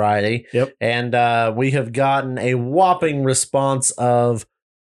variety. Yep. And we have gotten a whopping response of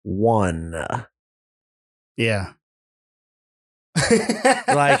 1. Yeah.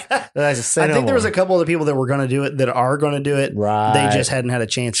 Like, I think there was a couple of the people that were going to do it that are going to do it. Right. They just hadn't had a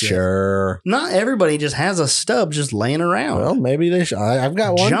chance yet. Sure. Not everybody just has a stub just laying around. Well, maybe they should. I've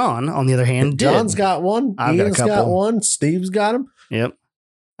got one. John, on the other hand, did. John's got one. I've got a Ian's couple. got one. Steve's got him. Yep.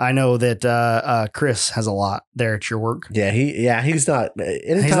 I know that Chris has a lot there at your work. Yeah, he's not.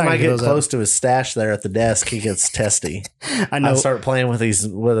 Anytime not I gonna get close close to his stash there at the desk, he gets testy. I know. I start playing with his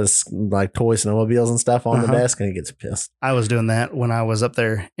like toy snowmobiles and stuff on the Uh-huh. desk, and he gets pissed. I was doing that when I was up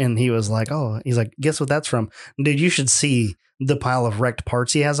there, and he was like, he's like, guess what that's from? Dude, you should see the pile of wrecked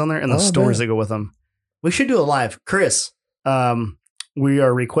parts he has on there and the stories that go with them. We should do a live. Chris, we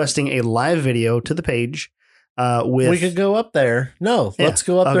are requesting a live video to the page. We could go up there. No, Yeah. let's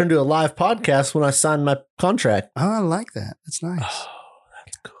go up there and do a live podcast when I sign my contract. Oh, I like that. That's nice. Oh,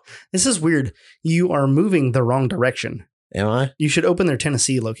 that's cool. This is weird. You are moving the wrong direction. Am I? You should open their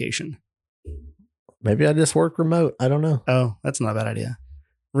Tennessee location. Maybe I just work remote. I don't know. Oh, that's not a bad idea.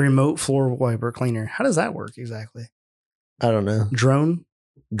 Remote floor wiper cleaner. How does that work exactly? I don't know. Drone?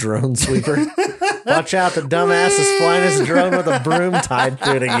 Drone sweeper. Watch out, the dumbass is flying his drone with a broom tied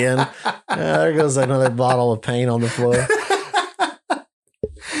to it again. There goes another bottle of paint on the floor.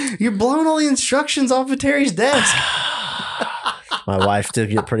 You're blowing all the instructions off of Terry's desk. My wife did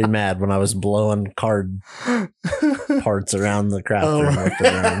get pretty mad when I was blowing card parts around the craft room with the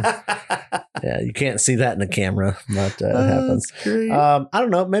drone. Yeah, you can't see that in the camera, but it happens. Great. I don't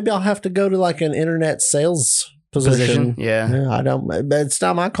know. Maybe I'll have to go to like an internet sales position. Yeah. I don't. It's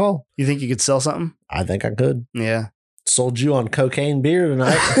not my call. You think you could sell something? I think I could. Yeah. Sold you on cocaine beer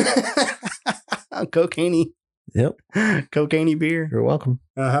tonight. Cocaine-y. Yep. Cocaine-y beer. You're welcome.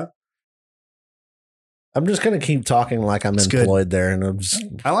 Uh-huh. I'm just gonna keep talking like I'm It's employed there, and I'm just,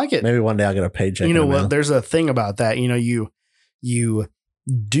 I like it. maybe one day I'll get a paycheck. You know in the what? mail. There's a thing about that. You know, you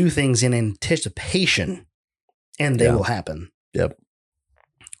do things in anticipation and they Yeah. will happen. Yep.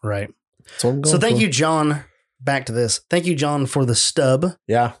 Right. That's what I'm going So thank for. you, John. Back to this. Thank you, John, for the stub.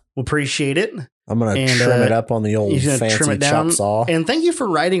 Yeah. We'll appreciate it. I'm gonna And, trim it up on the old He's going to fancy trim it chop down. saw. And thank you for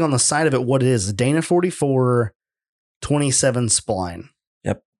writing on the side of it what it is. Dana 44 27 spline.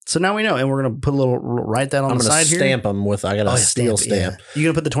 Yep. So now we know. And we're going to put a little, write that on I'm the gonna side here. stamp them with. I got a yeah, steel stamp. Yeah. You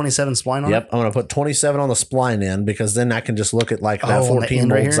going to put the 27 spline on Yep, it? I'm gonna put 27 on the spline end because then I can just look at like that Oh, on the 14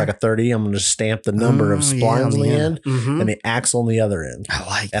 end right molds here? like a 30. I'm gonna just stamp the number of splines on the end Mhm. and the axle on the other end. I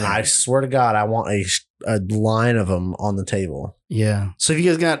like And that. I swear to God, I want a line of them on the table. Yeah. So if you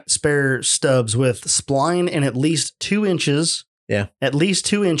guys got spare stubs with spline and at least 2 inches, at least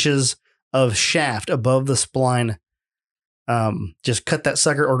 2 inches of shaft above the spline, just cut that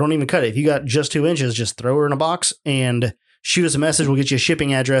sucker, or don't even cut it. If you got just 2 inches, just throw her in a box and shoot us a message. We'll get you a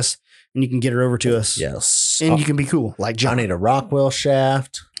shipping address and you can get her over to us. Yes. And you can be cool, like John. I need a Rockwell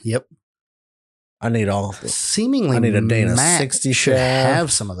shaft. Yep. I need all. Seemingly, I need a Dana Matt 60 should shaft.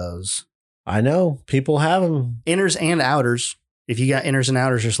 have some of those I know people have them. inners and outers. If you got inners and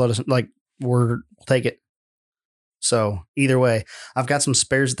outers, just let us we'll take it. So either way, I've got some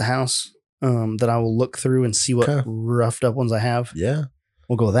spares at the house that I will look through and see what Okay. roughed up ones I have. Yeah.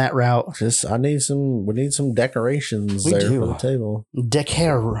 We'll go that route. We need some decorations We there do. for the table.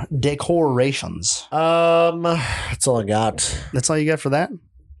 Decorations. That's all I got. That's all you got for that?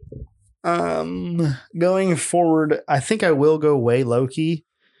 Going forward, I think I will go way low key.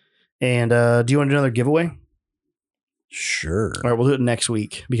 And do you want to do another giveaway? Sure. All right, we'll do it next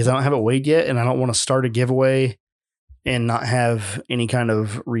week because I don't have it weighed yet, and I don't want to start a giveaway and not have any kind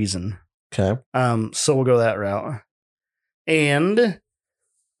of reason. Okay. So we'll go that route. And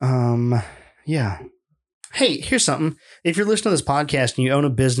yeah. Hey, here's something. If you're listening to this podcast and you own a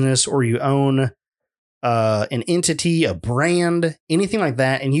business or you own an entity, a brand, anything like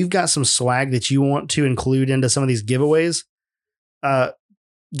that, and you've got some swag that you want to include into some of these giveaways,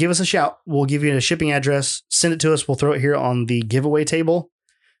 give us a shout. We'll give you a shipping address. Send it to us. We'll throw it here on the giveaway table.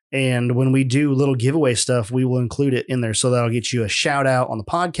 And when we do little giveaway stuff, we will include it in there. So that'll get you a shout out on the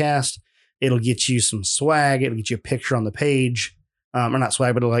podcast. It'll get you some swag. It'll get you a picture on the page. Or not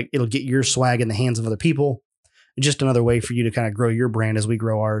swag, but it'll get your swag in the hands of other people. Just another way for you to kind of grow your brand as we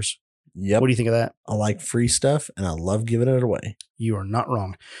grow ours. Yep. What do you think of that? I like free stuff and I love giving it away. You are not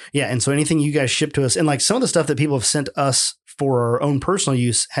wrong. Yeah. And so anything you guys ship to us, and like some of the stuff that people have sent us for our own personal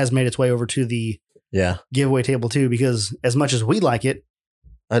use has made its way over to the giveaway table too, because as much as we like it,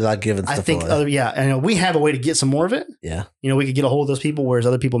 I like giving stuff I think away. and we have a way to get some more of it. Yeah. We could get a hold of those people, whereas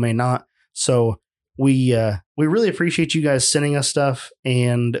other people may not. So we really appreciate you guys sending us stuff,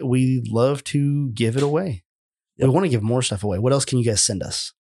 and we love to give it away. Yep. We want to give more stuff away. What else can you guys send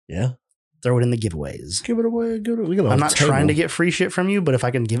us? Yeah. Throw it in the giveaways. Give it away. We got I'm not trying to get free shit from you, but if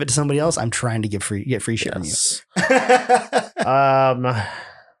I can give it to somebody else, I'm trying to get free shit from you.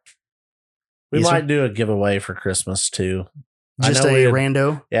 We Yes, might sir. do a giveaway for Christmas too. Just a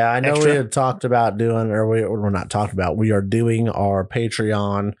rando. Yeah, I know extra? we had talked about doing, or we're not talking about. We are doing our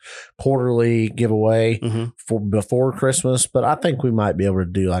Patreon quarterly giveaway for before Christmas, but I think we might be able to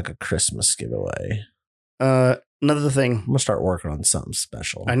do like a Christmas giveaway. Another thing, I'm gonna start working on something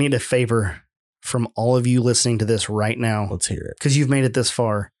special. I need a favor from all of you listening to this right now. Let's hear it. Because you've made it this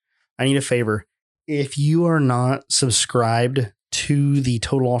far. I need a favor. If you are not subscribed to the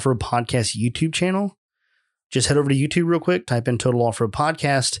Total Off-Road Podcast YouTube channel, just head over to YouTube real quick, type in Total Off-Road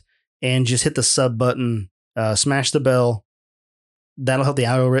Podcast, and just hit the sub button, smash the bell. That'll help the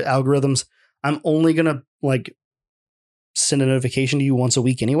algorithms. I'm only going to send a notification to you once a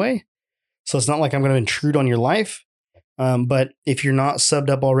week anyway. So it's not like I'm going to intrude on your life. But if you're not subbed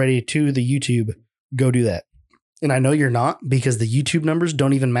up already to the YouTube, go do that. And I know you're not, because the YouTube numbers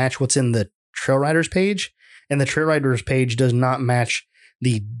don't even match what's in the Trail Riders page. And the Trail Riders page does not match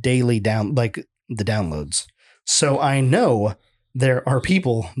the daily the downloads. So I know there are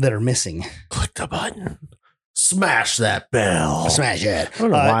people that are missing. Click the button. Smash that bell. Smash it. I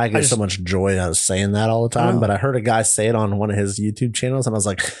don't know why I get so much joy out of saying that all the time, but I heard a guy say it on one of his YouTube channels, and I was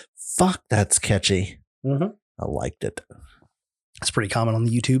like, fuck, that's catchy. I liked it. It's pretty common on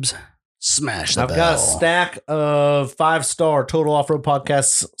the YouTubes. Smash the bell. I've got a stack of 5-star Total Off-Road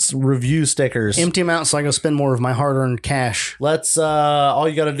Podcast review stickers. Empty them out so I go spend more of my hard-earned cash. Let's, all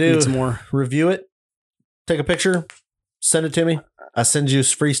you got to do Need some more. Review it, take a picture, send it to me. I send you a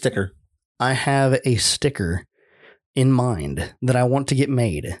free sticker. I have a sticker in mind that I want to get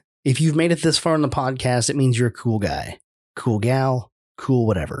made. If you've made it this far in the podcast, it means you're a cool guy, cool gal, cool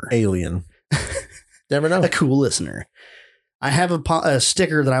whatever. Alien. Never know. A cool listener. I have a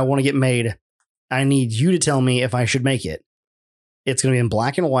sticker that I want to get made. I need you to tell me if I should make it. It's going to be in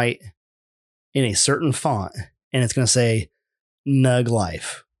black and white in a certain font, and it's going to say Nug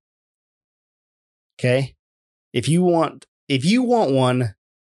Life. Okay? If you want one,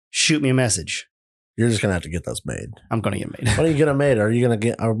 shoot me a message. You're just gonna have to get those made. I'm going to get made. What are you gonna made? Are we gonna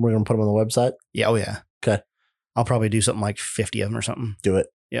put them on the website? Yeah, oh yeah. Okay. I'll probably do something like 50 of them or something. Do it.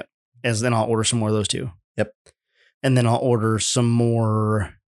 Yep. Then I'll order some more of those too. Yep. And then I'll order some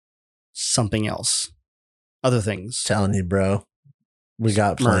more something else. Other things. Telling you, bro. We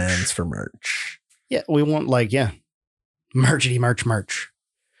got Merch. plans for merch. Yeah, we want merchity merch.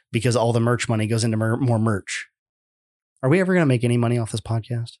 Because all the merch money goes into more merch. Are we ever going to make any money off this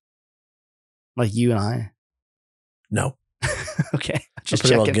podcast? Like you and I? No. Okay. Just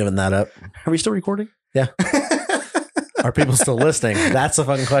pretty well giving that up. Are we still recording? Yeah. Are people still listening? That's a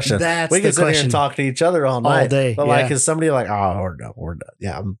fun question. We can sit here and talk to each other all night. All day. But is somebody like, oh, we're done.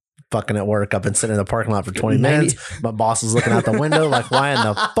 Yeah, I'm fucking at work. I've been sitting in the parking lot for 20 minutes. My boss is looking out the window like, why in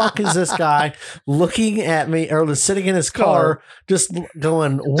the fuck is this guy looking at me or just sitting in his car just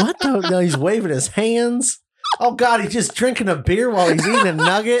going, what the? No, he's waving his hands. Oh, God, he's just drinking a beer while he's eating a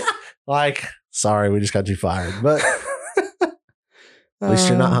nugget. Like, sorry, we just got you fired. But at least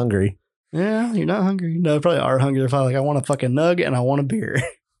you're not hungry. Yeah, you're not hungry. No, probably are hungry. They're probably like, I want a fucking nug and I want a beer.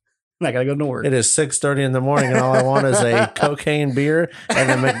 And I gotta go to work. It is 6:30 in the morning, and all I want is a cocaine beer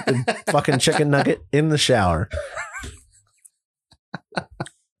and a fucking chicken nugget in the shower. I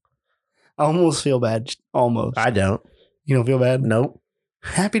almost feel bad. Almost. I don't. You don't feel bad? Nope.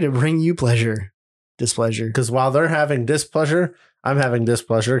 Happy to bring you pleasure. Displeasure. Because while they're having displeasure, I'm having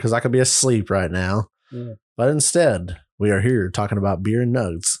displeasure because I could be asleep right now. Yeah. But instead, we are here talking about beer and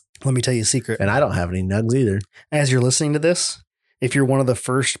nugs. Let me tell you a secret. And I don't have any nugs either. As you're listening to this, if you're one of the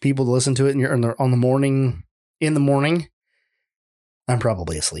first people to listen to it and you're in the morning, I'm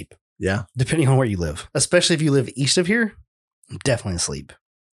probably asleep. Yeah. Depending on where you live. Especially if you live east of here, I'm definitely asleep.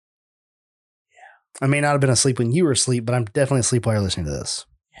 Yeah. I may not have been asleep when you were asleep, but I'm definitely asleep while you're listening to this.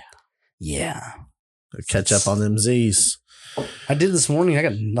 Yeah. Catch up on them Z's. I did this morning. I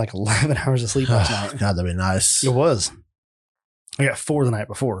got like 11 hours of sleep last night. God, that'd be nice. It was. I got 4 the night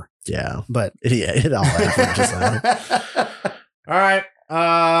before. Yeah. But yeah, it all happened just now. All right.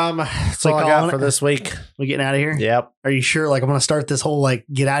 That's all I got for this week. We getting out of here? Yep. Are you sure? Like, I'm going to start this whole, like,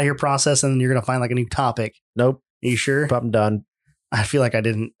 get out of here process and then you're going to find, like, a new topic. Nope. Are you sure? I'm done. I feel like I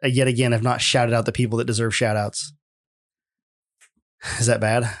didn't, yet again, have not shouted out the people that deserve shout outs. Is that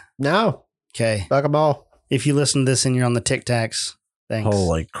bad? No. Okay. Fuck them all. If you listen to this and you're on the Tic Tacs, thanks.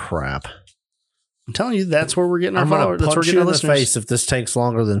 Holy crap. I'm telling you, that's where we're getting our I'm going followers. to That's where punch we're you getting in our the listeners. face if this takes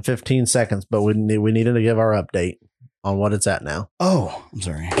longer than 15 seconds, but we needed to give our update on what it's at now. Oh, I'm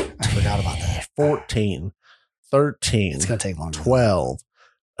sorry. I forgot about that. 14, 13, It's going to take longer. 12,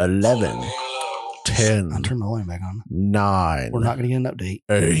 11, 10, I'll turn my volume back on. 9. We're not going to get an update.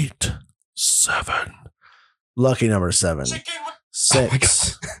 8, 7. Lucky number 7.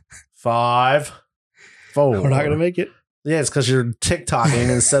 6, 5, 4. We're not going to make it. Yeah, it's because you're TikToking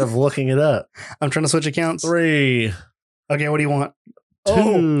instead of looking it up. I'm trying to switch accounts. 3. Okay, what do you want? 2.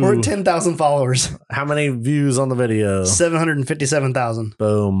 Oh, we're at 10,000 followers. How many views on the video? 757,000.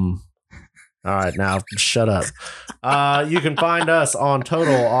 Boom. All right, now shut up. You can find us on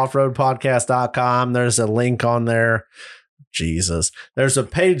totaloffroadpodcast.com. There's a link on there. Jesus. There's a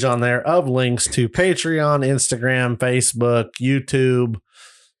page on there of links to Patreon, Instagram, Facebook, YouTube,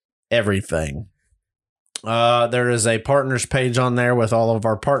 everything. There is a partners page on there with all of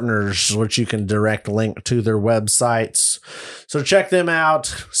our partners, which you can direct link to their websites. So check them out,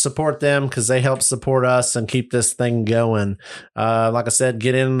 support them because they help support us and keep this thing going. Like I said,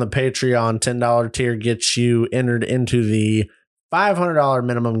 get in the Patreon $10 tier gets you entered into the $500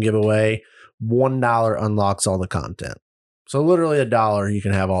 minimum giveaway. $1 unlocks all the content. So literally $1, you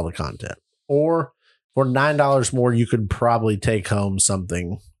can have all the content. Or for $9 more, you could probably take home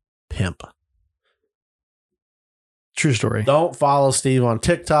something pimp. True story. Don't follow Steve on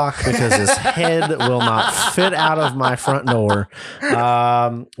TikTok because his head will not fit out of my front door.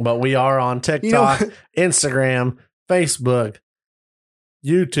 But we are on TikTok, Instagram, Facebook,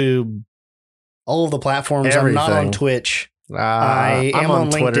 YouTube. All of the platforms. Everything. I'm not on Twitch. I am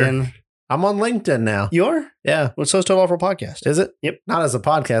on Twitter. LinkedIn. I'm on LinkedIn now. You are? Yeah. Well, so is Total Offer Podcast. Is it? Yep. Not as a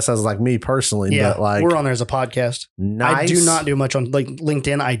podcast, as like me personally, Yeah, but like we're on there as a podcast. nice. I do not do much on like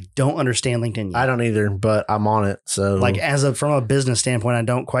LinkedIn. I don't understand LinkedIn yet. I don't either, but I'm on it. So Like from a business standpoint, I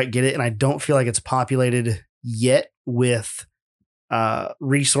don't quite get it, and I don't feel like it's populated yet with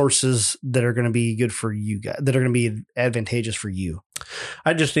resources that are going to be good for you guys, that are going to be advantageous for you.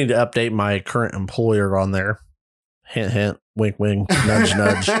 I just need to update my current employer on there. Hint, hint, wink, wink, nudge,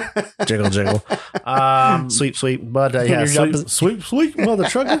 nudge, jiggle, jiggle. Sweep, sweep. But yeah, Your job is- sweep, mother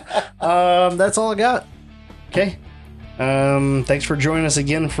trucker. That's all I got. Okay. Thanks for joining us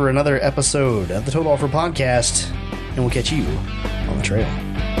again for another episode of the Total Offer Podcast, and we'll catch you on the trail.